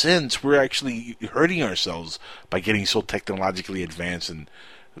a sense, we're actually hurting ourselves by getting so technologically advanced and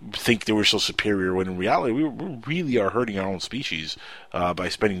think that we're so superior, when in reality we really are hurting our own species by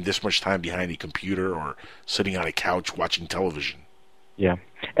spending this much time behind a computer or sitting on a couch watching television. Yeah,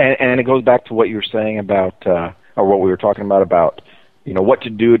 and it goes back to what you were saying about, or what we were talking about, what to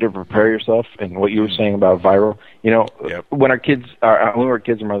do to prepare yourself, and what you were saying about viral. When our kids, when we were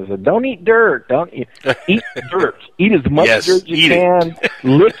kids, our mother said, "Don't eat dirt. Don't eat dirt. Eat as much dirt as you can.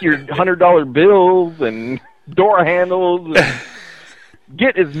 Lick your $100 bills and door handles." And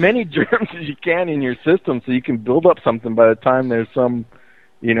get as many germs as you can in your system so you can build up something by the time there's some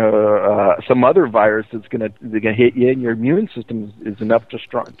other virus that's gonna hit you, and your immune system is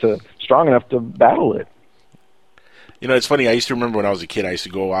strong enough to battle it. You know, it's funny. I used to remember when I was a kid, I used to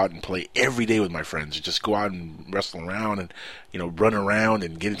go out and play every day with my friends. Just go out and wrestle around and, run around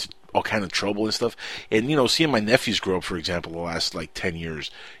and get into all kind of trouble and stuff. And, seeing my nephews grow up, for example, the last, 10 years,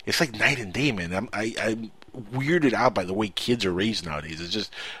 it's like night and day, man. I'm weirded out by the way kids are raised nowadays. It's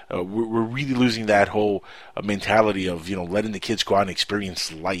just, we're really losing that whole mentality of, letting the kids go out and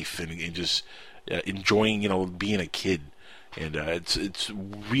experience life and just enjoying, being a kid. And it's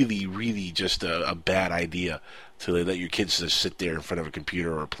really, really just a bad idea to let your kids just sit there in front of a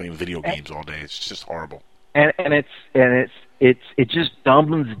computer or playing video games all day. It's just horrible. And it just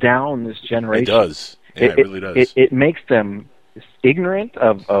dumbs down this generation. It does. Yeah, it really does. It makes them ignorant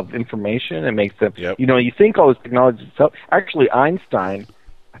of information. It makes them, Yep. You think all this technology itself. Actually, Einstein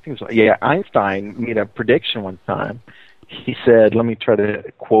made a prediction one time. He said, let me try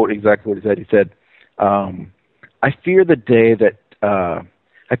to quote exactly what he said. He said, I fear the day that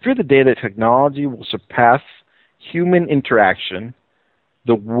technology will surpass human interaction.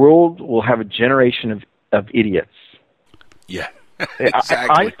 The world will have a generation of idiots. Yeah,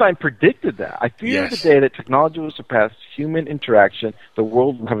 exactly. Einstein predicted that. I fear the day that technology will surpass human interaction. The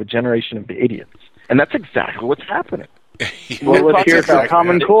world will have a generation of idiots, and that's exactly what's happening. Well, let's hear from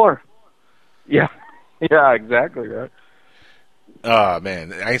Common Core. Yeah, exactly right.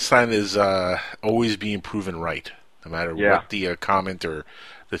 Man, Einstein is always being proven right, no matter what the comment or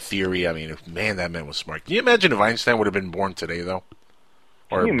the theory. I mean, man, that man was smart. Can you imagine if Einstein would have been born today, though?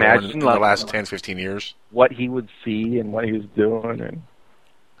 Or Can you born imagine in the last 10, 15 years? What he would see and what he was doing. And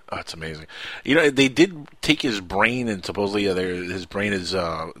oh, it's amazing. They did take his brain, and supposedly his brain is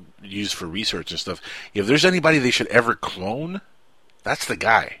used for research and stuff. If there's anybody they should ever clone, that's the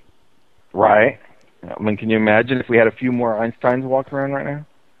guy. Right. I mean, can you imagine if we had a few more Einsteins walking around right now?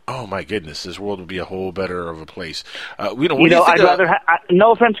 Oh my goodness, this world would be a whole better of a place. I'd rather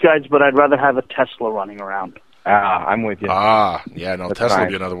no offense, guys, but I'd rather have a Tesla running around. I'm with you. Yeah, no, That's Tesla would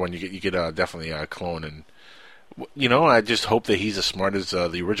nice. be another one you could definitely clone, and I just hope that he's as smart as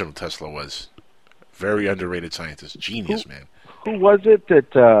the original Tesla was. Very underrated scientist, genius, man. Who was it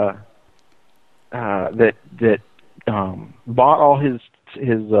that bought all his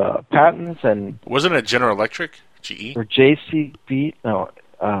patents and wasn't it General Electric, GE or JCB? No,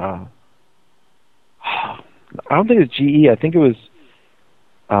 I don't think it was GE. I think it was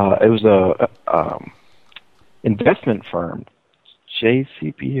a investment firm,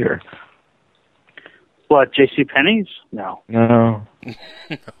 JCB or what? JC Penney's? No.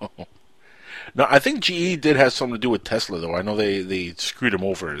 No, I think GE did have something to do with Tesla, though. I know they screwed him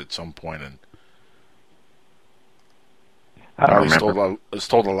over at some point and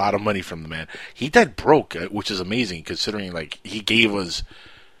stole a lot of money from the man. He died broke, which is amazing considering he gave us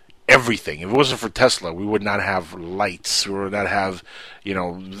everything. If it wasn't for Tesla, we would not have lights. We would not have,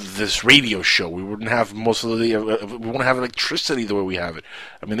 this radio show. We wouldn't have we wouldn't have electricity the way we have it.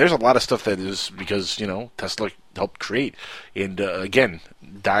 I mean, there's a lot of stuff that is because, Tesla helped create. And, again,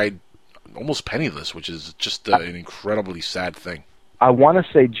 died almost penniless, which is just an incredibly sad thing. I want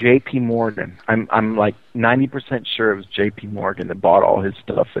to say J.P. Morgan. I'm like 90% sure it was J.P. Morgan that bought all his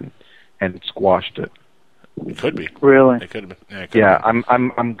stuff and squashed it. It could be. Really? It could have been. Yeah,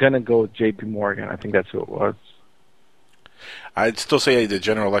 I'm gonna go with J.P. Morgan. I think that's who it was. I'd still say that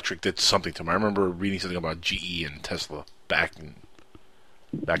General Electric did something to him. I remember reading something about GE and Tesla back in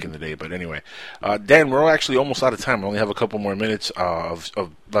the day. But anyway, Dan, we're actually almost out of time. We only have a couple more minutes of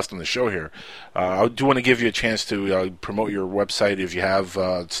left on the show here. I do want to give you a chance to promote your website if you have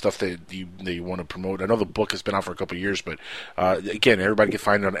stuff that you want to promote. I know the book has been out for a couple of years, but again, everybody can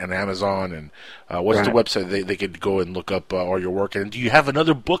find it on Amazon. And what's the website they could go and look up all your work? And do you have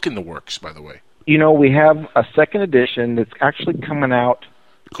another book in the works, by the way? We have a second edition that's actually coming out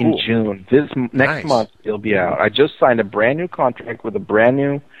in June. Next month it'll be out. I just signed a brand new contract with a brand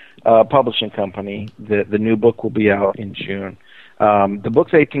new publishing company. The new book will be out in June. The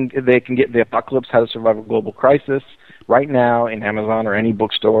books they can get: The Apocalypse: How to Survive a Global Crisis, right now in Amazon or any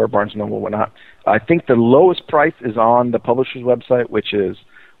bookstore, Barnes & Noble, whatnot. I think the lowest price is on the publisher's website, which is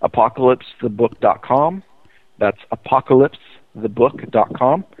apocalypsethebook.com. That's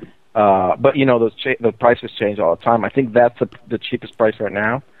apocalypsethebook.com. But the prices change all the time. I think that's the cheapest price right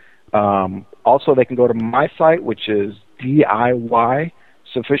now. Also, they can go to my site, which is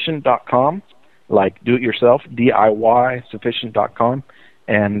DIYsufficient.com, like do it yourself, DIYsufficient.com,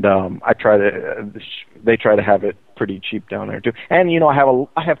 and they try to have it pretty cheap down there too. And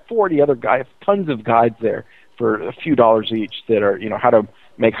I have 40 other guides, tons of guides there for a few dollars each that are, how to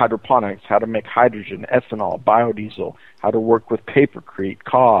make hydroponics, how to make hydrogen, ethanol, biodiesel, how to work with papercrete,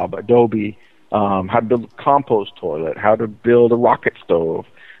 cob, Adobe, how to build a compost toilet, how to build a rocket stove.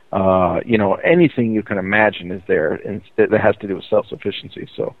 Anything you can imagine is there, and that has to do with self-sufficiency.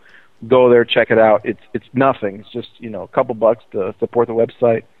 So go there, check it out. It's nothing. It's just, a couple bucks to support the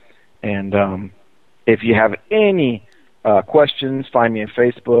website. And if you have any questions, find me on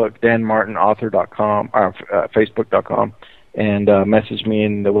Facebook, danmartinauthor.com, facebook.com, and message me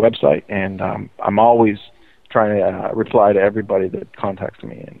in the website. And I'm always trying to reply to everybody that contacts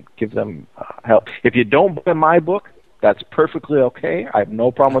me and give them help. If you don't buy my book, that's perfectly okay. I have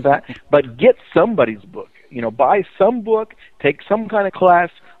no problem with that. But get somebody's book. Buy some book, take some kind of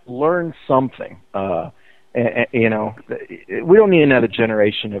class, learn something. We don't need another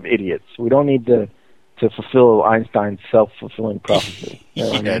generation of idiots. We don't need to fulfill Einstein's self-fulfilling prophecy.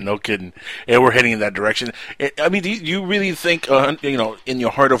 No kidding. And we're heading in that direction. I mean, do you really think, in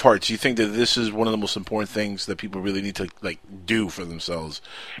your heart of hearts, you think that this is one of the most important things that people really need to do for themselves,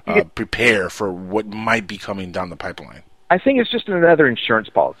 prepare for what might be coming down the pipeline? I think it's just another insurance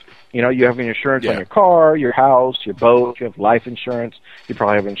policy. You have an insurance on your car, your house, your boat. You have life insurance. You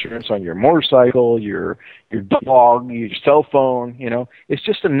probably have insurance on your motorcycle, your dog, your cell phone. It's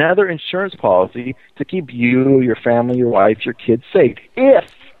just another insurance policy to keep you, your family, your wife, your kids safe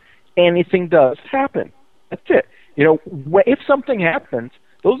if anything does happen. That's it. If something happens,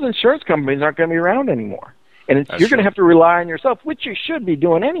 those insurance companies aren't going to be around anymore, and you're going to have to rely on yourself, which you should be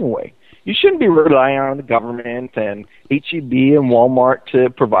doing anyway. You shouldn't be relying on the government and H-E-B and Walmart to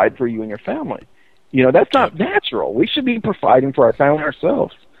provide for you and your family. That's not natural. We should be providing for our family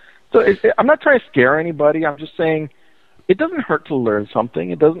ourselves. So I'm not trying to scare anybody. I'm just saying it doesn't hurt to learn something.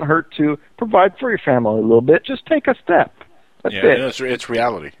 It doesn't hurt to provide for your family a little bit. Just take a step. That's it. It's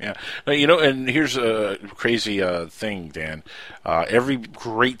reality. Yeah, and here's a crazy thing, Dan. Every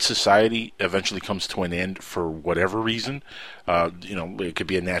great society eventually comes to an end for whatever reason. It could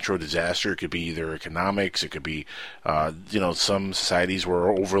be a natural disaster. It could be either economics. It could be, some societies were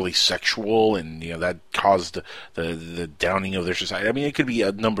overly sexual, and that caused the downing of their society. I mean, it could be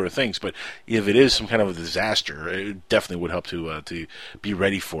a number of things. But if it is some kind of a disaster, it definitely would help to be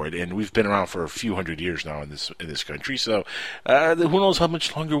ready for it. And we've been around for a few hundred years now in this country, so. Who knows how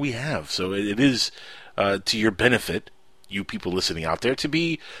much longer we have? So it is to your benefit, you people listening out there, to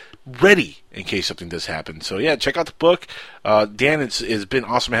be ready in case something does happen. So check out the book. Dan, it's been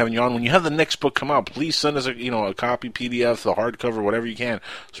awesome having you on. When you have the next book come out, please send us a copy, PDF, the hardcover, whatever you can,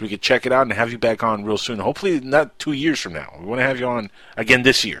 so we can check it out and have you back on real soon. Hopefully not 2 years from now. We want to have you on again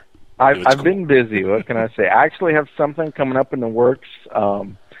this year. I've been busy. What can I say? I actually have something coming up in the works.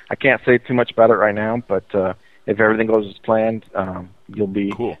 I can't say too much about it right now, but if everything goes as planned, you'll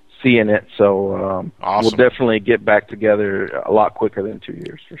be seeing it. So awesome. We'll definitely get back together a lot quicker than 2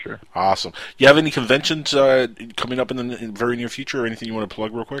 years, for sure. Awesome. You have any conventions coming up in the very near future, or anything you want to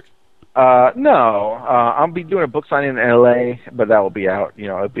plug real quick? No. I'll be doing a book signing in L.A., but that will be out.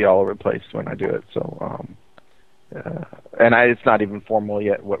 It'll be all over the place when I do it. So, it's not even formal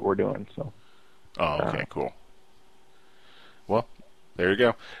yet what we're doing. So. Oh, okay, cool. Well, there you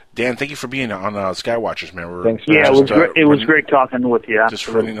go. Dan, thank you for being on Skywatchers, man. Thanks. It was great talking with you. Just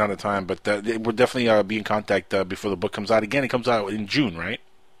running out of time, but we'll definitely be in contact before the book comes out. Again, it comes out in June, right?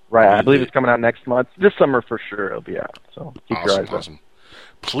 Right. I believe it's coming out next month. This summer for sure it'll be out. So keep your eyes open.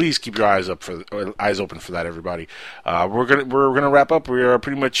 Please keep your eyes open for that, everybody. We're gonna wrap up. We are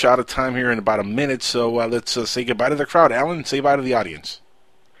pretty much out of time here in about a minute, so let's say goodbye to the crowd. Alan, say bye to the audience.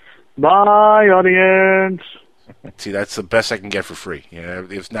 Bye, audience. See, that's the best I can get for free.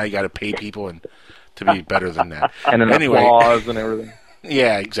 If now you got to pay people and to be better than that. And applause and everything.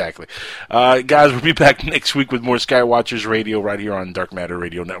 Yeah, exactly. Guys, we'll be back next week with more Skywatchers Radio right here on Dark Matter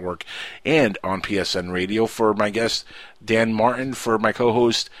Radio Network and on PSN Radio. For my guest, Dan Martin, for my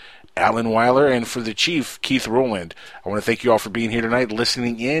co-host, Alan Weiler, and for the Chief, Keith Rowland. I want to thank you all for being here tonight,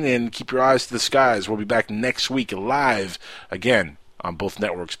 listening in, and keep your eyes to the skies. We'll be back next week live again on both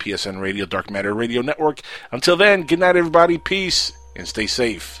networks, PSN Radio, Dark Matter Radio Network. Until then, good night, everybody. Peace, and stay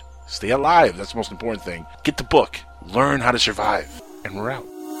safe. Stay alive. That's the most important thing. Get the book. Learn how to survive. And we're out.